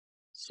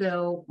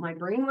 So my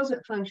brain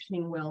wasn't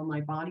functioning well.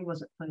 My body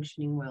wasn't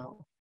functioning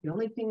well. The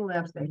only thing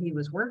left that He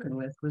was working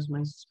with was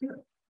my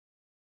spirit.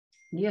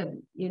 He had,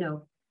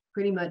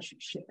 pretty much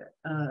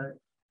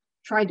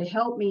tried to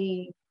help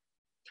me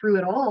through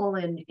it all,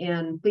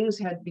 and things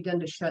had begun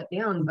to shut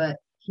down, but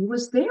He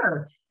was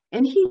there,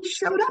 and He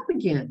showed up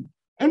again,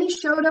 and He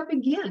showed up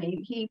again.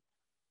 He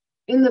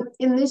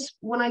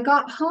when I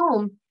got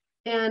home,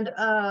 And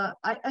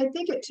I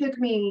think it took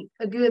me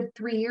a good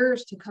 3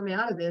 years to come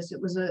out of this.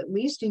 It was at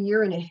least a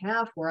year and a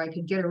half where I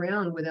could get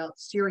around without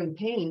searing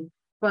pain.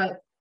 But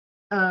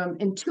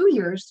in 2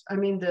 years, I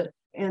mean,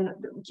 and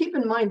keep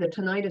in mind the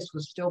tinnitus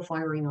was still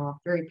firing off,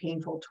 very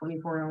painful,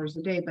 24 hours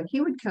a day. But he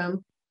would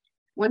come.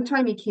 One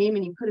time he came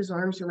and he put his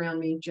arms around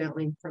me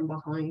gently from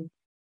behind.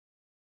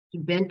 He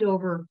bent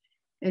over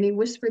and he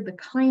whispered the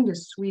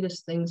kindest,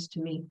 sweetest things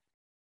to me.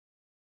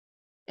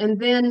 And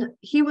then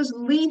he was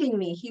leading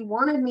me. He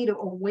wanted me to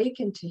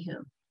awaken to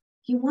him.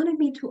 He wanted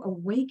me to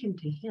awaken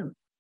to him,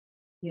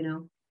 you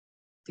know,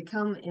 to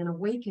come and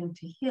awaken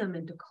to him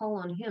and to call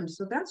on him.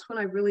 So that's when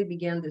I really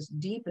began this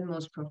deep and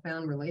most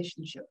profound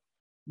relationship,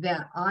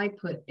 that I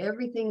put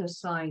everything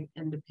aside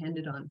and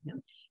depended on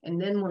him. And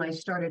then when I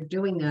started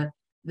doing that,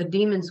 the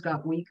demons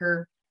got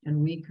weaker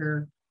and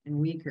weaker and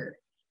weaker.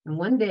 And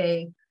one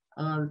day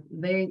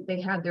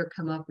they had their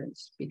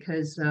comeuppance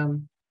because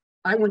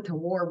I went to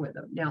war with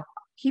them. Now,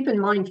 keep in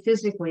mind,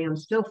 physically, I'm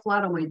still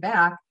flat on my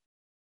back.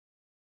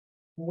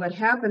 What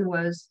happened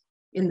was,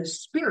 in the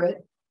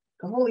spirit,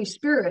 the Holy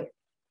Spirit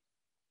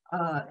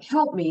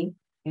helped me,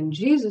 and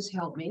Jesus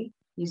helped me.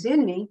 He's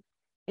in me.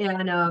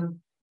 And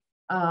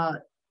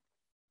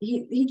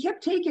he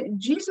kept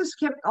Jesus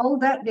kept all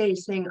that day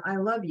saying, I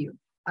love you.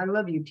 I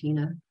love you,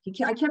 Tina.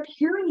 I kept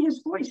hearing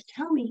his voice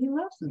tell me he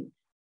loves me.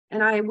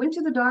 And I went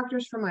to the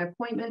doctors for my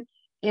appointment.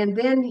 And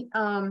then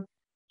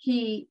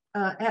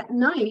at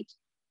night,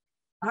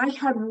 I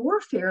had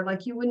warfare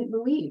like you wouldn't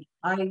believe.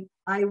 I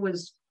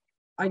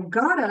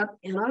got up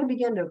and I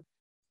began to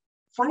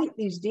fight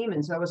these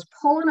demons. I was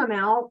pulling them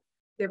out.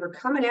 They were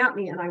coming at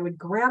me and I would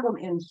grab them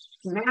and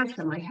smash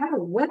them. I had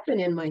a weapon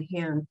in my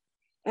hand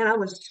and I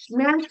was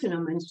smashing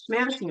them and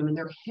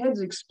their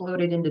heads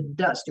exploded into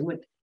dust. It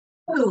went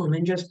boom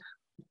and just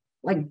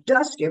like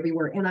dust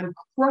everywhere. And I'm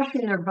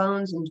crushing their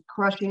bones and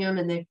crushing them.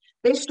 And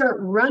they start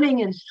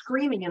running and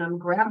screaming and I'm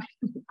grabbing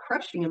and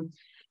crushing them.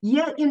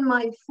 Yet in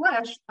my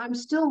flesh, I'm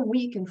still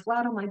weak and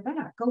flat on my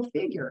back. Go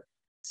figure.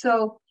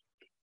 So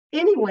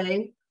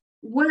anyway,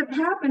 what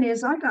happened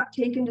is I got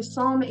taken to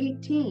Psalm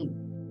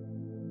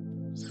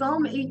 18.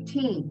 Psalm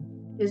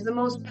 18 is the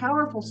most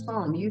powerful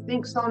psalm. You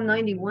think Psalm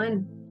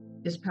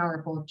 91 is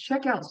powerful.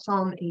 Check out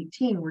Psalm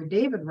 18, where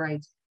David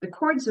writes, the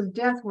cords of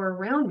death were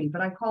around me,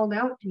 but I called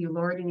out to you,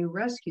 Lord, and you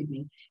rescued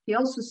me. He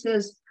also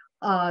says,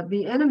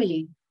 the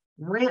enemy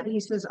ran. He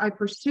says, I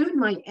pursued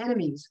my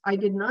enemies. I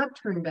did not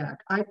turn back.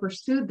 I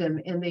pursued them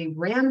and they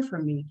ran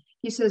from me.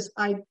 He says,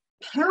 I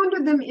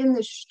pounded them in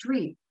the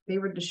street. They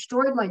were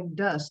destroyed like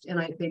dust and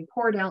they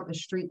poured out in the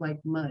street like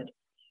mud.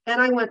 And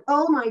I went,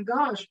 oh my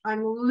gosh,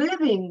 I'm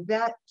living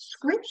that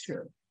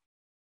scripture.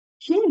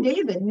 King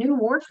David knew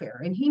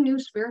warfare and he knew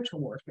spiritual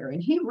warfare.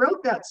 And he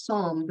wrote that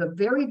psalm the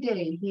very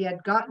day he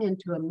had gotten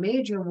into a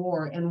major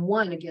war and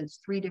won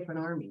against 3 different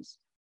armies.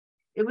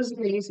 It was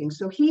amazing.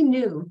 So he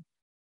knew.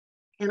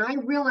 And I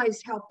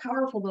realized how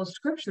powerful those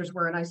scriptures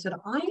were. And I said,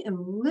 I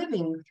am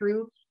living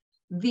through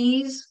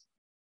these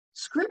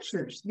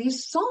scriptures,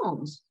 these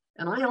psalms.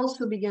 And I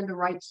also began to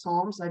write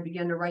psalms. I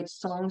began to write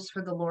songs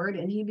for the Lord,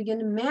 and he began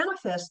to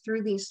manifest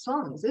through these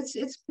songs.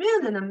 It's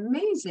been an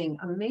amazing,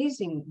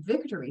 amazing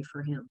victory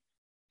for him.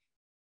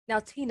 Now,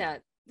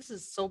 Tina, this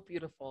is so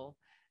beautiful,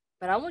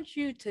 but I want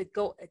you to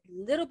go a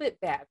little bit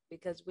back,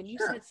 because when you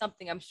said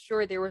something, I'm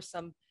sure there were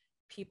some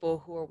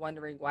people who are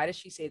wondering, why does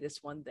she say this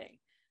one thing?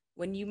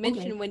 When you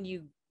mentioned when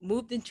you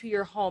moved into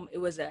your home, it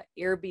was an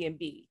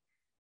Airbnb.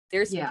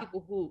 There's some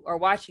people who are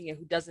watching it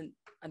who don't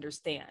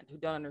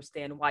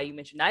understand why you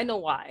mentioned. I know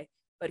why,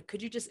 but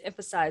could you just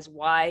emphasize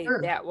why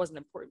that was an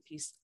important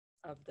piece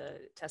of the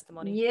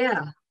testimony?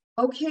 Yeah.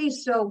 Okay.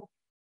 So,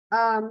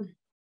 the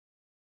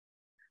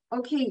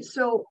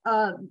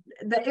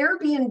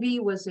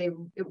Airbnb was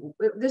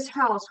this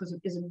house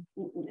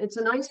it's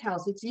a nice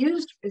house. It's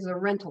used as a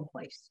rental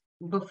place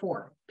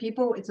before.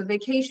 It's a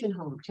vacation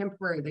home,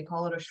 temporary. They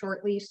call it a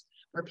short lease,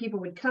 where people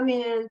would come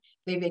in,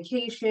 they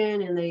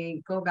vacation, and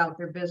they go about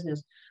their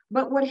business.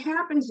 But what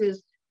happens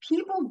is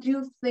people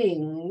do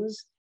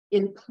things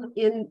in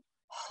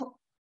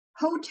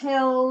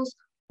hotels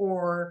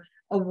or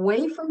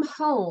away from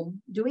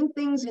home, doing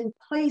things in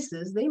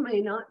places they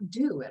may not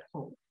do at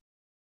home.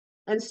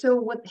 And so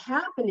what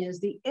happened is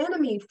the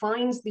enemy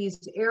finds these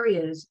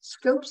areas,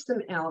 scopes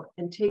them out,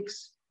 and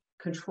takes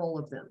control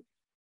of them.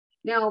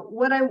 Now,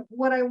 what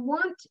I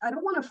want, I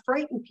don't want to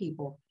frighten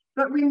people,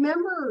 but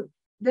remember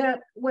that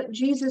what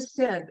Jesus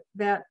said,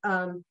 that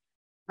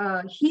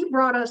he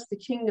brought us the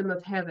kingdom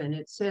of heaven.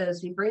 It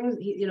says he brings,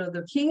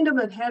 the kingdom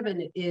of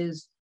heaven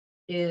is,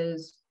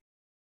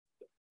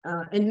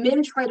 and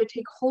men try to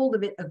take hold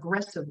of it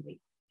aggressively.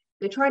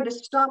 They tried to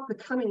stop the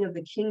coming of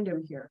the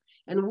kingdom here.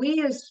 And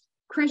we as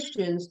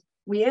Christians,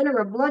 we enter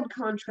a blood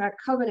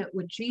contract covenant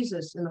with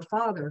Jesus and the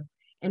Father,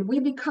 and we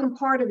become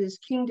part of his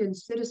kingdom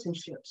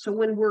citizenship. So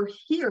when we're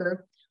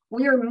here,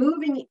 we are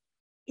moving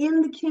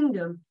in the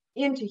kingdom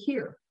into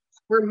here.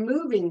 We're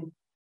moving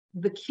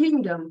the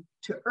kingdom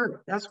to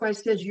earth. That's why it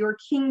says, your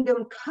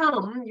kingdom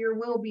come, your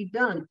will be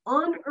done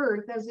on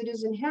earth as it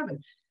is in heaven.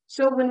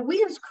 So when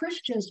we as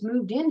Christians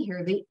moved in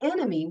here, the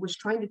enemy was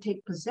trying to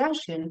take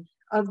possession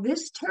of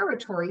this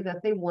territory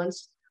that they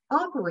once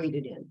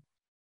operated in.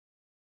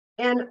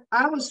 And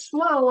I was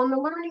slow on the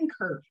learning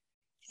curve,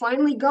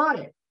 finally got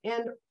it.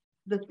 And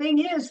the thing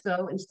is,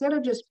 though, instead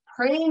of just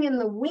praying in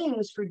the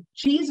wings for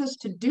Jesus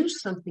to do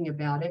something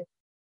about it,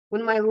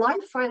 when my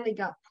life finally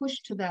got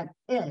pushed to that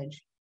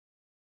edge,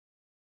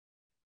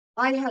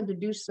 I had to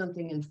do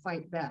something and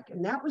fight back.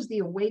 And that was the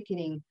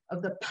awakening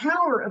of the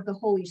power of the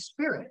Holy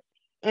Spirit.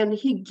 And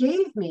he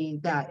gave me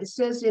that. It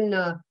says in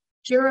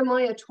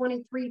Jeremiah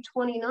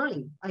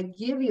 23:29, I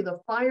give you the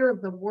fire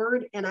of the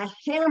word and a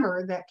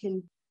hammer that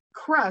can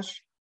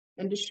crush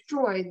and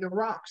destroy the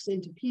rocks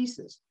into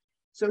pieces.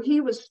 So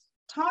he was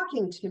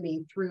talking to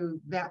me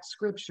through that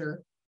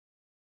scripture.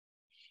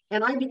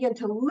 And I began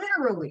to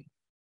literally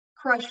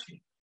crush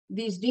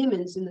these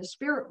demons in the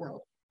spirit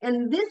world.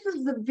 And this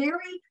is the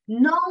very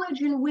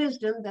knowledge and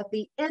wisdom that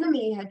the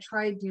enemy had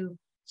tried to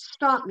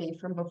stop me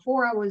from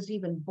before I was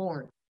even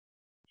born.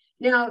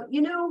 Now,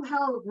 you know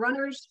how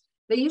runners,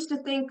 they used to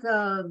think,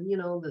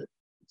 the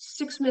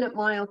 6-minute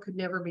mile could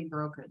never be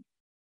broken.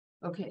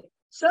 Okay,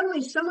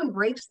 suddenly someone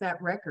breaks that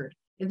record.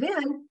 And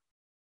then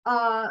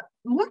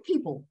more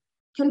people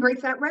can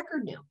break that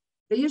record now.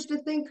 They used to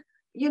think,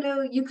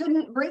 you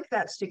couldn't break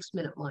that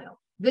 6-minute mile.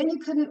 Then you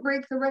couldn't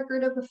break the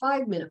record of the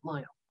 5-minute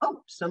mile.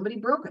 Oh, somebody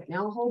broke it.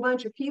 Now a whole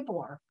bunch of people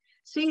are.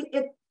 See,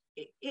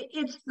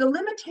 it's the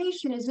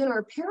limitation is in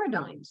our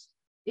paradigms.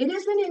 It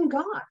isn't in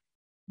God.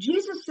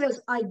 Jesus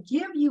says, I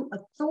give you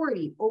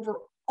authority over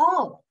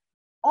all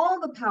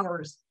the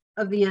powers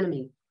of the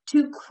enemy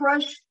to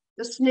crush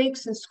the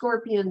snakes and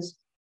scorpions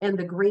and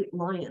the great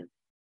lion.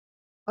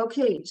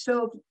 Okay,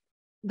 so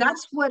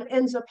that's what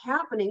ends up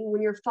happening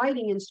when you're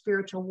fighting in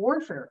spiritual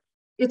warfare.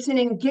 It's an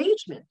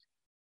engagement.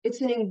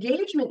 It's an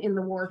engagement in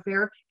the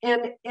warfare.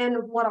 And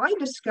what I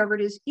discovered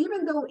is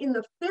even though in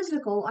the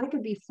physical, I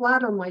could be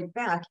flat on my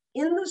back,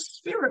 in the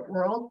spirit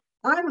world,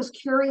 I was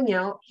carrying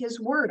out his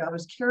word. I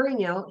was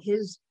carrying out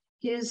his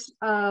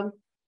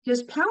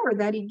power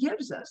that he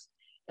gives us.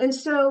 And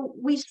so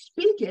we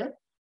speak it.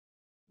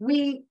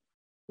 We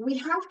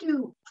have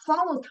to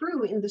follow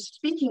through in the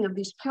speaking of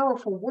these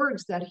powerful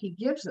words that he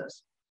gives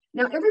us.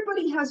 Now,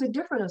 everybody has a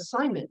different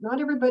assignment.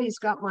 Not everybody's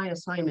got my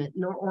assignment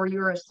or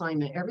your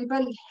assignment.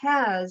 Everybody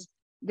has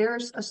their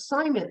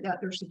assignment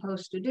that they're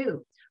supposed to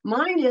do.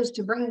 Mine is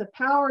to bring the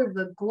power,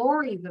 the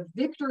glory, the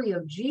victory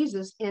of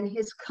Jesus and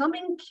his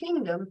coming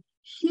kingdom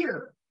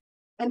here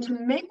and to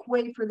make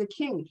way for the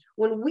king.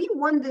 When we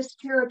won this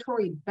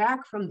territory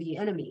back from the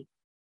enemy,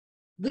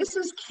 this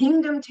is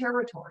kingdom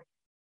territory.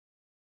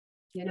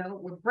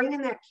 We're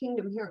bringing that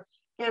kingdom here.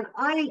 And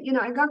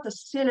I got the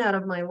sin out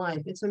of my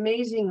life. It's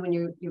amazing when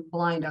you're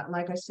blind.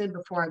 Like I said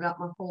before, I got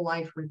my whole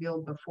life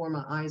revealed before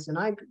my eyes, and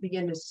I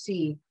began to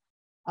see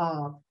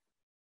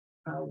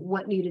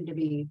what needed to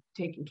be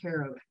taken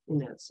care of in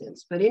that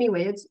sense. But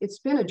anyway, it's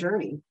been a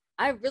journey.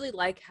 I really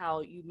like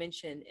how you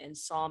mentioned in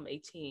Psalm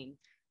 18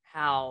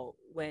 how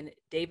when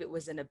David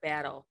was in a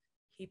battle,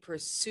 he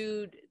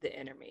pursued the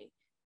enemy,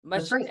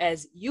 much right.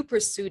 as you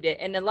pursued it.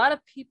 And a lot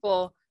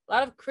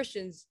of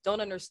Christians don't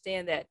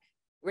understand that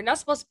we're not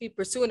supposed to be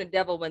pursuing the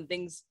devil when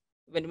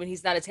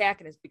he's not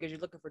attacking us because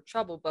you're looking for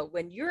trouble. But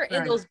when you're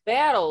in those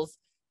battles,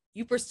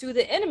 you pursue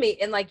the enemy.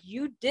 And like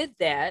you did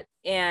that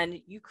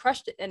and you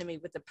crushed the enemy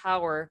with the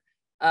power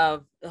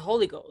of the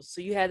Holy Ghost. So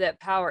you had that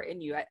power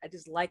in you. I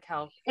just like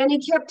how. And he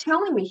kept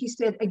telling me, he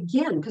said,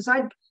 again, because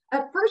at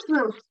first when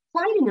I was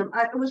fighting him,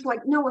 it was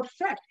like no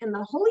effect. And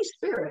the Holy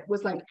Spirit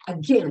was like,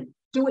 again,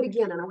 do it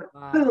again. And I went,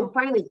 wow. Boom,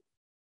 finally.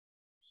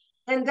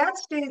 And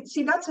that's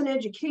an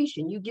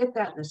education. You get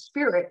that in the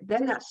spirit,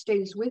 then that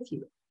stays with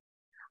you.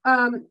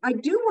 I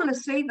do want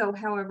to say, though,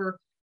 however,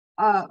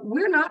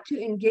 we're not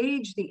to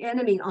engage the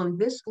enemy on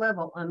this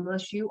level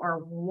unless you are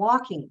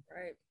walking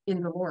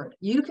in the Lord.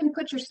 You can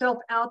put yourself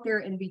out there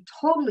and be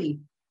totally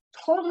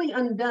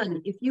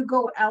undone. If you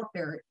go out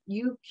there,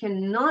 you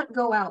cannot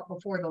go out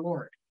before the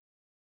Lord.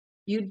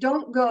 You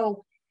don't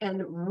go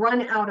and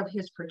run out of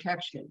his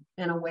protection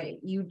in a way.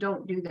 You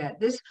don't do that.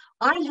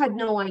 I had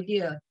no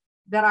idea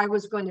that I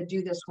was going to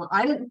do this one.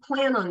 I didn't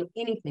plan on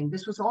anything.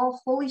 This was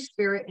all Holy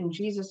Spirit and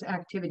Jesus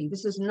activity.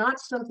 This is not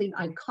something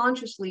I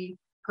consciously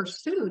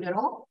pursued at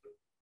all.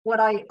 What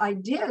I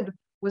did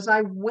was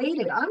I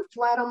waited. I'm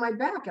flat on my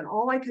back, and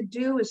all I could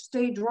do is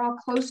draw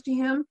close to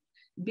him,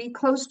 be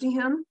close to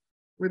him,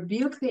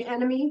 rebuke the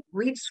enemy,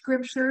 read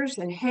scriptures,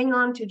 and hang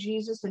on to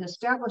Jesus and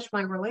establish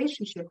my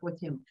relationship with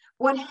him.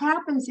 What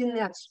happens in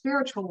that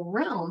spiritual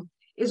realm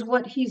is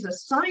what he's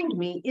assigned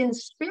me in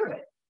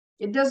spirit.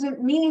 It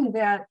doesn't mean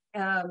that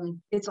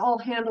it's all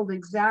handled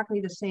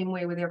exactly the same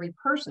way with every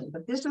person,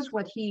 but this is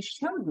what he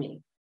showed me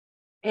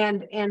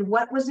and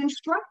what was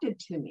instructed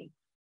to me.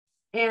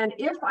 And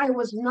if I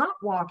was not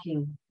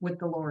walking with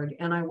the Lord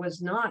and I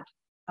was not,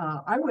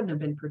 I wouldn't have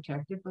been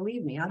protected.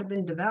 Believe me, I'd have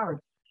been devoured.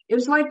 It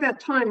was like that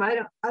time.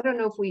 I don't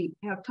know if we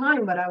have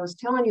time, but I was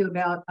telling you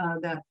about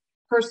that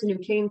person who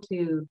came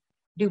to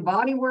do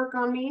body work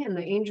on me and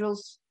the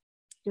angels.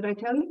 Did I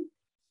tell you?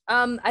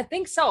 I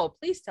think so.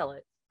 Please tell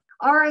it.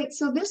 All right.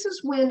 So this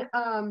is when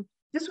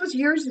this was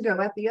years ago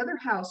at the other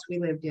house we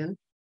lived in,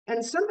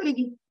 and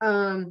somebody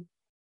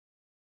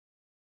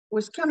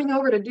was coming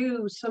over to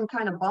do some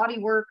kind of body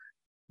work,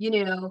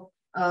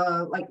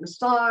 like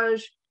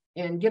massage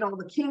and get all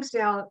the kinks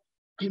out.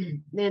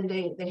 Then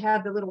they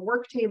had the little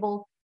work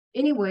table.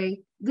 Anyway,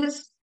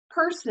 this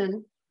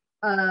person,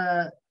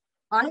 I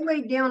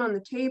laid down on the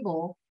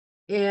table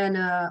and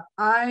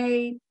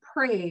I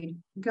prayed,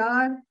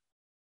 God,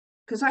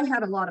 because I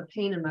had a lot of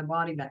pain in my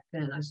body back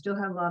then. I still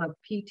had a lot of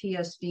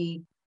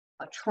PTSD,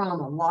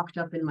 trauma locked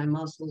up in my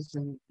muscles.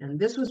 And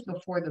this was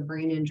before the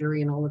brain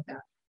injury and all of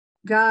that.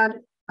 God,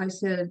 I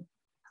said,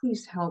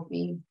 please help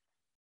me.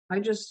 I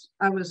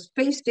was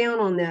face down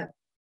on that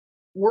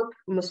work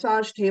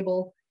massage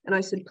table. And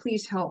I said,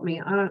 please help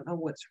me. I don't know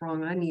what's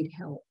wrong. I need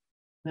help.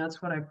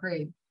 That's what I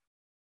prayed.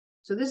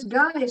 So this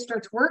guy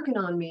starts working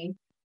on me.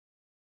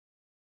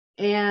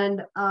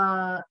 And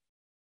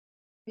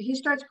he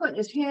starts putting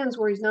his hands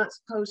where he's not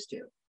supposed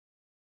to.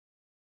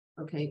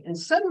 Okay. And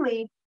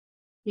suddenly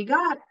he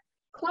got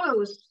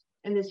close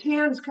and his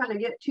hands kind of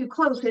get too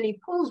close and he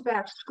pulls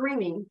back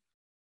screaming.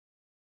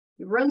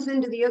 He runs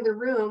into the other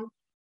room.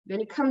 Then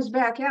he comes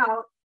back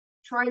out,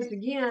 tries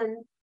again,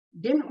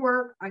 didn't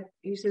work.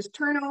 He says,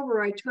 turn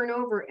over. I turn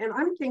over. And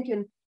I'm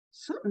thinking,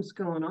 something's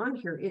going on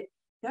here.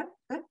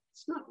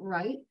 That's not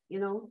right.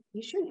 You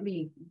shouldn't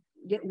be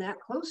getting that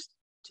close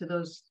to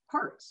those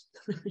parts.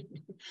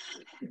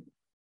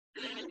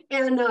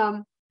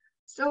 And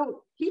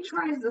so he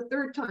tries the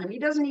third time. He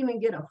doesn't even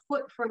get a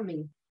foot from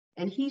me.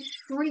 And he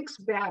shrinks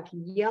back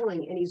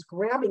yelling, and he's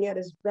grabbing at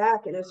his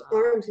back and his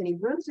arms, and he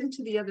runs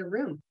into the other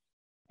room.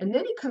 And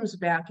then he comes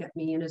back at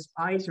me, and his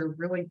eyes are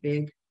really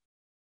big.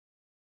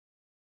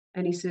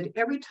 And he said,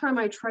 every time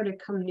I try to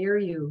come near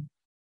you,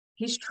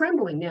 he's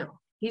trembling now.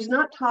 He's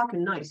not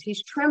talking nice.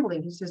 He's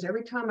trembling. He says,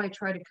 every time I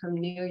try to come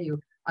near you,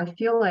 I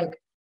feel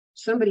like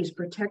somebody's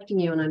protecting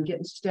you and I'm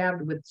getting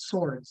stabbed with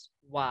swords.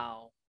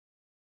 Wow.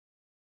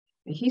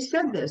 And he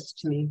said this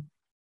to me.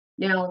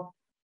 Now,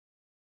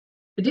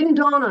 it didn't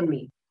dawn on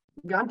me.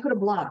 God put a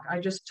block. I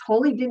just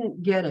totally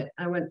didn't get it.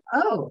 I went,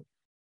 oh.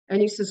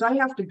 And he says, I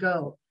have to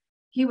go.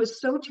 He was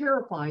so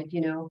terrified,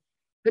 The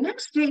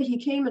next day he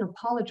came and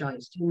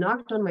apologized. He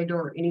knocked on my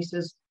door and he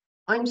says,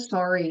 I'm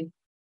sorry.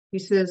 He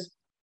says,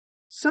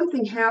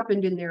 something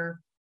happened in there.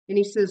 And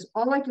he says,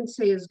 all I can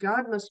say is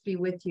God must be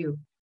with you.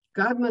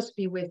 God must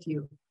be with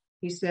you.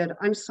 He said,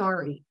 I'm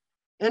sorry.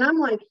 And I'm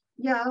like,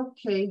 yeah,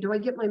 okay. Do I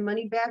get my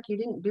money back? You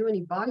didn't do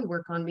any body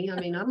work on me. I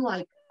mean,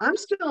 I'm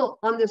still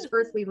on this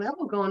earthly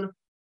level going,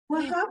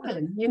 what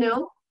happened?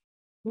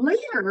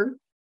 Later,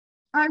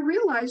 I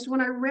realized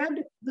when I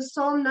read the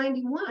Psalm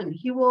 91,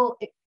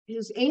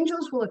 his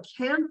angels will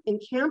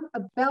encamp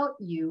about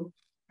you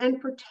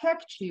and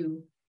protect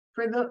you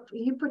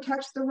he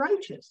protects the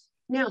righteous.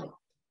 Now,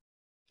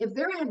 if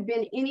there had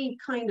been any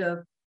kind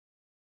of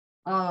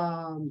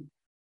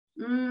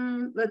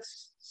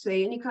let's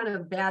say any kind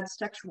of bad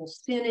sexual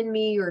sin in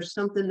me or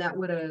something that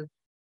would have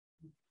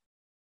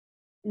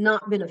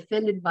not been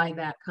offended by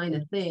that kind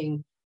of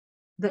thing,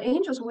 the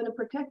angels wouldn't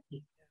protect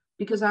me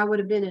because I would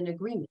have been in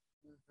agreement.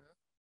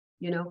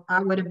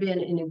 I would have been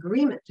in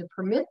agreement to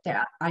permit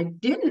that. I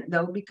didn't,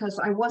 though, because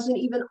I wasn't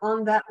even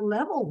on that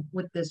level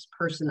with this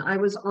person. I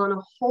was on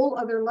a whole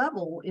other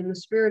level in the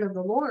spirit of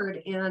the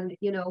Lord, and,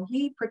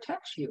 he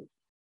protects you.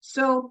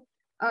 So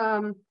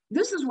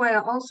this is why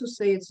I also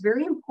say it's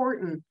very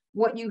important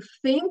what you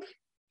think,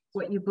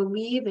 what you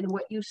believe, and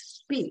what you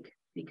speak,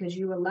 because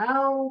you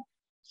allow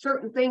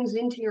certain things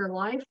into your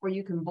life where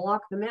you can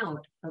block them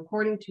out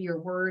according to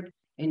your word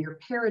and your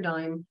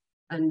paradigm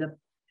and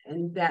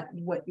that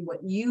what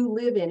you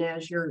live in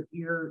as your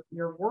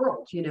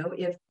world.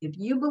 If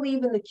you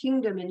believe in the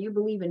kingdom and you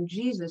believe in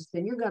Jesus,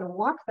 then you got to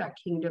walk that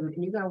kingdom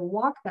and you got to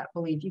walk that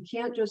belief. You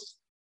can't just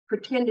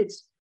pretend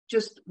it's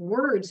just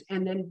words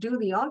and then do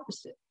the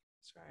opposite.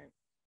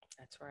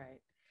 That's right.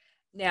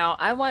 Now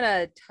I want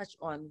to touch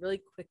on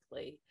really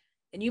quickly,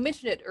 and you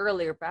mentioned it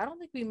earlier, but I don't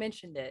think we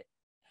mentioned it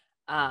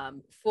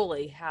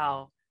fully,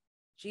 how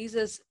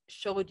Jesus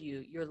showed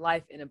you your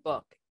life in a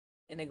book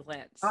in a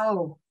glance.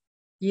 Oh,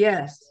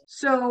 yes.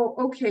 So,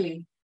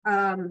 okay.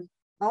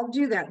 I'll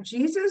do that.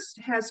 Jesus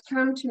has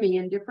come to me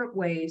in different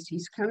ways.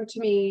 He's come to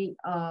me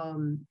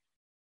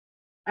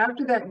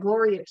after that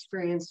glory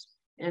experience.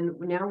 And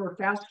now we're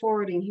fast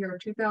forwarding here,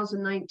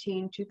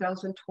 2019,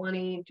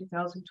 2020,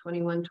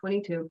 2021,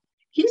 22.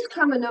 He's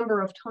come a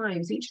number of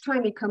times. Each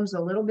time he comes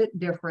a little bit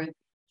different.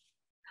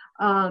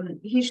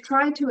 He's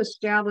tried to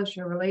establish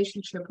a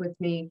relationship with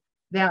me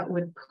that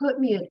would put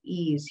me at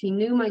ease. He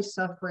knew my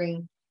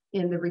suffering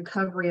in the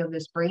recovery of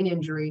this brain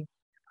injury,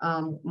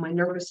 my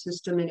nervous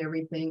system and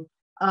everything.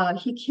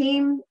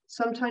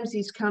 Sometimes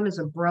he's come as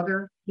a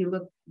brother. He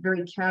looked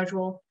very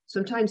casual.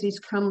 Sometimes he's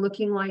come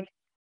looking like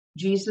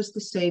Jesus, the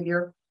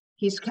Savior.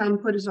 He's come,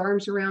 put his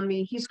arms around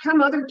me. He's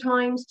come other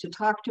times to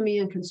talk to me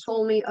and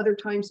console me. Other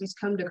times he's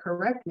come to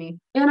correct me.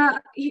 And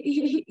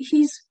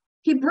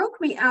he broke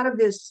me out of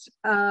this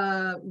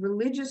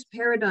religious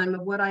paradigm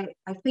of what I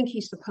think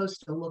he's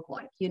supposed to look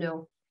like,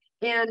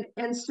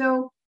 And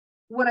so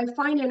what I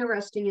find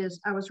interesting is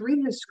I was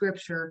reading the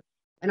scripture,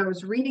 and I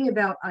was reading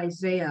about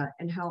Isaiah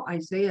and how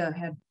Isaiah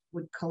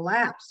would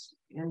collapse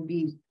and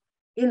be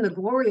in the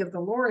glory of the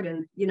Lord.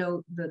 And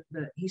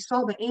he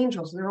saw the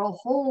angels, and they're all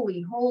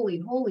holy,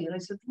 holy, holy. And I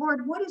said,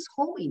 Lord, what is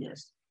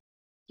holiness?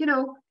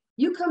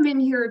 You come in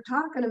here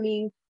talking to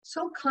me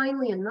so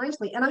kindly and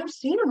nicely, and I've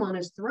seen him on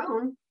his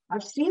throne.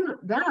 I've seen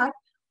that.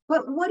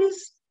 But what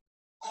is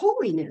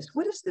holiness?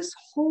 What is this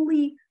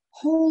holy,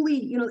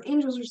 holy? The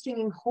angels are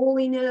singing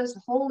holiness,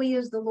 holy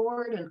is the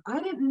Lord. And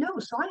I didn't know.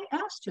 So I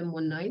asked him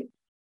one night.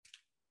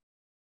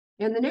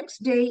 And the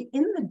next day,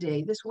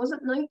 this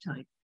wasn't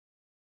nighttime,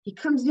 he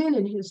comes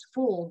in his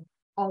full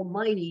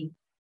almighty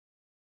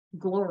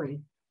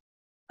glory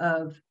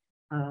of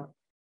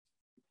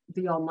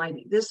the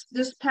Almighty.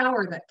 This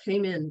power that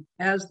came in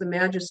as the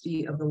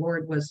majesty of the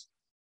Lord was,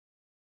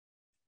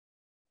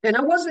 and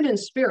I wasn't in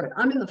spirit,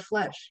 I'm in the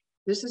flesh.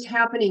 This is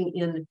happening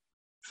in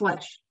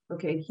flesh.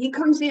 Okay, he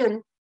comes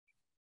in.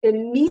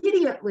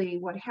 Immediately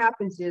what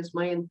happens is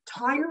my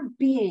entire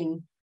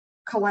being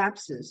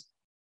collapses,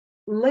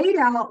 laid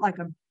out like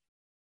a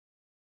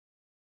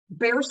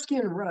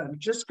bearskin rug,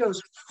 just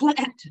goes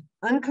flat,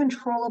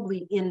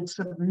 uncontrollably in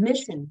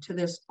submission to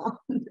this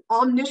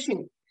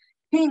omniscient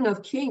King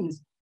of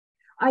Kings.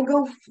 I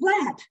go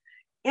flat,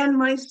 and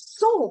my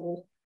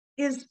soul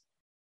is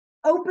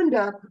opened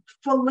up,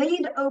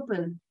 filleted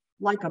open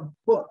like a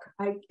book.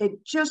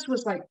 It just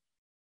was like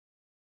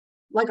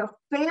a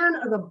fan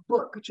of a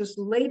book, just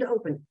laid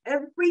open.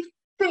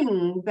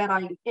 Everything that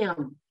I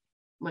am,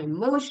 my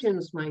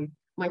emotions, my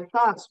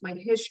thoughts, my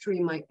history,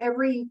 my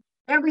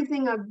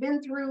everything I've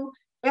been through,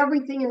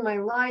 everything in my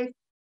life,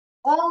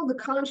 all the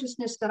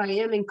consciousness that I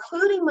am,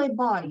 including my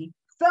body,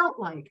 felt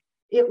like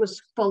it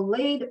was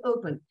filleted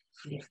open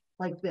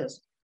like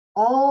this.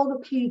 All the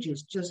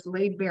pages just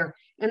laid bare.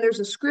 And there's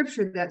a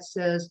scripture that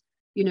says,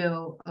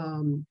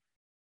 in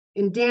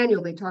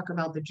Daniel, they talk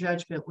about the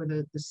judgment where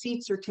the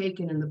seats are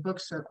taken and the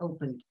books are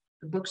opened.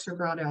 The books are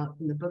brought out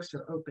and the books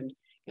are opened.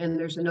 And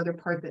there's another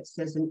part that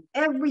says, and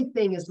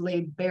everything is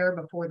laid bare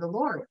before the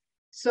Lord.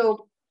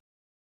 So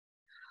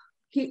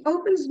he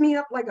opens me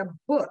up like a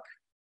book.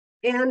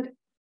 And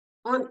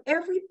on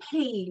every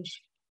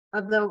page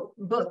of the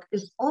book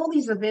is all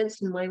these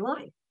events in my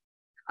life.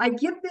 I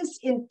get this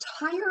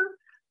entire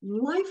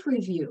life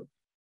review.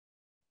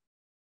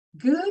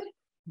 Good,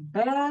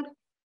 bad,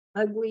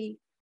 ugly,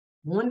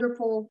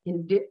 wonderful,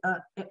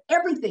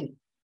 everything.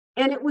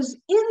 And it was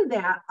in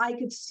that I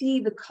could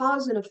see the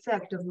cause and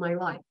effect of my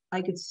life.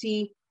 I could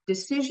see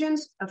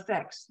decisions,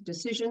 effects.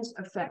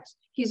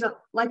 He's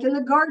like in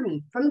the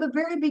garden from the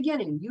very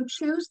beginning. You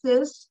choose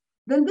this,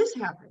 then this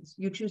happens.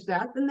 You choose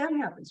that, then that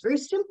happens. Very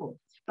simple.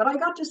 But I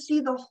got to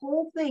see the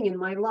whole thing in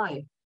my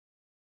life.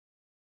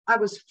 I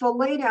was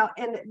filleted out,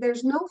 and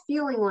there's no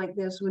feeling like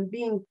this when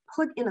being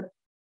put in a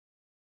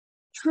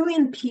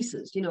trillion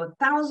pieces,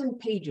 1,000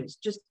 pages,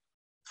 just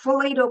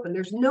filleted open.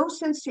 There's no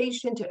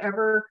sensation to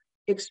ever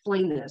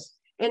explain this.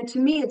 And to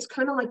me, it's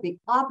kind of like the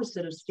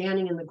opposite of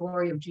standing in the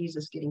glory of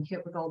Jesus, getting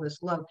hit with all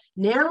this love.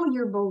 Now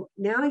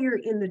you're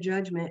in the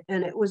judgment,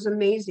 and it was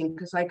amazing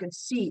because I could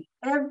see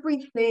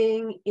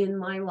everything in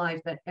my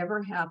life that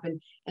ever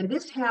happened. And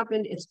this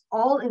happened, it's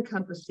all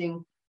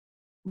encompassing.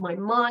 My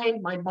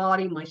mind, my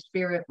body, my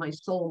spirit, my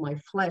soul, my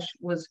flesh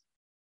was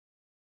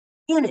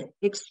in it,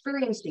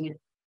 experiencing it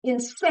in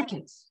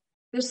seconds.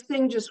 This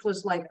thing just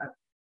was like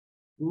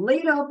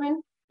laid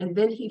open, and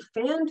then he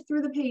fanned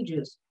through the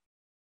pages.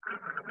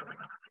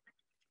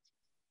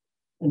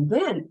 And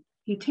then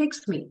he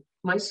takes me,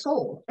 my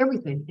soul,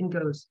 everything, and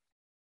goes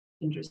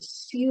and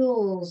just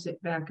seals it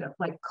back up,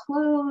 like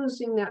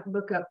closing that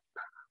book up.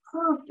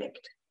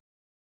 Perfect.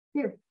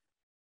 Here,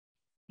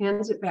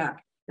 hands it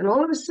back. And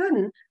all of a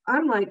sudden,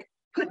 I'm like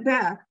put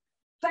back,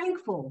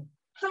 thankful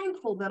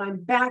that I'm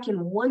back in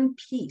one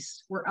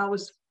piece where I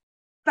was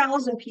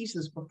 1,000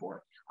 pieces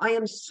before. I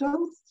am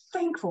so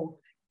thankful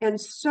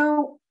and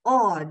so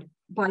awed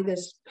by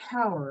this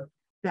power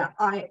that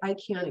I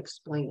can't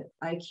explain it.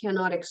 I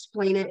cannot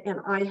explain it. And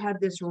I had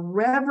this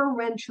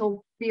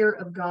reverential fear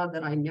of God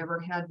that I never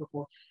had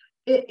before.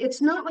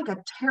 It's not like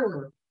a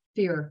terror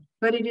fear,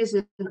 but it is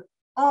an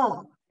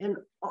awe. And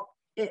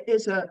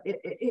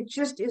it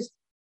just is.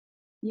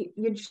 I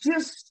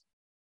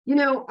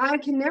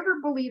can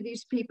never believe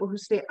these people who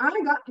say, I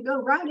got to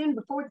go right in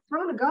before the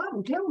throne of God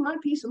and tell them my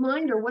peace of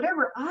mind or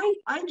whatever.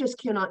 I just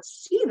cannot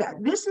see that.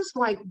 This is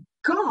like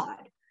God.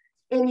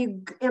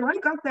 And I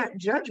got that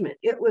judgment.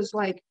 It was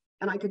like,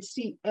 and I could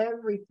see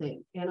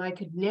everything. And I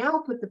could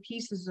now put the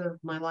pieces of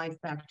my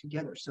life back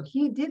together. So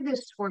he did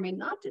this for me,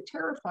 not to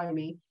terrify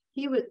me.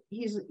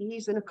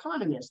 He's an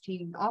economist.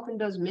 He often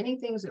does many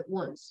things at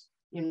once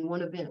in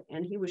one event.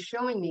 And he was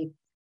showing me,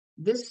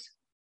 this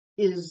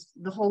is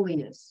the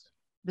holiness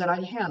that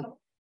I have,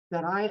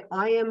 that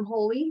I am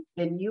holy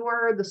and you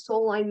are the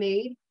soul I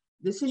made.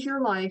 This is your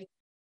life.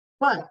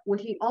 But what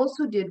he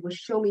also did was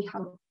show me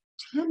how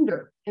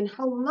tender and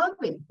how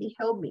loving he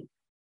held me.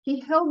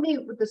 He held me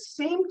with the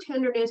same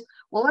tenderness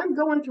while I'm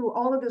going through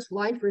all of this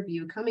life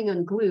review, coming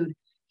unglued.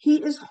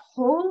 He is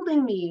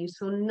holding me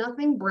so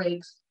nothing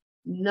breaks,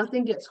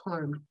 nothing gets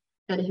harmed,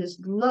 and his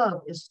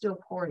love is still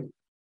pouring.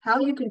 How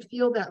you can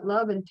feel that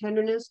love and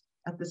tenderness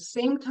at the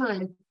same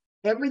time,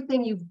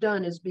 everything you've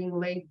done is being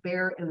laid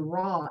bare and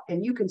raw,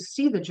 and you can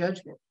see the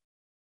judgment.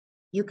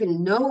 You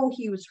can know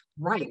he was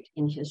right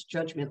in his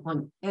judgment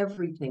on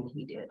everything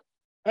he did.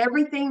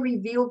 Everything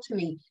revealed to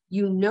me,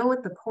 you know,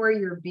 at the core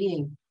of your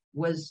being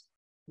was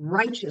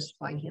righteous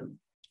by him.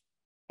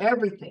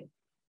 Everything.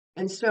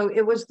 And so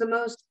it was the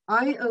most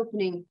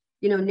eye-opening,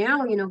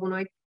 now,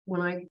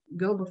 when I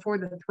go before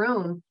the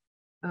throne,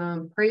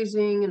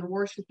 praising and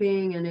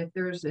worshiping, and if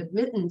there's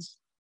admittance,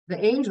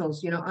 the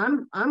angels,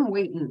 I'm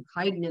waiting,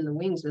 hiding in the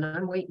wings, and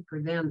I'm waiting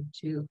for them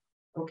to,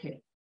 okay,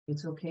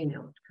 it's okay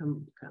now,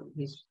 come.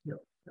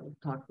 He'll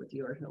talk with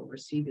you, or he'll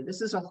receive you.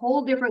 This is a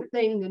whole different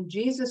thing than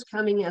Jesus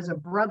coming as a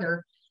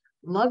brother,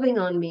 loving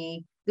on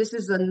me. This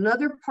is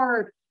another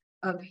part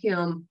of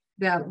him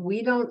that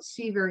we don't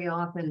see very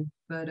often,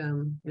 but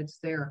it's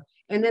there.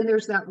 And then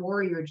there's that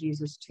warrior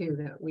Jesus too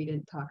that we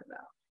didn't talk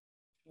about.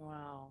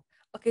 Wow.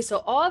 Okay, so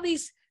all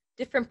these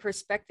different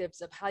perspectives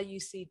of how you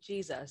see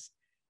Jesus,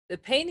 the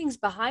paintings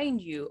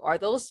behind you, are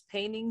those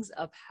paintings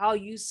of how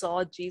you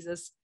saw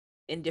Jesus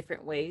in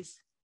different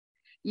ways?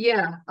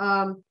 Yeah.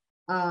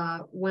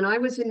 When I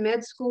was in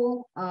med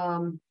school,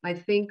 I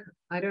think,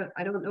 I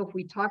don't know if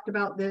we talked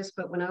about this,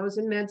 but when I was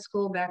in med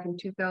school back in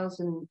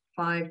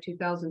 2005,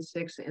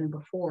 2006, and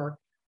before,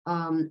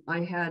 I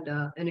had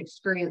an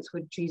experience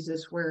with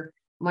Jesus where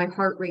my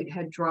heart rate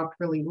had dropped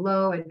really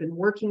low. I'd been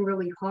working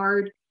really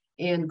hard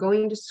and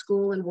going to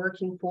school and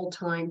working full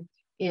time,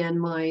 and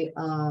my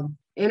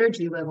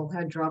energy level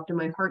had dropped, and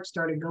my heart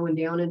started going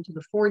down into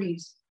the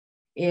 40s.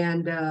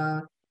 And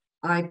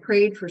I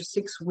prayed for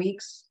 6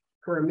 weeks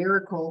for a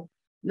miracle.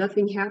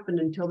 Nothing happened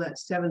until that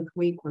 7th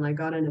week, when I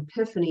got an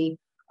epiphany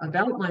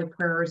about my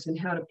prayers and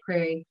how to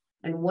pray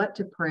and what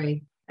to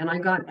pray. And I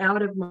got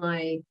out of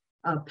my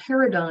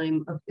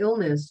paradigm of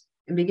illness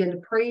and began to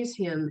praise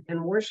him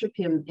and worship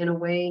him in a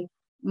way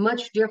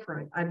much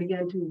different. I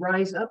began to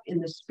rise up in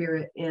the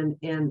spirit and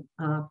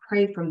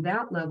pray from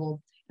that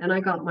level. And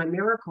I got my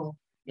miracle.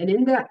 And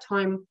in that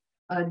time,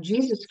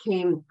 Jesus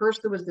came.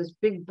 First, there was this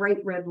big bright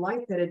red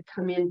light that had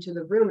come into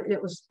the room, and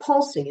it was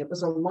pulsing. It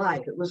was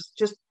alive. It was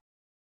just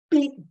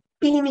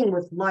beaming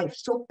with life,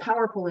 so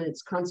powerful in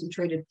its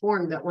concentrated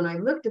form that when I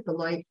looked at the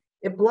light,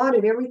 it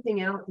blotted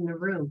everything out in the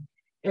room.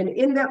 And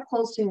in that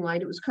pulsing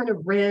light, it was kind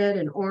of red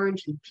and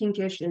orange and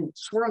pinkish and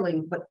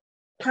swirling, but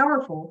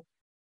powerful.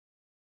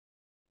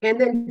 And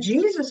then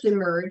Jesus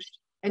emerged,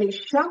 and he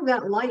shoved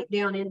that light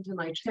down into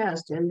my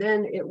chest. And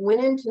then it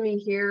went into me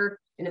here,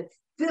 and it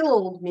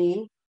filled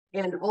me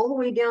and all the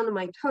way down to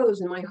my toes.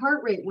 And my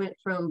heart rate went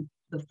from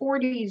the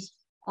 40s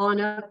on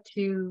up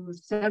to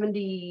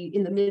 70,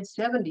 in the mid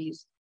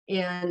 70s.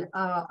 And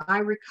I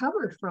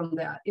recovered from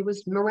that. It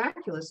was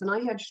miraculous. And I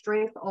had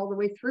strength all the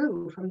way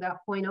through from that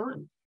point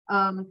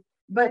on.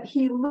 But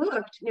he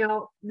looked,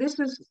 now this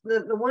is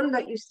the one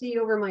that you see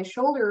over my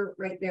shoulder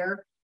right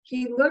there.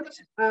 He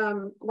looked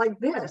like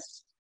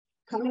this,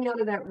 coming out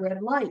of that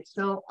red light.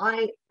 So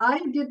I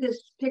did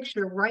this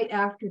picture right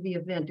after the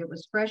event. It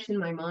was fresh in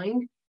my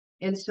mind.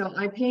 And so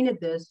I painted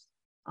this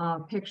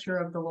picture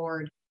of the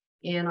Lord.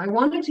 And I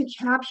wanted to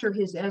capture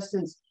his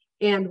essence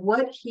and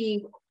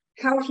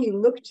how he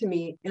looked to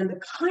me, and the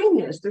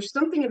kindness. There's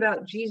something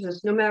about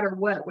Jesus, no matter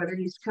what, whether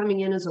he's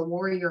coming in as a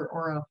warrior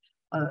or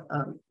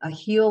a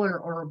healer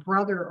or a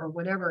brother or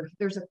whatever,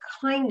 there's a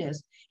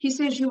kindness. He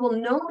says, you will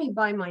know me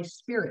by my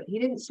spirit. He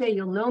didn't say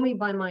you'll know me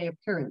by my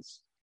appearance.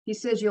 He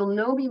says, you'll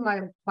know me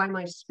by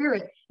my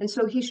spirit. And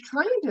so he's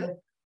trying to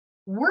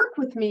work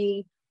with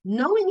me,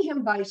 knowing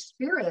him by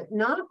spirit,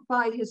 not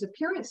by his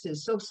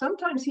appearances. So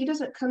sometimes he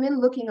doesn't come in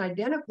looking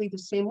identically the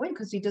same way,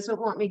 because he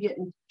doesn't want me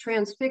getting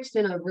transfixed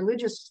in a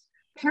religious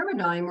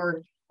paradigm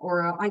or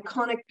an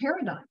iconic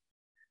paradigm.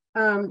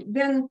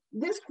 Then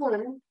this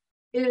one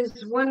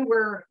is one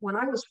where, when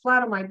I was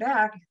flat on my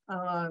back,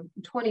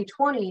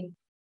 2020,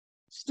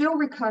 still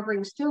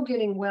recovering, still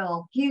getting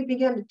well, he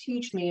began to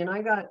teach me, and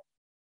I got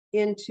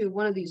into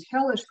one of these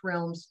hellish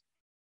realms,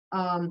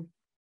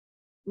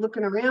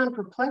 looking around,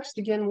 perplexed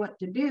again what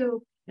to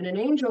do. And an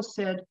angel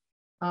said,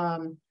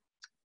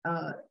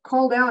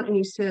 called out, and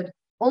he said,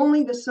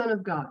 only the Son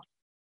of God,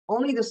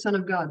 only the Son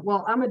of God.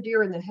 Well, I'm a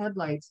deer in the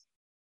headlights.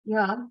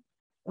 Yeah,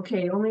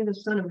 okay, only the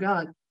Son of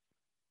God.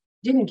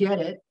 Didn't get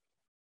it.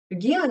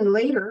 Again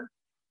later,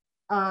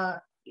 and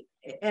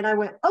I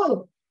went,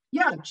 oh,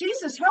 yeah,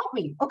 Jesus, help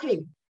me.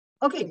 Okay,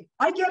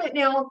 I get it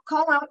now.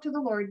 Call out to the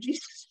Lord,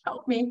 Jesus,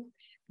 help me.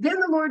 Then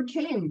the Lord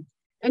came,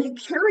 and he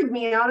carried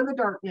me out of the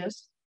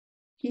darkness.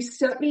 He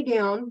set me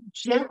down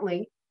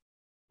gently,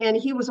 and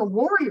he was a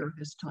warrior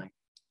this time.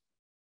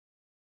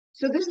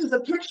 So this is a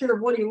picture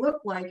of what he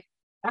looked like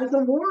as a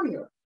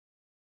warrior,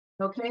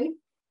 okay?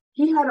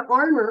 He had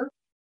armor,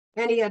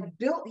 and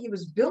he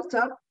was built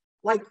up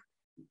like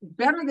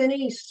better than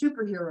any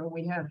superhero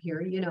we have here,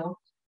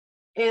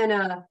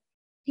 And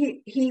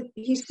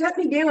he set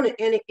me down,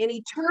 and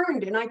he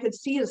turned, and I could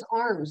see his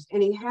arms,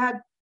 and he had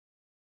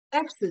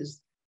X's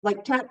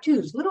like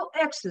tattoos, little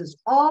X's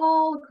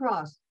all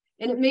across.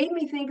 And it made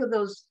me think of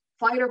those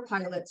fighter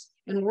pilots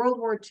in World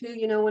War II,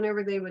 you know,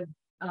 whenever they would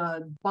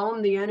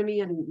bomb the enemy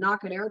and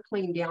knock an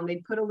airplane down,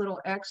 they'd put a little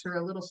X or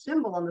a little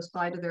symbol on the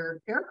side of their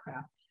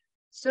aircraft.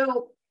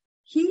 So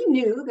he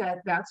knew that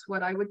that's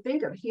what I would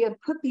think of. He had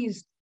put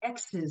these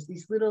X's,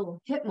 these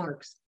little hit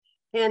marks,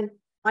 and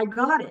I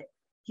got it.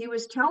 He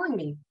was telling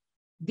me,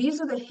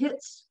 these are the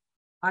hits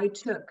I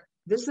took.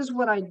 This is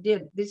what I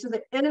did. These are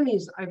the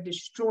enemies I've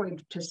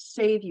destroyed to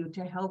save you,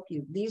 to help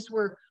you. These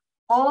were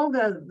all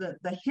the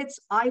hits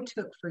I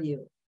took for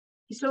you.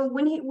 So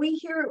when we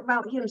hear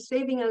about him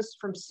saving us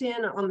from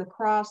sin on the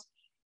cross,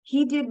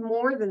 he did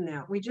more than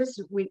that.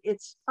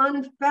 It's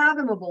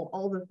unfathomable,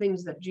 all the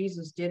things that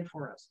Jesus did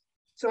for us.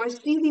 So I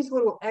see these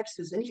little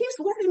X's, and he's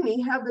letting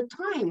me have the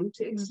time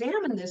to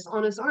examine this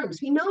on his arms.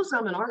 He knows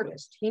I'm an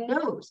artist. He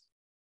knows.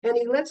 And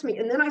he lets me,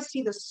 and then I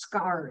see the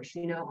scars,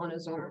 you know, on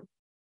his arm.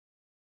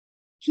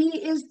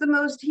 He is the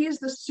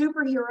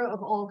superhero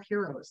of all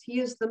heroes. He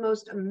is the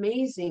most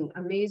amazing,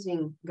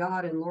 amazing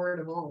God and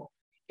Lord of all.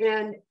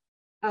 And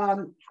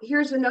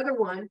here's another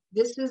one.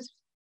 This is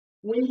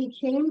when he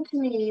came to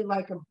me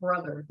like a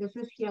brother. This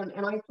is him.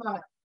 And I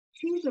thought,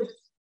 Jesus,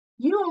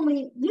 you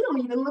don't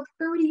even look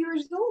 30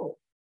 years old.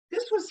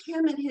 This was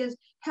him in his,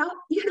 how,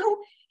 you know,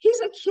 he's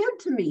a kid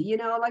to me, you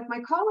know, like my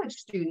college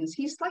students.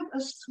 He's like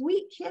a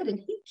sweet kid. And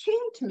he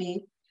came to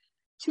me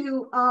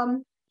to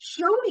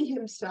show me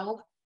himself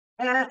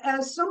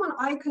as someone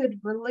I could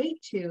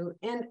relate to.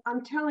 And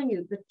I'm telling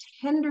you, the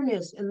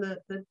tenderness and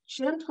the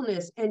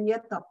gentleness, and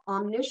yet the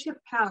omniscient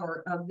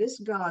power of this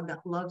God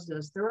that loves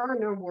us, there are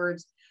no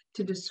words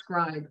to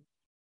describe.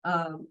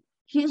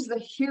 He's the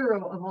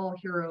hero of all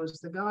heroes,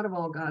 the God of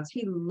all gods.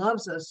 He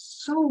loves us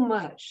so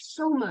much,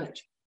 so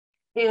much.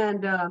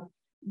 And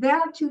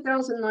that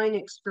 2009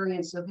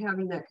 experience of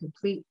having that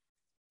complete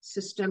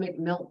systemic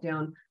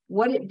meltdown,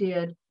 what it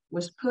did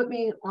was put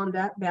me on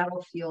that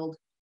battlefield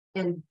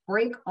and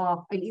break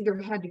off. I either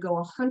had to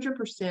go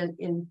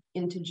 100%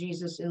 into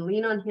Jesus and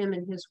lean on him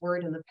and his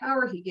word and the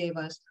power he gave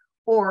us,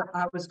 or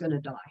I was going to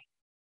die.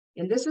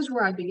 And this is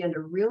where I began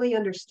to really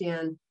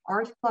understand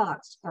our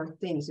thoughts are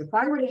things. If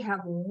I were to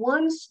have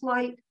one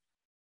slight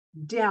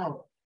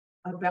doubt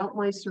about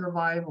my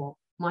survival,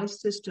 my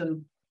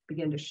system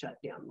began to shut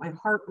down. My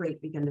heart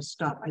rate began to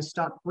stop. I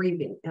stopped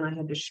breathing, and I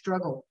had to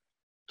struggle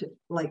to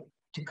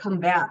come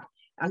back.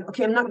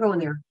 I'm not going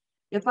there.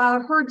 If I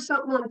heard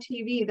something on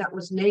TV that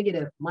was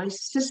negative, my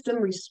system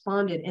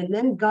responded. And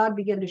then God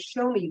began to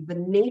show me the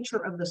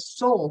nature of the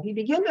soul. He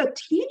began to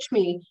teach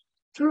me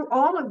through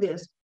all of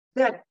this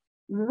that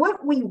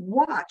what we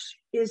watch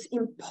is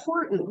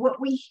important,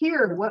 what we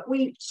hear, what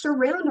we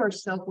surround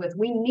ourselves with.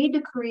 We need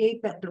to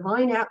create that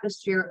divine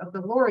atmosphere of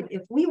the Lord.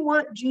 If we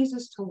want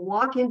Jesus to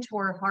walk into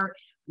our heart,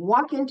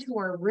 walk into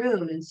our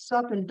room and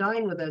sup and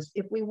dine with us,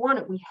 if we want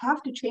it, we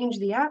have to change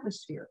the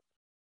atmosphere,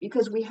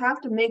 because we have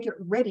to make it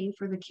ready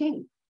for the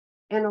King.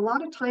 And a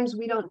lot of times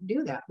we don't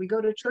do that. We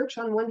go to church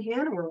on one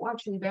hand and we're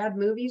watching bad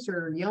movies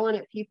or yelling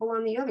at people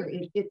on the other.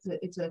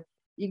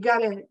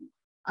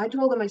 I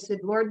told him, I said,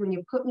 Lord, when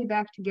you put me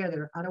back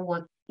together, I don't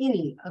want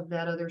any of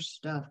that other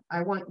stuff.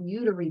 I want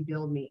you to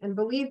rebuild me. And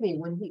believe me,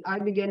 when I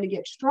began to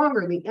get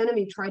stronger, the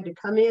enemy tried to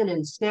come in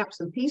and snap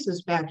some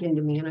pieces back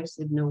into me. And I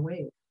said, no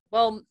way.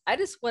 Well, I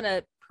just want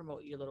to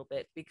promote you a little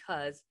bit,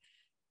 because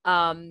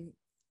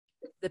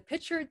the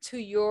picture to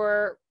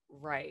your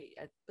right,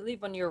 I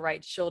believe on your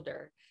right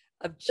shoulder,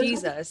 of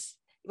Jesus.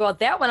 Well,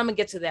 that one, I'm gonna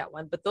get to that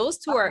one, but those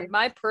two are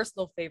my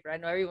personal favorite. I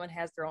know everyone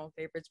has their own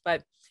favorites,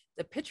 but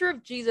the picture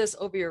of Jesus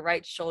over your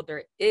right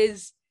shoulder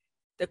is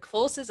the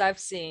closest I've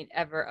seen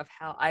ever of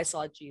how I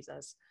saw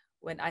Jesus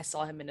when I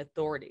saw him in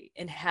authority,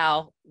 and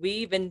how we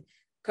even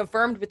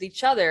confirmed with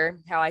each other,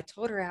 how I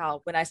told her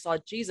how when I saw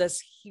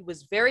Jesus, he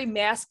was very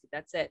masculine.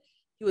 That's it.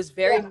 He was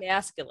very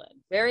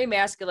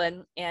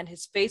masculine, and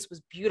his face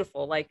was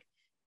beautiful. Like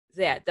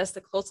that. That's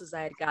the closest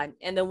I had gotten.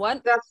 And the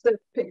one, that's the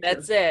picture.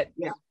 That's it.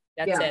 Yeah.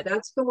 That's it.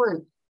 That's the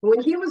one.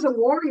 When he was a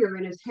warrior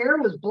and his hair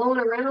was blown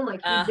around like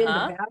he'd been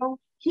to battle,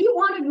 he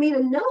wanted me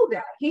to know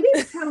that. He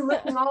didn't come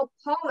looking all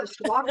polished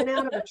walking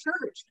out of a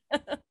church.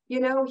 You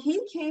know,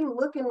 he came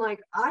looking like,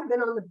 I've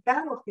been on the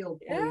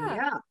battlefield.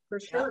 Yeah, for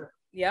sure.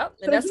 Yep.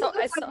 And so that's how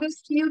I saw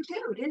this to you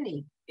too, didn't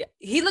he? Yeah,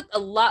 he looked a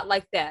lot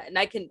like that. And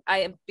I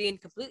am being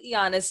completely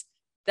honest,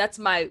 that's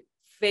my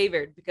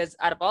favorite, because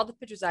out of all the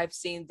pictures I've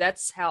seen,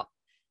 that's how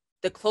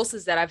the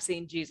closest that I've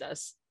seen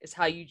Jesus is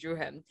how you drew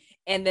him.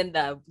 And then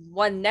the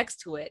one next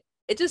to it,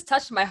 it just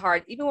touched my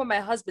heart. Even when my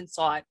husband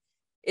saw it,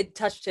 it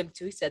touched him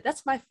too. He said,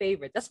 that's my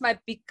favorite.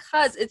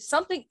 Because it's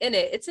something in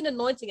it. It's an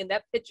anointing in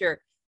that picture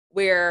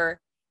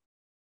where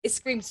it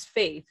screams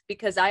faith,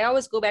 because I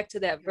always go back to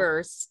that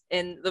verse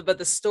but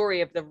the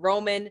story of the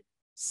Roman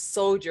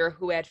soldier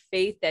who had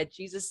faith that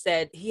Jesus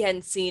said he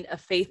hadn't seen a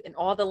faith in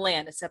all the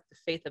land except the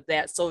faith of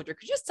that soldier.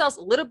 Could you just tell us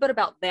a little bit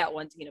about that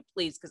one, Tina,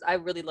 please? Because I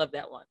really love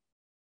that one.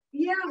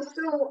 Yeah,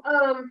 so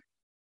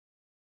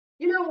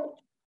you know,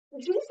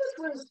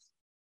 Jesus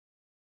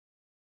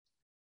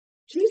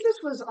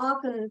was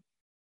often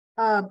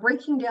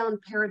breaking down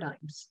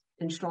paradigms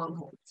and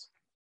strongholds.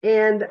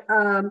 And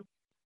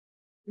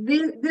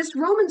this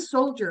Roman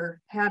soldier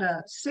had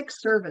a sick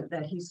servant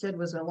that he said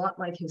was a lot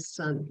like his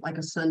son, like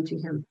a son to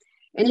him.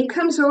 And he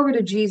comes over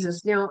to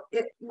Jesus. Now,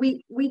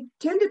 we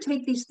tend to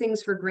take these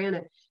things for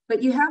granted,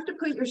 but you have to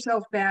put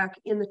yourself back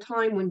in the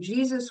time when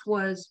Jesus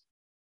was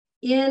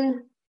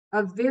in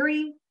a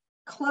very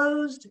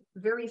closed,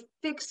 very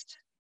fixed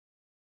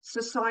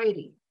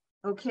society,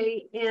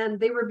 okay? And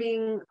they were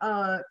being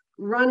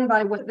run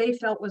by what they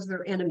felt was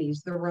their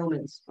enemies, the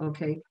Romans,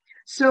 okay?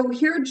 So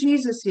here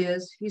Jesus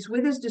is, he's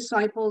with his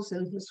disciples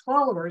and his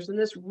followers, and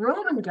this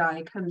Roman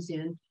guy comes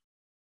in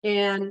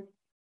and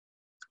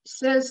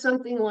says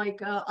something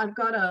like, I've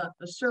got a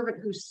servant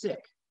who's sick,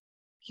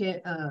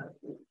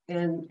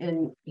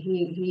 and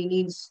he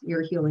needs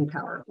your healing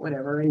power,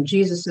 whatever. And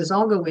Jesus says,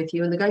 I'll go with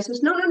you. And the guy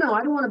says, no,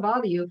 I don't want to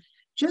bother you.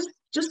 Just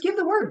give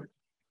the word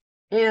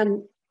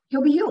and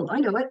he'll be healed. I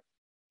know it.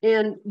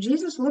 And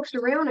Jesus looks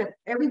around at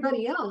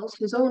everybody else,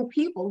 his own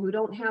people who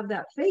don't have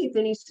that faith.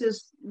 And he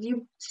says,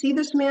 you see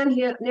this man?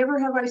 Never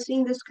have I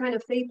seen this kind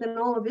of faith in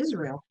all of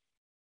Israel.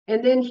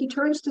 And then he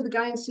turns to the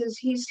guy and says,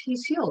 he's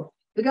healed.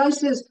 The guy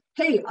says,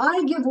 hey,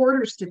 I give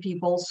orders to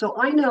people, so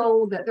I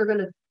know that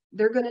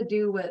they're gonna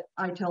do what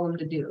I tell them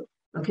to do.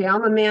 Okay,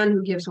 I'm a man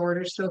who gives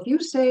orders. So if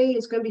you say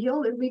it's going to be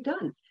healed, it'll be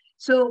done.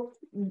 So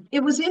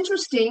it was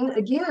interesting.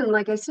 Again,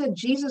 like I said,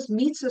 Jesus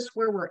meets us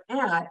where we're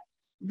at.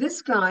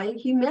 This guy,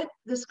 he met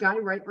this guy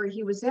right where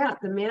he was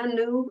at. The man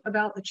knew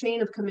about the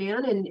chain of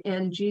command,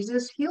 and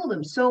Jesus healed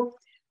him. So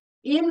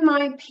in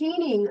my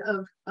painting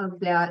of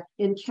that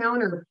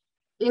encounter,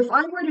 if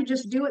I were to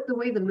just do it the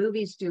way the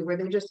movies do, where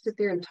they just sit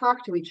there and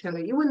talk to each other,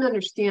 you wouldn't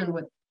understand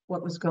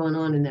what was going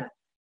on in that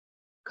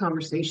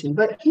conversation.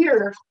 But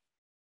here,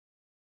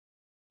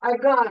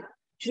 I've got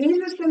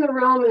Jesus and the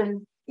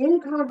Roman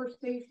in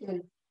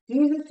conversation.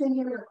 Jesus and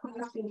him are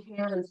clasping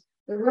hands.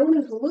 The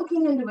Roman's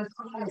looking into his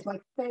eyes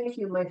like, thank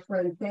you, my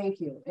friend, thank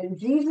you. And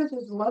Jesus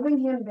is loving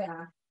him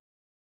back.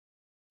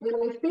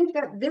 And I think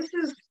that this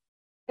is,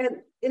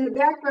 and in the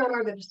background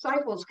are the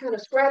disciples kind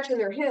of scratching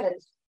their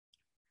heads.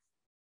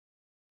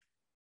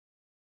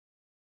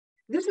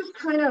 This is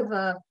kind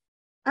of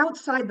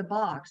outside the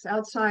box,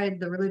 outside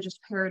the religious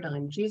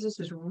paradigm. Jesus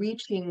is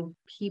reaching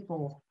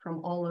people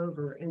from all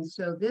over. And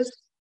so this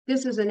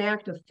is an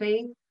act of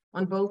faith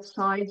on both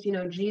sides. You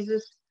know,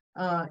 Jesus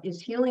is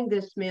healing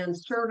this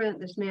man's servant.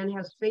 This man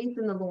has faith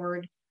in the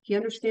Lord. He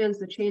understands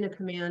the chain of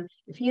command.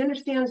 If he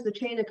understands the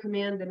chain of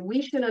command, then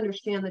we should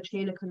understand the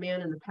chain of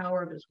command and the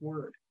power of his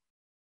word.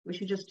 We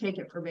should just take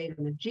it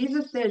verbatim. If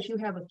Jesus says you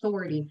have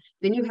authority,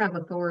 then you have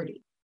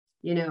authority,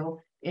 you know.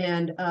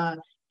 And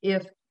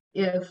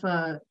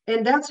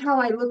and that's how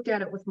I looked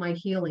at it with my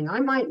healing. I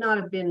might not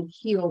have been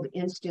healed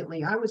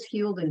instantly. I was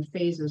healed in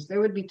phases. There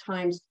would be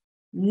times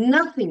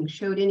nothing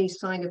showed any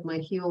sign of my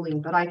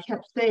healing, but I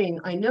kept saying,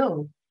 I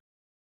know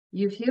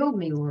you've healed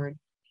me, Lord.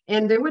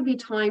 And there would be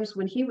times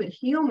when he would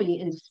heal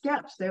me in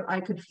steps. There, I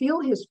could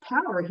feel his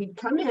power. He'd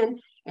come in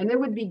and there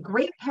would be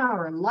great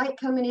power and light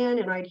coming in,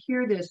 and I'd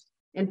hear this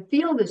and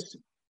feel this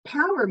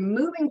power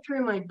moving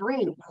through my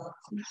brain,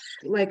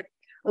 like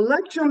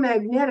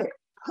electromagnetic,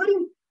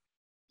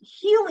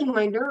 healing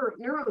my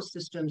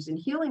neurosystems and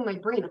healing my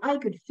brain. I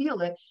could feel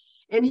it.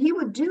 And he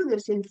would do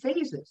this in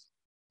phases.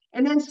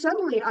 And then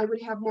suddenly I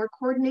would have more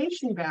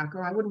coordination back,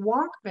 or I would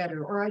walk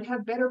better, or I'd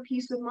have better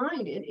peace of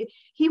mind. And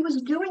he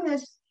was doing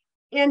this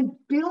and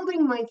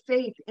building my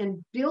faith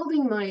and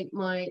building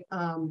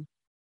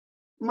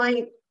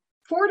my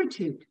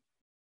fortitude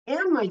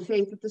and my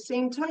faith at the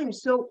same time.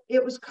 So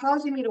it was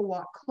causing me to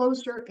walk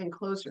closer and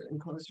closer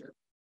and closer.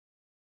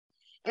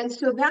 And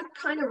so that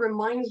kind of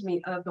reminds me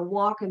of the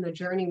walk and the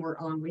journey we're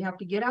on. We have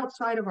to get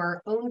outside of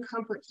our own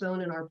comfort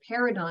zone and our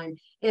paradigm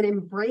and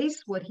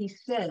embrace what he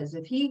says.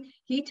 If he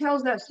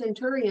tells that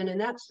centurion,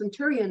 and that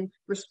centurion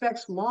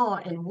respects law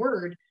and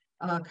word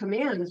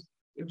commands,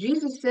 if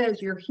Jesus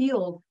says you're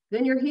healed,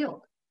 then you're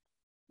healed.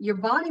 Your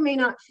body may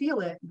not feel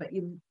it, but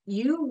you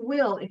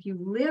will. If you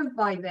live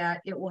by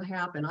that, it will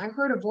happen. I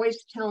heard a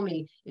voice tell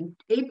me in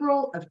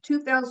April of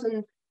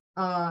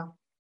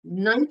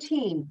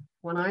 2019,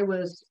 when I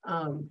was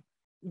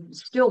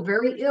still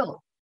very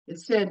ill, it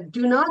said,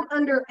 do not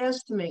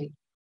underestimate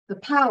the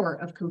power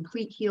of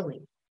complete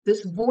healing.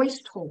 This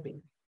voice told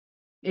me.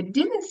 It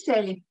didn't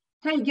say,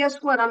 hey,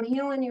 guess what? I'm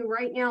healing you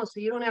right now, so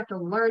you don't have to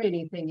learn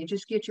anything. You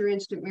just get your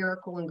instant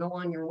miracle and go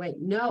on your way.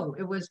 No,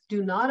 it was,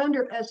 do not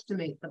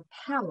underestimate the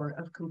power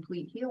of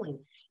complete healing.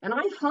 And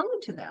I hung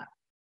to that.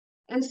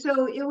 And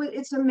so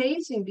it's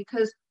amazing,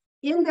 because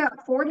in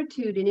that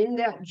fortitude and in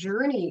that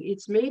journey,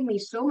 it's made me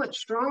so much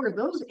stronger.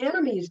 Those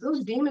enemies,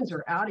 those demons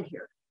are out of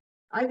here.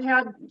 I've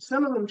had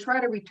some of them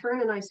try to return,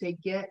 and I say,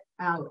 get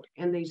out.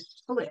 And they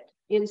split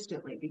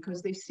instantly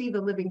because they see the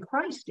living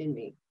Christ in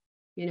me.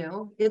 You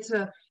know, it's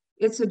a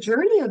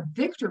journey of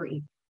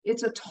victory.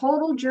 It's a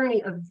total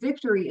journey of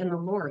victory in the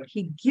Lord.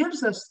 He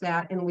gives us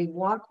that and we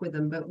walk with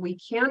him, but we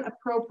can't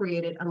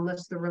appropriate it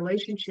unless the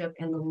relationship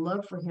and the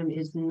love for him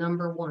is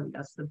number one.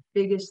 That's the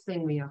biggest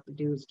thing we have to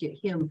do, is get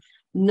him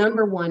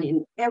number one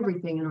in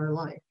everything in our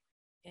life.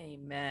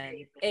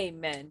 Amen.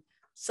 Amen.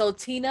 So,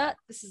 Tina,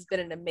 this has been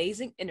an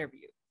amazing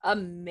interview.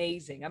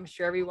 Amazing. I'm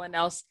sure everyone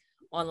else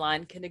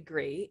online can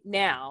agree.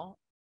 Now,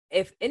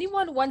 if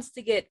anyone wants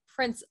to get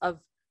prints of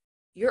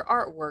your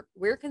artwork,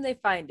 where can they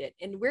find it,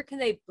 and where can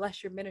they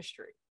bless your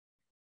ministry?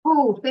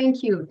 Oh,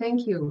 thank you.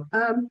 Thank you.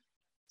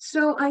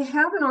 So I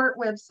have an art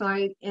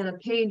website and a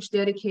page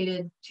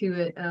dedicated to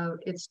it.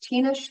 It's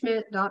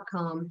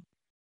tinaschmidt.com.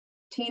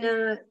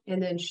 Tina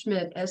and then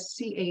Schmidt,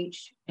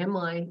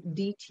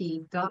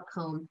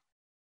 SCHMIDT.com.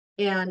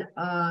 And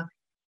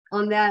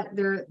on that,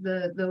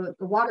 the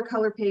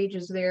watercolor page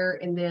is there,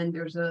 and then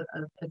there's a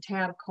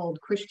tab called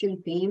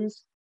Christian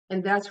Themes,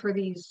 and that's where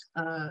these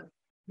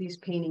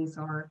paintings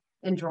are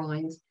and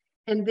drawings.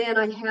 And then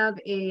I have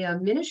a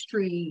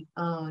ministry,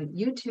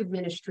 YouTube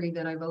ministry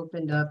that I've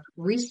opened up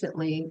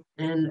recently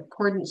in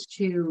accordance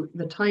to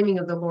the timing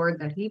of the Lord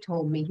that he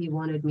told me he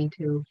wanted me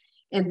to.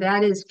 And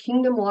that is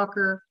Kingdom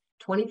Walker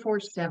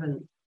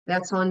 24/7.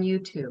 That's on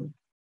YouTube.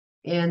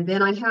 And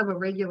then I have a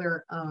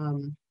regular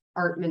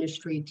art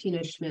ministry,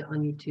 Tina Schmidt, on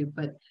YouTube.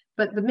 But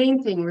the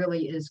main thing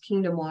really is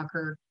Kingdom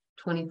Walker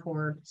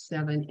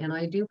 24/7. And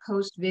I do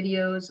post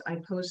videos. I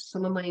post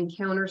some of my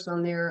encounters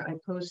on there. I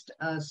post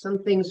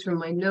some things from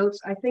my notes.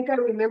 I think I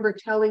remember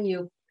telling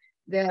you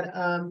that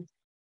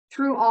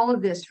through all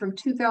of this, from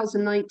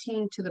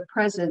 2019 to the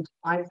present,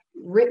 I've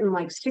written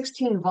like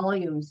 16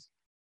 volumes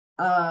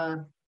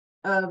of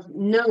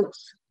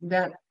notes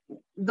that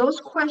those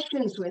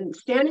questions, when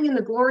standing in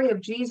the glory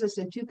of Jesus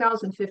in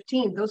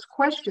 2015, those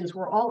questions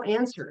were all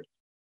answered.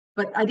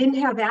 But I didn't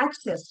have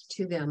access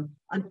to them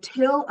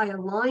until I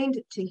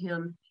aligned to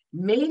him,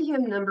 made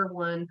him number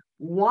one,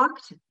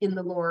 walked in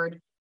the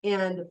Lord,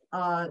 and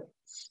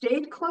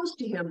stayed close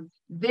to him.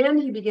 Then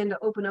he began to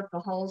open up the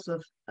halls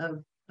of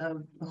the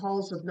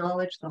halls of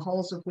knowledge, the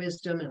halls of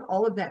wisdom, and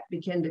all of that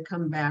began to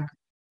come back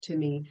to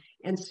me.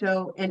 And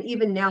so, and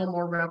even now,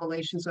 more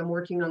revelations. I'm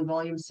working on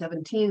volume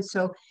 17.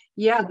 So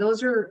yeah,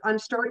 I'm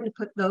starting to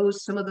put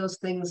some of those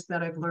things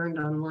that I've learned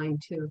online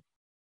too.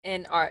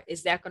 And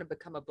is that going to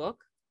become a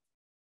book?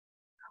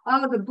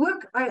 The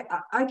book,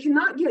 I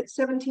cannot get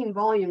 17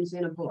 volumes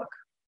in a book.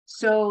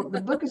 So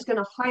the book is going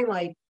to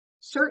highlight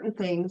certain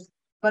things,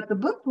 but the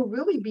book will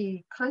really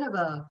be kind of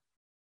a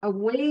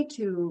way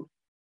to,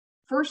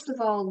 first of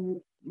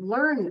all,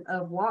 learn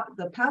of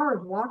the power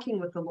of walking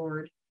with the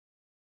Lord,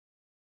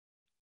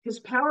 his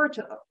power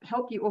to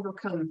help you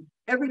overcome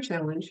every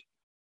challenge,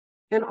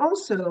 and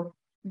also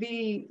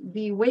the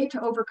way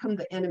to overcome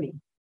the enemy,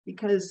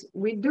 because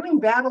we're doing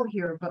battle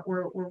here, but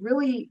we're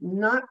really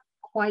not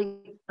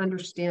quite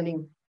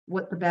understanding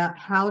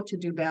how to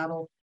do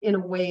battle in a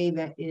way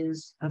that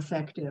is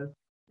effective,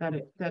 that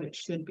it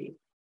should be.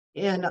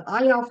 And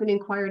I often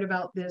inquired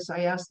about this.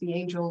 I asked the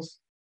angels,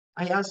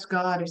 I asked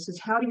God, I says,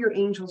 how do your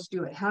angels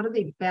do it? How do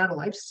they battle?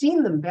 I've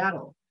seen them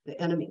battle the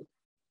enemy.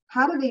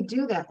 How do they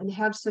do that and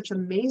have such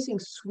amazing,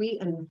 sweet,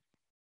 and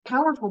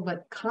powerful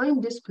but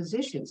kind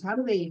dispositions? How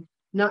do they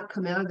not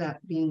come out of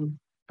that being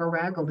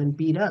baraggled and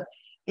beat up?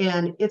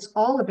 And it's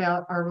all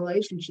about our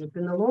relationship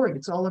in the Lord.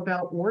 It's all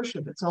about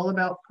worship. It's all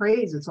about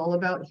praise. It's all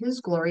about his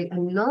glory,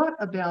 and not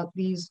about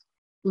these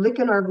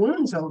licking our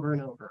wounds over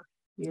and over,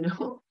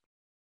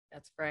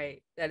 That's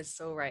right. That is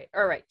so right.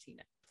 All right,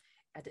 Tina.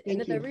 At the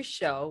end of you. every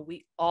show,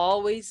 we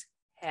always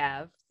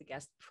have the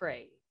guest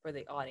pray for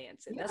the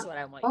audience. And that's what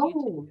I want you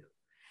to do.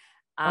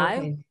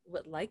 I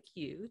would like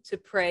you to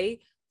pray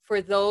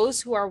for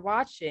those who are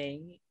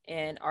watching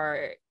and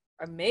are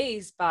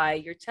amazed by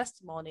your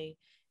testimony,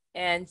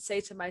 and say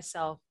to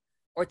myself,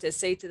 or to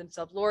say to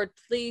themselves, Lord,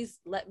 please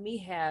let me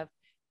have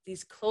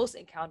these close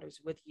encounters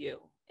with you.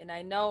 And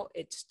I know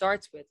it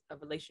starts with a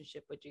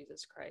relationship with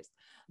Jesus Christ.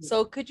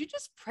 So could you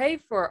just pray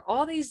for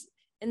all these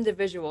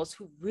individuals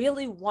who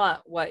really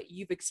want what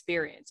you've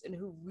experienced and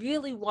who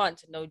really want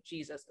to know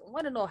Jesus and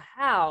want to know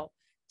how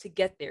to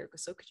get there?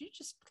 So could you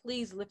just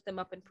please lift them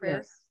up in prayer?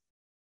 Yes.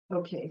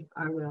 Okay,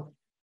 I will.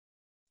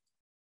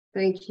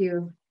 Thank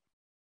you.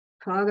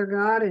 Father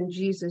God and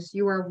Jesus,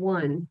 you are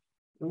one,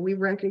 and we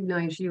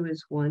recognize you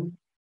as one.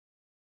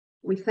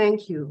 We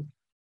thank you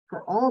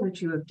for all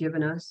that you have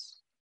given us.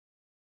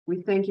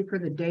 We thank you for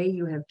the day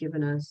you have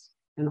given us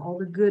and all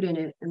the good in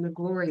it and the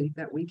glory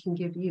that we can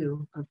give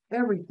you of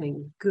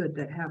everything good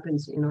that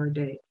happens in our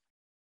day.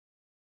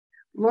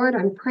 Lord,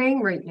 I'm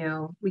praying right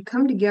now. We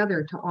come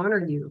together to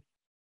honor you.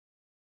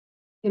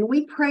 And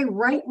we pray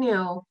right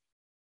now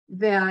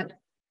that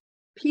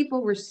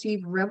people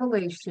receive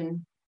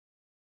revelation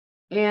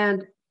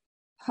and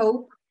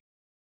hope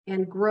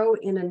and grow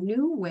in a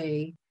new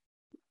way.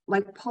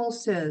 Like Paul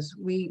says,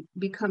 we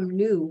become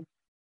new,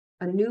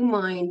 a new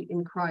mind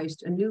in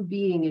Christ, a new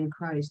being in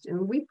Christ.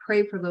 And we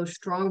pray for those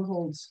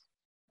strongholds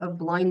of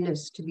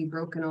blindness to be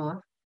broken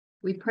off.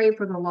 We pray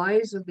for the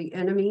lies of the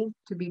enemy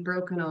to be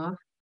broken off.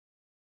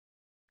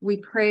 We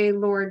pray,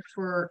 Lord,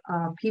 for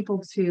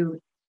people to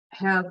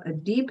have a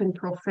deep and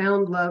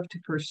profound love to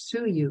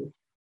pursue you.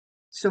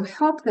 So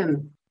help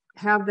them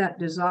have that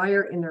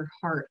desire in their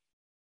heart.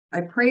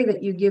 I pray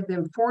that you give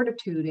them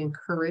fortitude and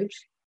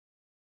courage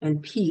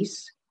and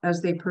peace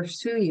as they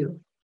pursue you.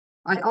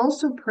 I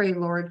also pray,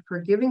 Lord, for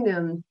giving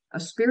them a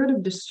spirit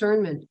of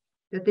discernment,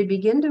 that they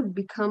begin to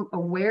become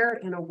aware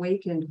and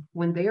awakened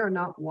when they are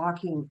not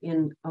walking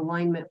in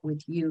alignment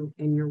with you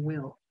and your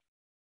will.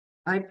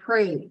 I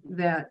pray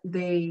that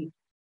they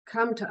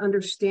come to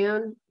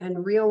understand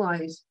and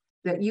realize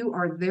that you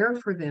are there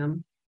for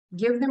them.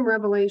 Give them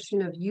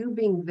revelation of you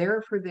being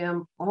there for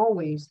them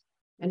always,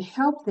 and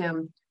help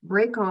them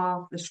break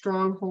off the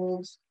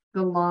strongholds,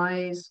 the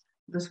lies,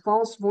 the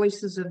false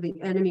voices of the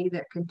enemy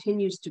that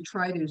continues to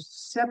try to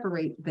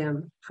separate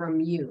them from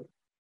you.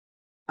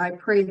 I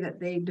pray that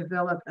they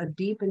develop a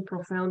deep and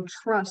profound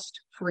trust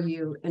for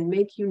you and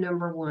make you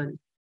number one.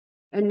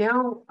 And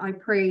now I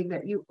pray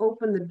that you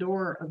open the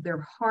door of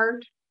their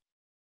heart,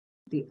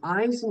 the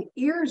eyes and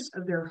ears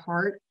of their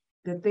heart,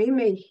 that they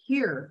may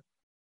hear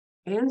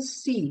and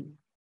see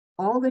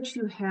all that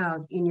you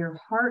have in your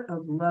heart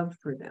of love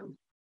for them.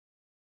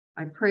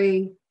 I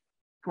pray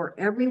for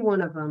every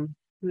one of them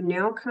who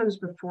now comes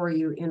before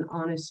you in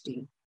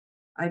honesty.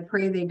 I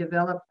pray they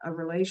develop a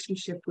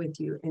relationship with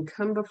you and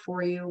come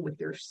before you with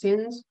their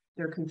sins,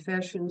 their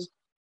confessions,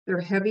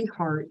 their heavy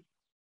heart,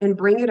 and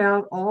bring it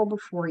out all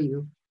before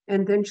you,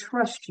 and then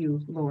trust you,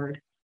 Lord,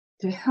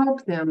 to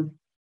help them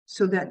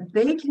so that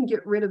they can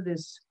get rid of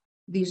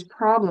these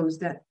problems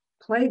that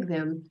plague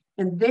them,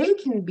 and they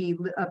can be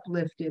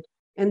uplifted,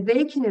 and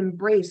they can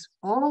embrace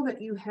all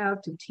that you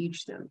have to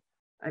teach them.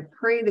 I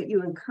pray that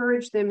you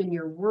encourage them in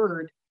your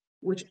word,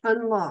 which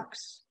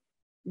unlocks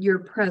your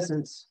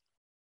presence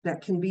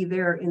that can be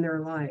there in their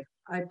life.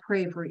 I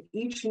pray for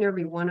each and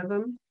every one of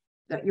them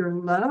that your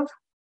love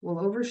will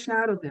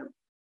overshadow them,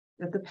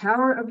 that the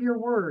power of your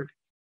word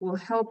will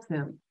help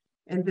them,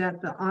 and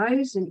that the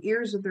eyes and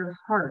ears of their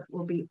heart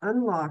will be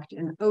unlocked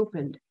and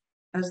opened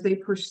as they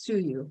pursue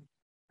you.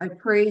 I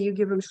pray you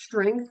give them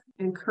strength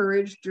and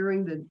courage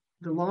during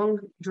the long,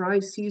 dry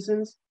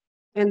seasons,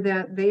 and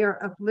that they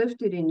are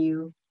uplifted in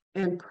you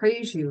and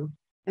praise you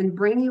and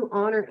bring you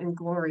honor and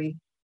glory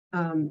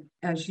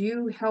as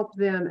you help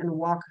them and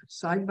walk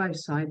side by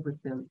side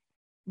with them.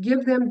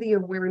 Give them the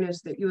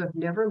awareness that you have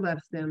never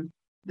left them,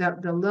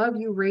 that the love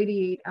you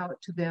radiate out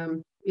to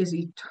them is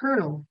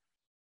eternal,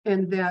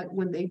 and that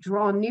when they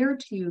draw near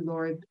to you,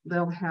 Lord,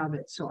 they'll have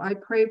it. So I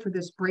pray for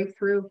this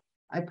breakthrough.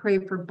 I pray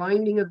for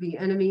binding of the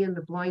enemy and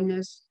the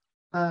blindness,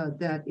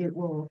 that it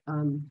will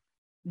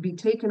be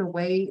taken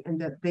away,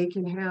 and that they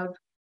can have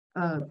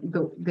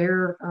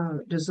their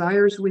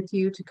desires with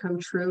you to come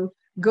true.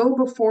 Go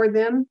before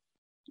them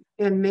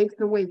and make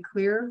the way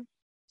clear.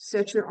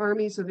 Set your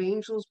armies of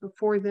angels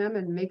before them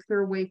and make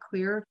their way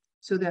clear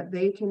so that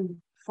they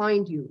can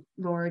find you,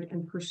 Lord,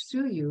 and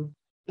pursue you,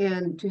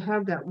 and to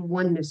have that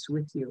oneness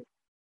with you.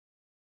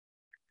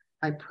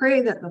 I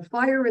pray that the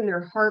fire in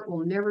their heart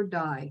will never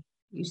die.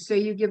 You say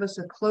you give us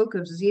a cloak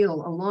of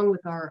zeal along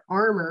with our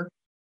armor,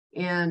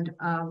 and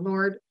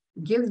Lord,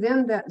 give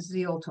them that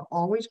zeal to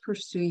always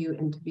pursue you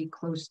and to be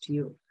close to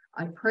you.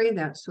 I pray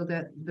that so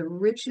that the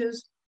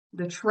riches,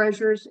 the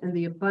treasures, and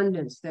the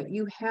abundance that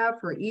you have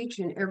for each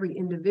and every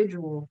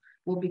individual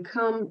will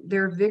become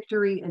their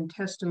victory and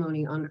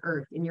testimony on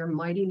earth. In your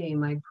mighty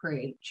name I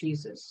pray,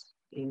 Jesus.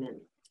 Amen.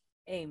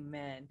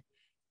 Amen.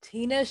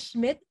 Tina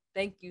Schmidt,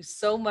 thank you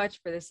so much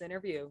for this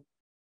interview.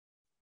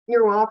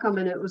 You're welcome,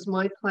 and it was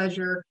my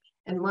pleasure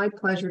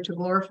to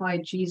glorify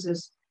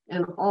Jesus,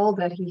 and all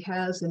that he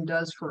has and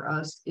does for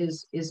us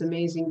is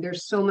amazing.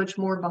 There's so much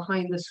more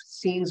behind the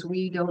scenes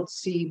we don't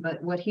see,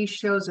 but what he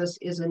shows us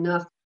is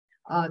enough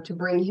to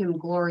bring him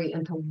glory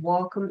and to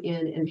welcome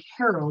in and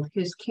herald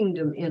his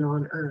kingdom in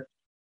on earth.